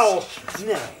 thou!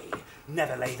 Nay,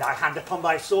 never lay thy hand upon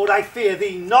thy sword, I fear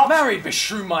thee not. Marry,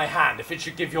 beshrew my hand if it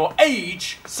should give your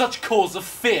age such cause of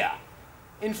fear.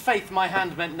 In faith, my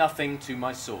hand meant nothing to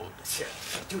my sword.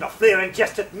 Do not fear and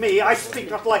jest at me. I speak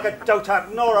not like a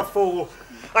dotard nor a fool.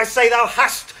 I say thou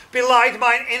hast belied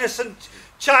mine innocent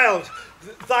child.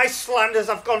 Thy slanders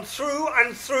have gone through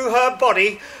and through her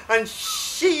body, and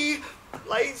she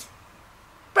lays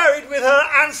buried with her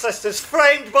ancestors,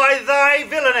 framed by thy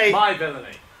villainy. My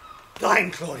villainy.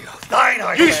 Thine, Claudio, thine,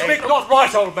 I You say. speak not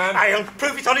right, old man. I'll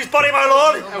prove it on his body, my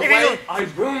lord. Away, I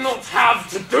will not have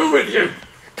to do with you.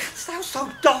 Canst thou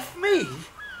so doff me?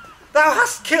 Thou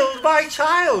hast killed my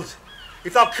child.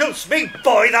 If thou kill'st me,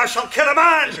 boy, thou shalt kill a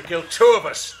man. He shall kill two of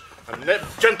us. And let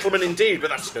gentleman indeed, but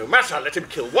that's no matter. Let him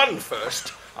kill one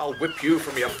first. I'll whip you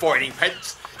from your 40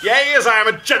 pence. Yea, as I am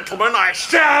a gentleman, I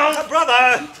shall.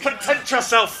 Brother, content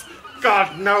yourself.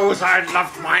 God knows I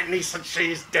loved my niece and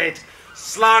she is dead.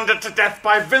 Slandered to death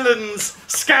by villains,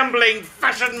 scambling,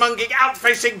 fashion-monging,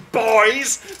 out-facing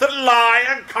boys that lie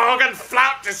and cog and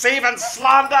flout, deceive and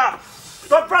slander.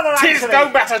 But brother, 'tis Anthony, no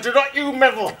matter, do not you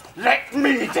meddle. Let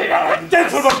me deal.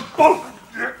 Gentlemen, both!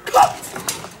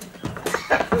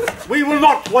 We will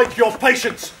not wake your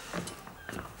patience.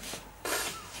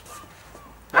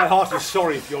 My heart is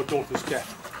sorry for your daughter's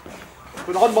death.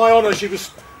 But on my honour, she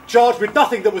was charged with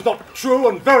nothing that was not true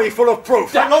and very full of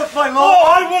proof. my lord, my lord. Oh,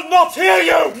 I will not hear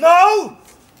you! No!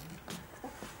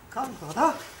 Come,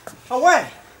 brother, away.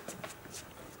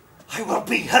 I will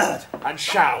be heard. And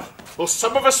shall. Well,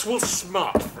 some of us will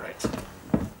smart for it.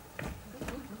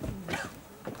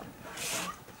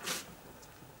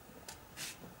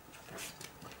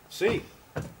 See,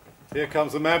 here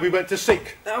comes the man we went to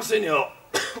seek. Now, senor,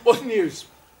 what news?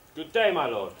 Good day, my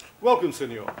lord. Welcome,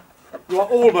 senor. You are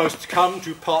almost come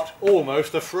to part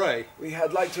almost a fray. We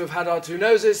had like to have had our two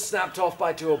noses snapped off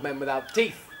by two old men without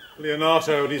teeth.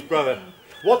 Leonardo and his brother.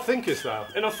 What thinkest thou?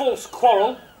 In a false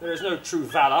quarrel, there is no true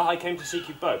valour. I came to seek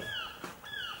you both.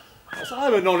 As I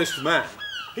am an honest man,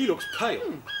 he looks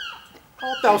pale.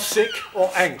 Art thou sick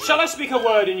or angry? Shall I speak a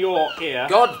word in your ear?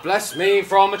 God bless me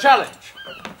from a challenge.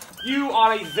 You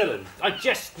are a villain. I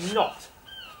jest not.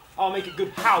 I'll make it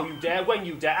good how you dare, when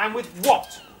you dare, and with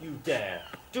what you dare.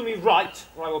 Do me right,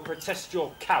 or I will protest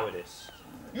your cowardice.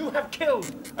 You have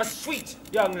killed a sweet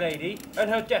young lady, and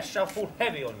her death shall fall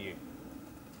heavy on you.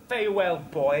 Farewell,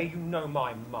 boy, you know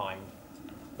my mind.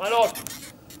 My lord,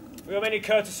 for your many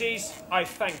courtesies, I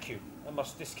thank you, and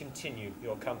must discontinue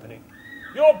your company.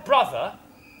 Your brother,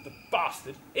 the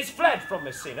bastard, is fled from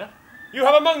Messina. You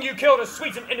have among you killed a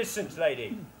sweet and innocent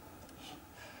lady.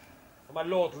 For my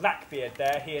lord Lackbeard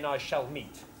there, he and I shall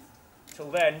meet.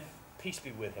 Till then, peace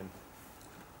be with him.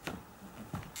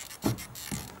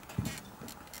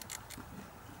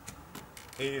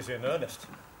 He is in earnest.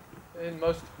 In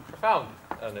most profound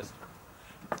earnest.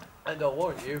 And I'll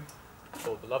warrant you,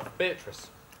 for the love of Beatrice.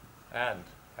 And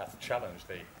hath challenged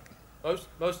thee.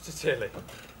 Most sincerely.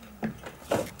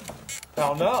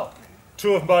 How now?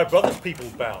 Two of my brother's people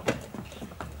bound.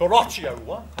 Borachio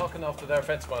one. Hearken after their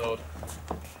offence, my lord.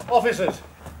 Officers,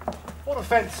 what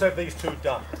offence have these two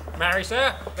done? Marry,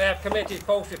 sir, they have committed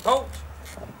false report.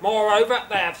 Moreover,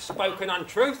 they have spoken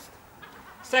untruth.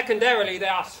 Secondarily, they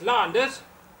are slanders.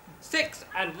 Sixth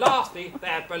and lastly, they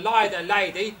have belied a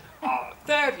lady.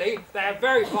 Thirdly, they have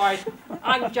verified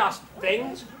unjust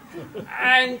things.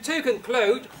 And to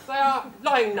conclude, they are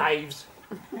lying knaves.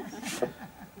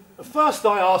 First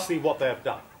I ask thee what they have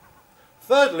done.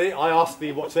 Thirdly, I ask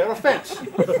thee what's their offence.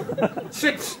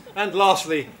 Sixth and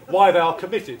lastly, why they are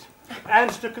committed.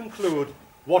 And to conclude,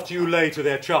 what you lay to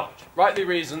their charge. Rightly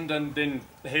reasoned and in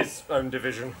his own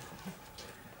division.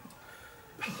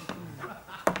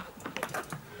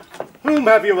 Whom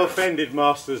have you offended,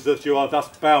 masters, that you are thus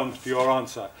bound to your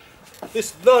answer?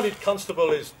 This learned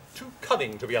constable is too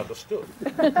cunning to be understood.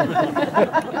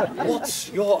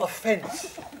 What's your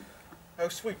offence? Oh,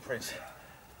 sweet prince,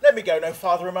 let me go no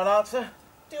farther in my answer.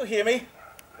 Do you hear me?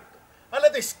 And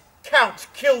let this count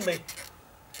kill me,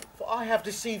 for I have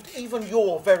deceived even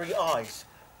your very eyes.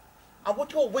 And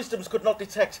what your wisdoms could not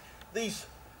detect, these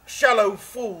shallow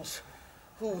fools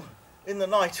who, in the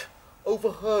night,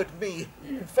 overheard me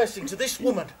confessing to this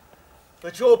woman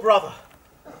that your brother,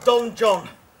 Don John,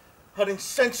 had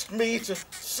incensed me to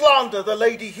slander the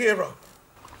lady hero.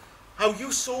 How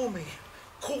you saw me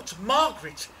court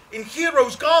Margaret in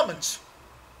hero's garments.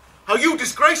 How you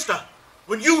disgraced her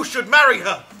when you should marry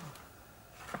her.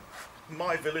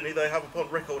 My villainy they have upon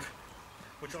record,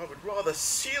 which I would rather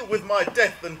seal with my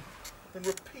death than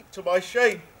repeat to my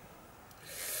shame.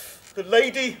 The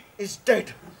lady is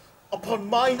dead upon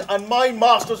mine and my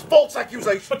master's false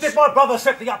accusations. But did my brother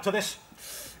set thee up to this?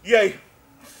 Yea,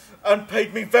 and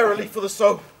paid me verily for the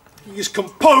so. He is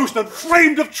composed and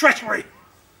framed of treachery,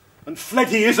 and fled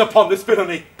he is upon this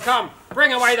villainy. Come,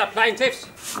 bring away the plaintiffs.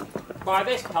 By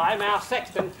this time our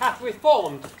sexton hath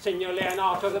reformed, Signor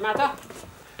Leonardo, the matter.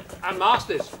 And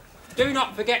masters, do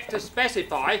not forget to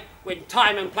specify, when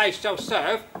time and place shall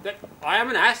serve, that I am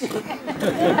an ass. Signor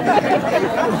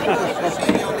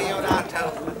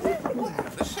Leonardo,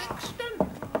 the sexton.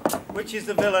 Which is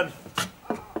the villain?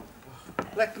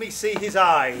 Let me see his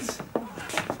eyes.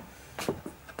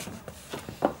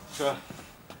 Sir,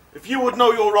 if you would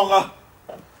know your wronger,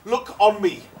 look on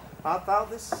me. Art thou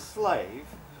this slave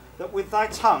that with thy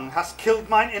tongue hast killed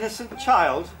mine innocent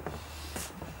child?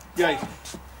 Yea,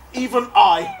 even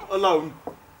I alone.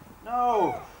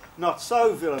 No, not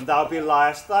so, villain, thou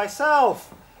beliest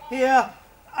thyself. Here,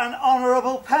 an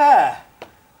honourable pair,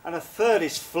 and a third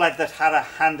is fled that had a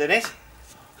hand in it.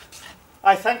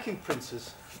 I thank you,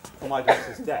 princes, for my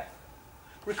daughter's death.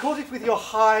 Record it with your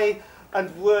high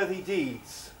and worthy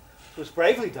deeds. 'Twas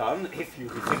bravely done, if you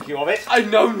bethink you of it. I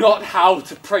know not how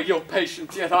to pray your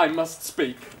patience, yet I must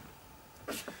speak.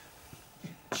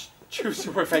 Choose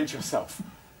to revenge yourself.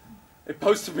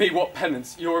 Impose to me what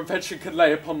penance your invention can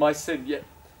lay upon my sin, yet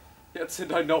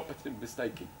sinned I not but in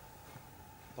mistaking.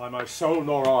 By my soul,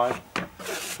 nor I.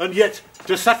 And yet,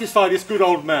 to satisfy this good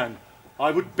old man,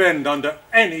 I would bend under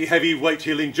any heavy weight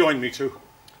he'll enjoin me to.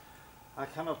 I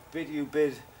cannot bid you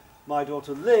bid my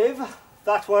daughter live,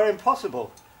 that were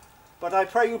impossible. But I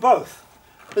pray you both,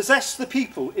 possess the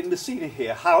people in Messina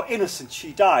here how innocent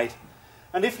she died,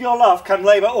 and if your love can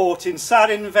labour aught in sad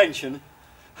invention,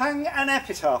 hang an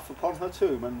epitaph upon her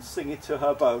tomb and sing it to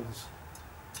her bones.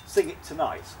 Sing it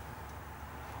tonight.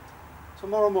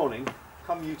 Tomorrow morning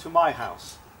come you to my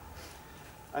house,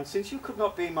 and since you could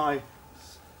not be my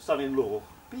son-in-law,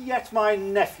 be yet my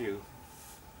nephew.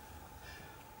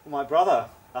 For my brother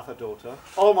hath a daughter,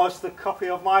 almost the copy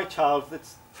of my child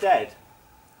that's dead,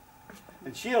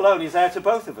 and she alone is heir to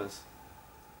both of us.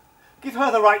 Give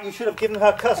her the right you should have given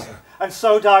her cousin, and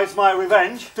so dies my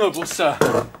revenge. Noble sir,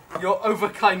 your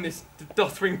overkindness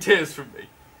doth wring tears from me.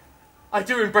 I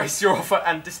do embrace your offer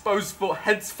and dispose for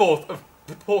henceforth of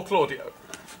the poor Claudio.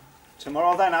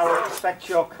 Tomorrow then I will expect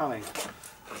your coming.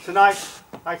 Tonight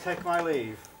I take my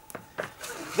leave.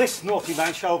 This naughty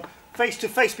man shall face to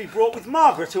face be brought with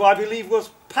Margaret, who I believe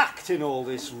was packed in all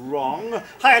this wrong,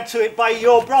 hired to it by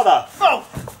your brother. No!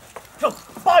 No,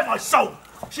 by my soul!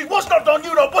 She was not done,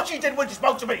 you know what she did when she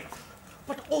spoke to me,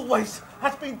 but always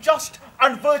has been just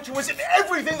and virtuous in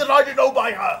everything that I did know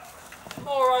by her.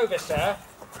 Moreover, sir,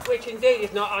 which indeed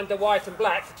is not under white and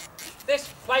black, this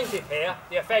plaintiff here,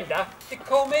 the offender, did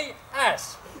call me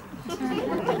ass.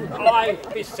 I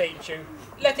beseech you,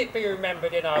 let it be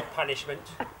remembered in our punishment.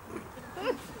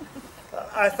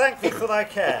 I thank thee for thy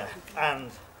care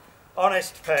and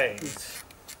honest pains.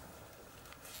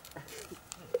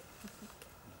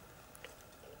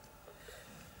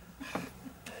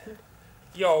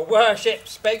 Your worship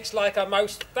speaks like a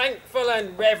most thankful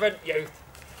and reverent youth,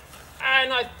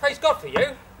 and I praise God for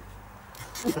you.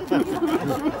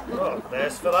 Well,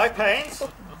 there's for thy pains.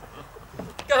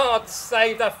 God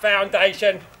save the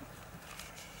foundation.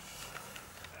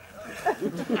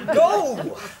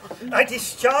 Go! I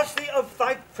discharge thee of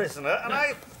thy prisoner, and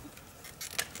I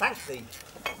thank thee.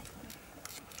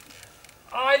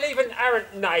 I leave an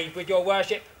arrant knave with your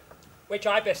worship, which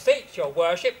I beseech your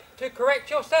worship to correct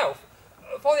yourself,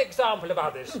 for the example of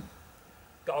others.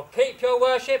 God keep your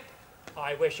worship,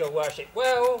 I wish your worship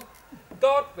well,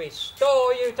 God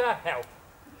restore you to health.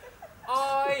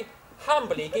 I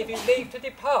humbly give you leave to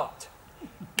depart,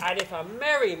 and if a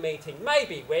merry meeting may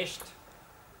be wished,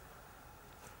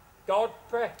 God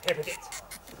prohibit it.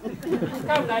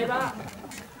 Come, neighbour.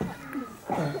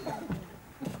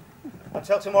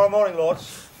 Until tomorrow morning, lords,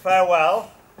 farewell.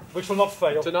 We shall not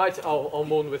fail. Tonight I'll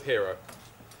mourn with Hero.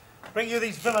 Bring you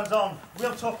these villains on.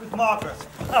 We'll talk with Margaret.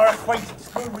 Our acquaintance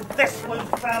grew with this blue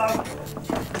fellow.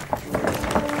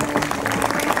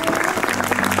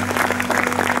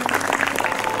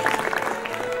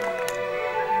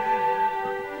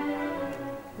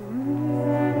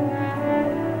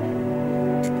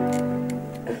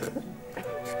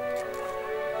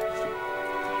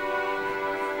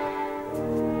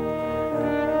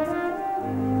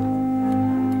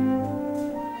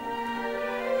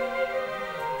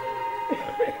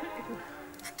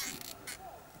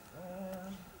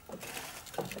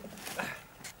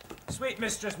 Sweet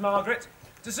Mistress Margaret,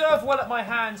 deserve well at my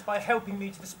hands by helping me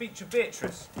to the speech of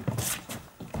Beatrice.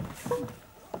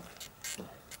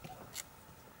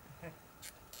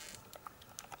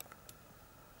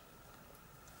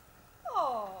 Will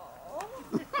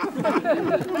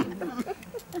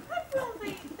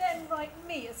thee then write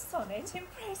me a sonnet in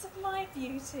praise of my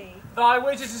beauty? Thy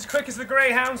wit is as quick as the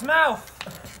greyhound's mouth.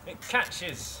 It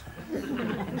catches.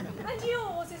 And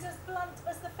yours is as blunt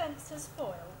as the fencer's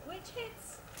foil, which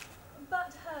hits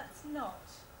but hurts not.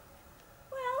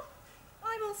 Well,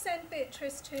 I will send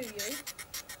Beatrice to you,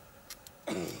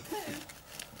 who,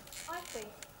 I think,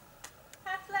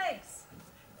 hath legs.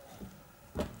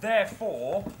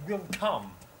 Therefore will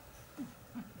come.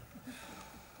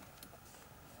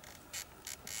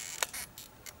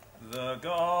 The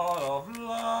god of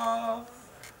love,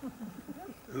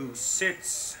 who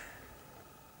sits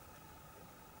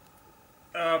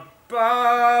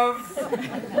above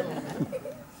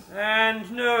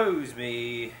and knows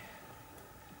me,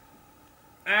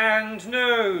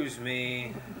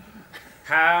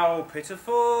 how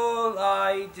pitiful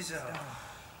I deserve.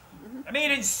 I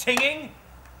mean in singing,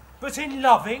 but in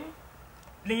loving,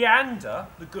 Leander,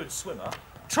 the good swimmer,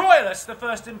 Troilus, the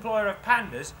first employer of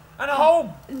panders, and a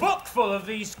whole book full of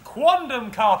these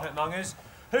quondam carpetmongers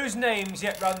whose names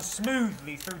yet run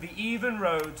smoothly through the even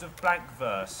roads of blank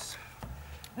verse.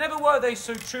 Never were they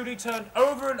so truly turned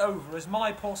over and over as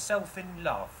my poor self in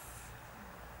love.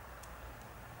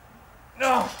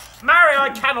 Oh, marry, I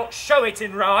cannot show it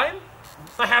in rhyme.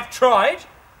 I have tried.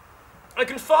 I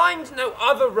can find no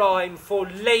other rhyme for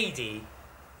lady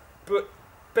but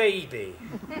baby.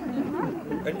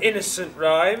 An innocent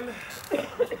rhyme.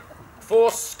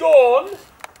 For scorn,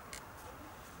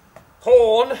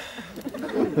 horn,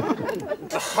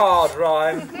 a hard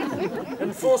rhyme.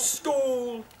 And for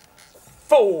school,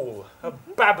 fool, a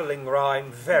babbling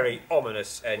rhyme, very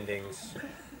ominous endings.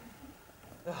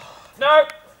 No,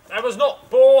 I was not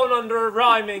born under a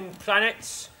rhyming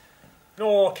planet,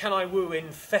 nor can I woo in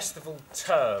festival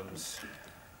terms.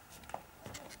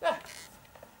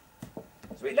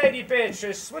 Sweet Lady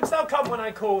Beatrice, wouldst thou come when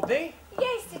I called thee?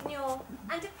 Yea, signor,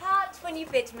 and depart when you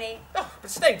bid me. Oh,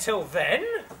 but stay till then.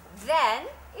 Then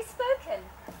is spoken.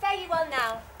 Fare you well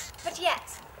now, but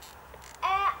yet,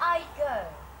 I go,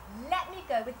 let me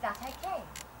go with that I came,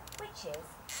 which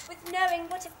is with knowing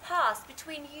what have passed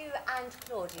between you and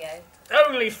Claudio.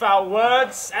 Only foul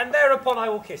words, and thereupon I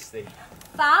will kiss thee.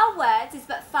 Foul words is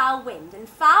but foul wind, and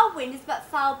foul wind is but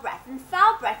foul breath, and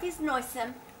foul breath is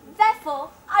noisome.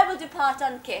 Therefore, I will depart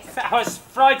unkissed. Thou hast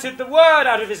frighted the word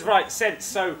out of his right sense,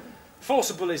 so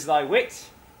forcible is thy wit.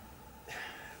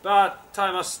 But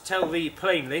I must tell thee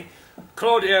plainly,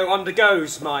 Claudio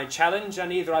undergoes my challenge,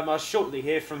 and either I must shortly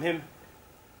hear from him,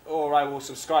 or I will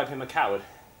subscribe him a coward.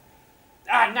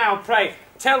 Ah, now, pray,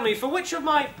 tell me, for which of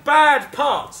my bad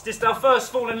parts didst thou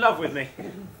first fall in love with me?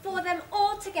 For them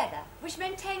all together, which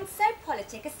maintained so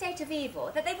politic a state of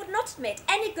evil that they would not admit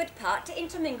any good part to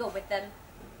intermingle with them.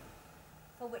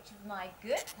 For which of my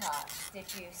good parts did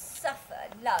you suffer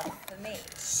love for me?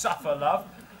 Suffer love?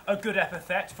 A good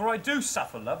epithet, for I do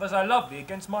suffer love, as I love thee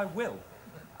against my will.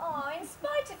 Oh, in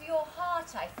spite of your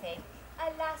heart, I think.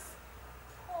 Alas,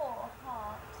 poor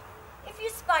heart. If you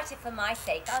spite it for my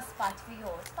sake, I'll spite it for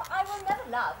yours, for I will never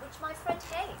love which my friend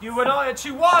hates. You and I are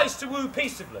too wise to woo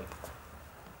peaceably.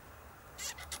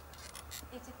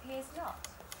 It appears not.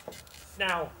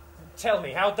 Now, tell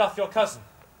me, how doth your cousin?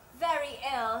 Very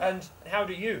ill. And how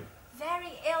do you?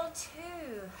 Very ill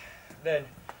too. Then,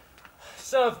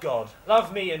 serve God,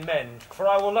 love me and mend, for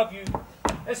I will love you,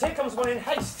 as here comes one in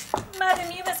haste.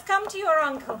 Madam, you must come to your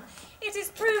uncle. It is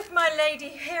proved my lady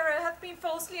Hero hath been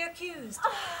falsely accused.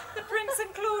 The Prince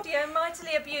and Claudio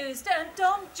mightily abused, and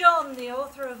Don John, the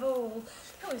author of all,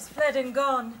 who is fled and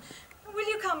gone. Will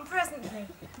you come presently?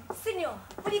 Signor,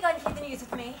 will you go and hear the news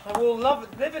with me? I will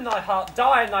live in thy heart,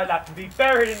 die in thy lap, and be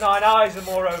buried in thine eyes, and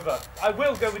moreover, I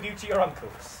will go with you to your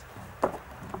uncle's.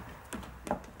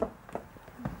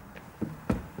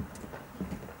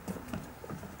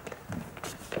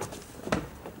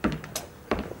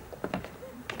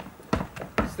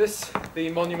 Is this the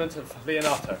monument of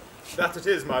Leonato? That it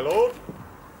is, my lord.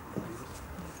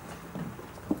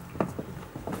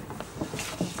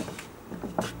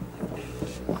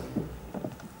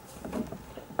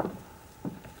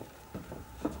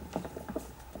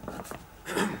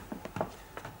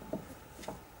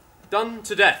 Done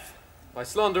to death by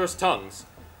slanderous tongues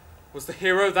was the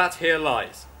hero that here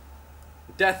lies.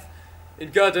 Death,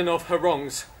 in guerdon of her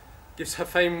wrongs, gives her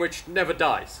fame which never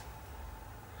dies.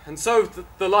 And so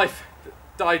the life that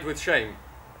died with shame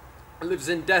lives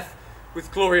in death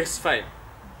with glorious fame.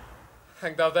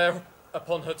 Hang thou there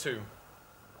upon her tomb,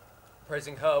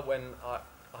 praising her when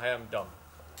I am dumb.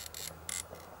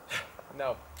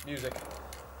 Now, music,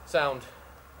 sound,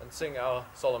 and sing our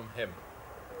solemn hymn.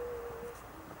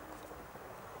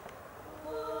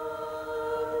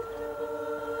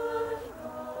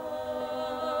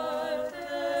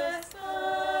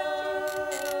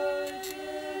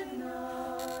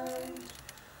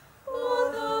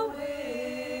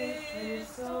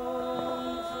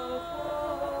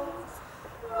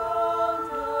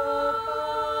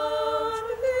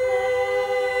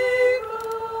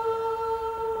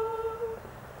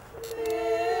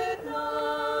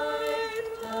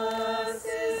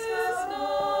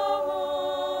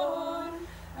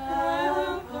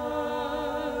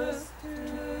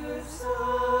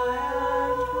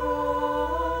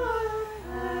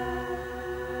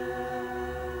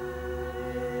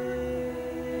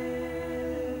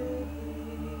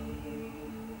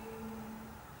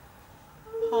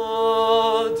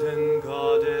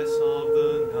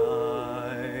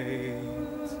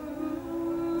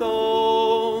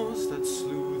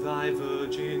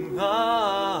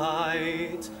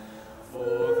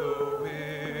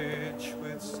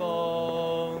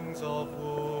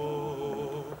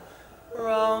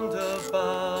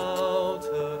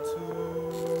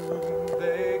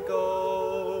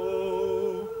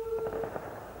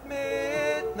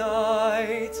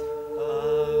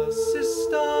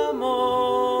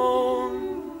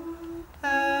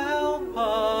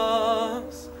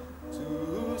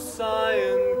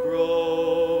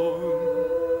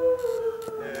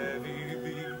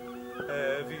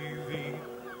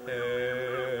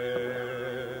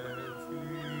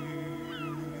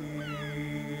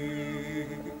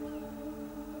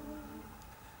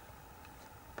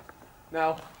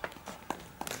 Now,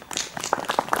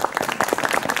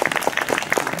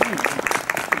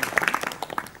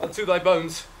 unto thy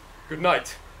bones, good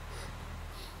night.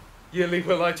 Yearly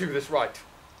will I do this right.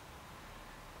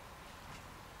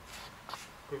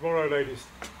 Good morrow, ladies.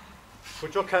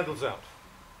 Put your candles out.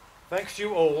 Thanks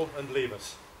you all, and leave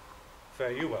us.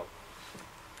 Fare you well.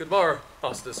 Good morrow,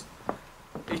 masters.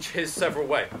 Each his several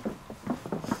way.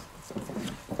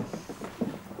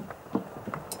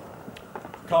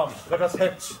 Come, let us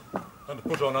hence, and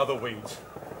put on other weeds,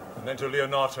 and then to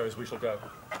Leonato's we shall go.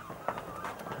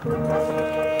 Did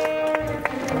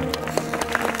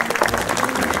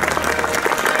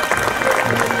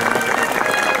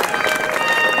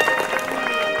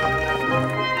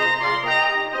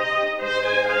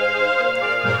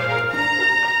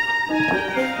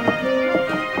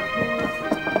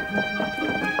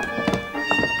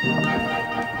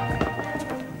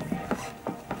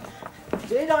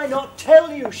I not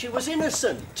tell you she was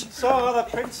innocent? So are the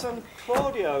Prince and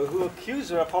Claudio, who accuse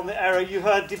her upon the error you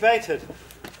heard debated.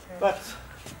 But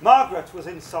Margaret was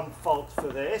in some fault for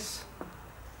this,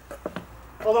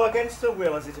 although against her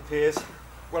will, as it appears.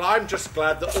 Well, I'm just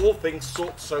glad that all things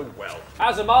sort so well.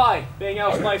 As am I, being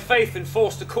else my faith and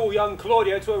forced to call young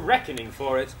Claudio to a reckoning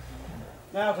for it.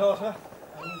 Now, daughter,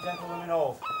 and you gentlewomen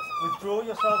all, withdraw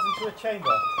yourselves into a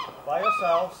chamber by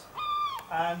yourselves,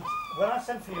 and when I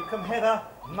send for you, come hither,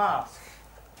 masked.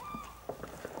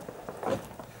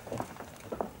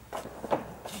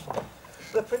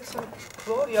 The Prince and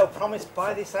Claudio promised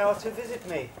by this hour to visit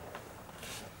me.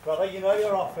 Brother, you know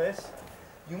your office.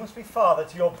 You must be father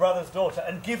to your brother's daughter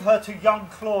and give her to young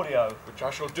Claudio. Which I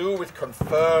shall do with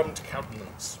confirmed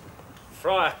countenance.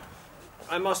 Friar,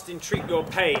 I must entreat your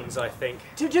pains, I think.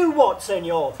 To do what,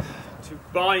 senor? To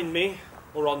bind me,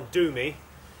 or undo me.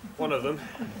 One of them.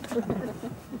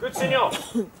 Good senor.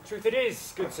 Truth it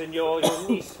is, good senor, your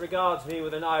niece regards me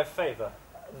with an eye of favour.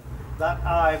 That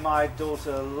eye my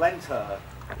daughter lent her.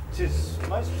 'Tis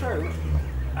most true.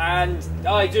 And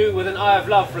I do with an eye of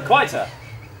love requite her.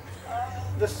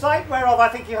 The sight whereof I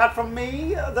think you had from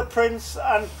me, the Prince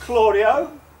and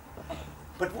Claudio.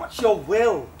 But what's your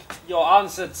will? Your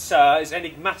answer, sir, is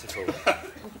enigmatical.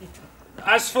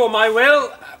 As for my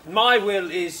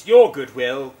will is your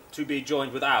goodwill to be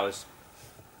joined with ours.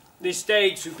 This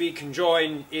day to be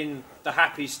conjoined in the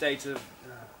happy state of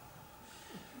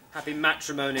happy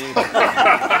matrimony,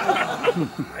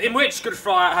 in which, good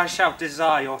friar, I shall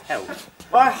desire your help.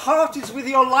 My heart is with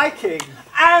your liking.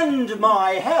 And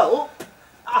my help?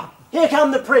 Ah, here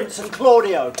come the Prince and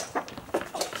Claudio.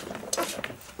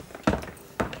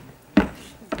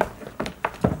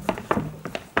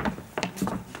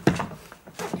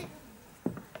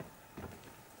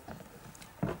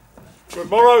 Good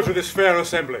morrow to this fair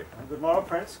assembly. Good morrow,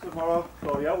 Prince. Good morrow,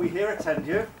 Claudio. We here attend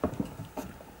you.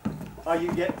 Are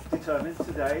you yet determined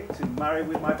today to marry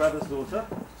with my brother's daughter?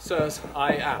 Sirs,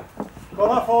 I am.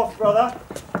 Call her forth, brother.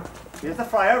 Here's the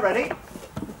friar, ready.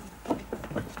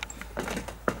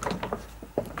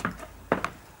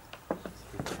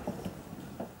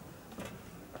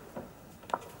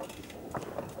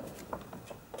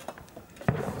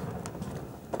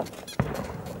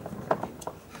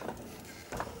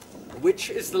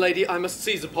 Which is the lady I must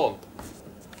seize upon?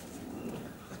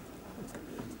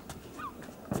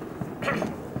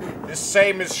 This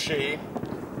same is she,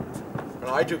 and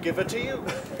I do give her to you.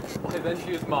 Why then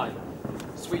she is mine.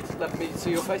 Sweet, let me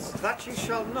see your face. That you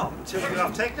shall not, till you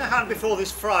have taken a hand before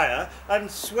this friar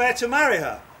and swear to marry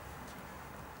her.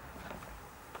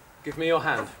 Give me your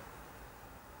hand.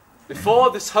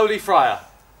 Before this holy friar,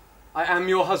 I am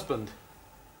your husband,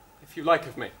 if you like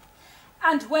of me.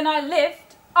 And when I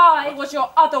lived, I was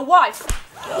your other wife.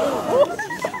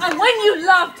 And when you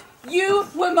loved, you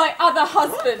were my other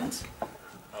husband.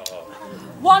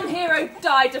 One hero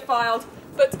died defiled,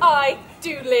 but I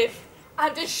do live.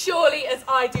 And as surely as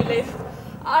I do live,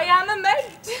 I am a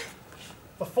maid.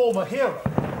 The former hero?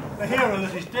 The hero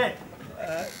that is dead?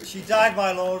 She died,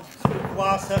 my lord,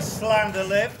 whilst her slander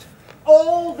lived.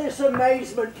 All this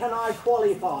amazement can I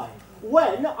qualify,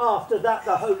 when, after that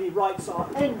the holy rites are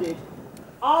ended,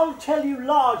 I'll tell you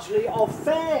largely of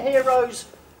fair heroes'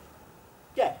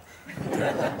 death.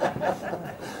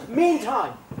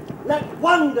 Meantime, let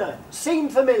wonder seem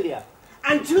familiar,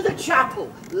 and to the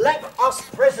chapel let us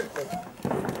presently.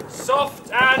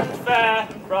 Soft and fair,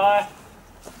 friar.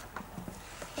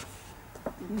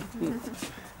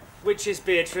 Which is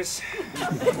Beatrice?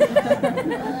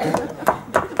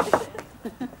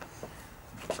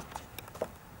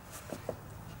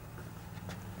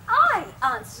 I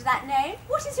answer to that name.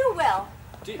 What is your will?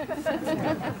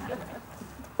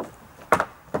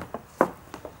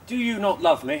 Do you not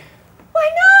love me? Why,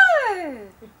 no!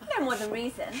 No more than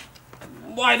reason.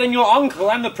 Why, then your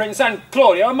uncle and the Prince and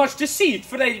Claudio are much deceived,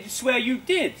 for they swear you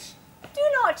did. Do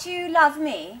not you love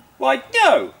me? Why,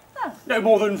 no. Oh. No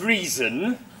more than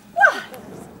reason. Why,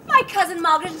 my cousin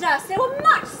Margaret and Ursula were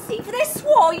much deceived, for they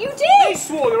swore you did. They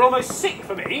swore you were almost sick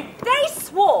for me. They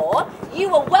swore you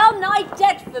were well nigh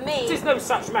dead for me. 'Tis no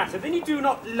such matter, then you do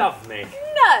not love me.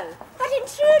 No, but in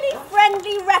truly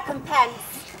friendly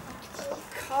recompense.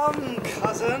 Come,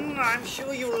 cousin, I'm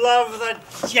sure you love that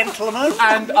gentleman.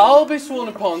 And I'll be sworn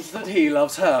upon that he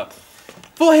loves her.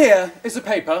 For here is a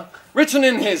paper, written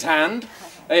in his hand,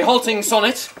 a halting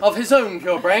sonnet of his own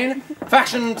pure brain,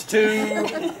 fashioned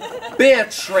to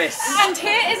Beatrice. And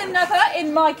here is another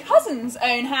in my cousin's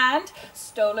own hand,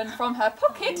 stolen from her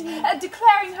pocket,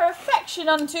 declaring her affection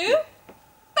unto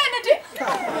Benedict.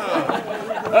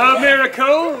 A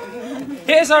miracle!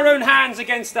 Here's our own hands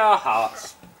against our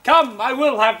hearts. Come, I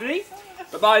will have thee,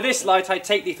 but by this light I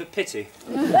take thee for pity.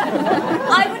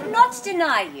 I would not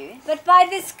deny you, but by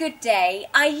this good day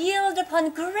I yield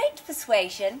upon great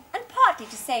persuasion, and partly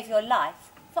to save your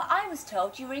life, for I was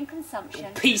told you were in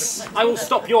consumption. Peace! I will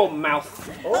stop your mouth.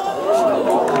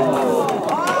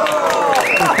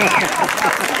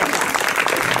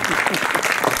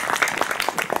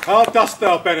 How dost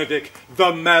thou, Benedict,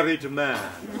 the married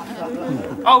man?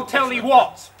 I'll tell thee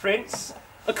what, Prince.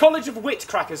 A college of wit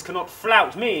crackers cannot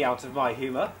flout me out of my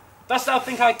humour. Dost thou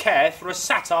think I care for a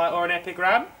satire or an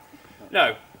epigram?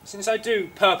 No, since I do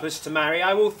purpose to marry,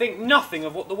 I will think nothing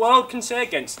of what the world can say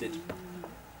against it.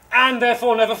 And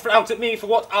therefore never flout at me for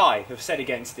what I have said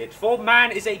against it. For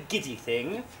man is a giddy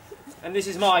thing, and this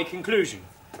is my conclusion.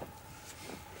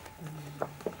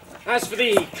 As for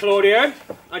thee, Claudio,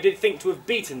 I did think to have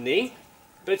beaten thee,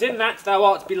 but in that thou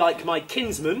art belike my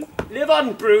kinsman, live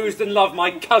unbruised and love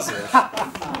my cousin.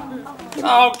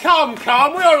 Oh, come,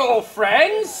 we are all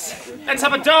friends. Let's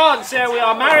have a dance ere we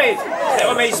are married, that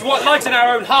we may lighten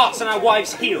our own hearts and our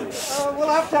wives' heels. We'll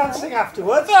have dancing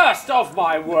afterwards. First of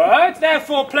my word,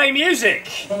 therefore play music.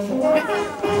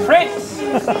 Prince,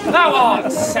 thou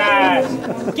art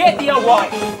sad. Get thee a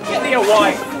wife, get thee a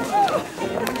wife.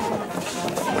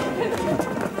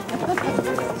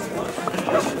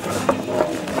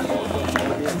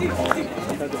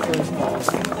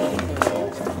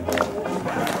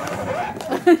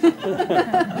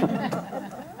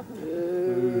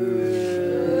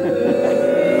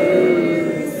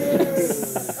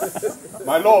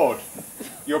 My lord,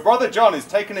 your brother John is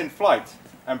taken in flight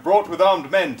and brought with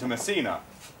armed men to Messina.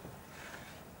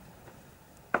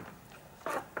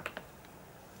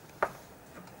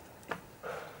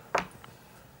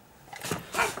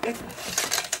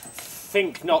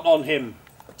 Think not on him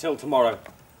till tomorrow.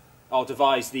 I'll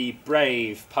devise the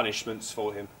brave punishments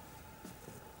for him.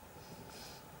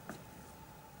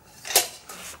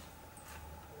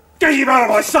 Get him out of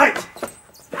my sight!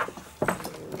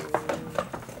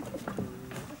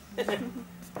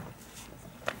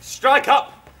 Strike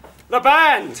up the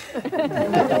band!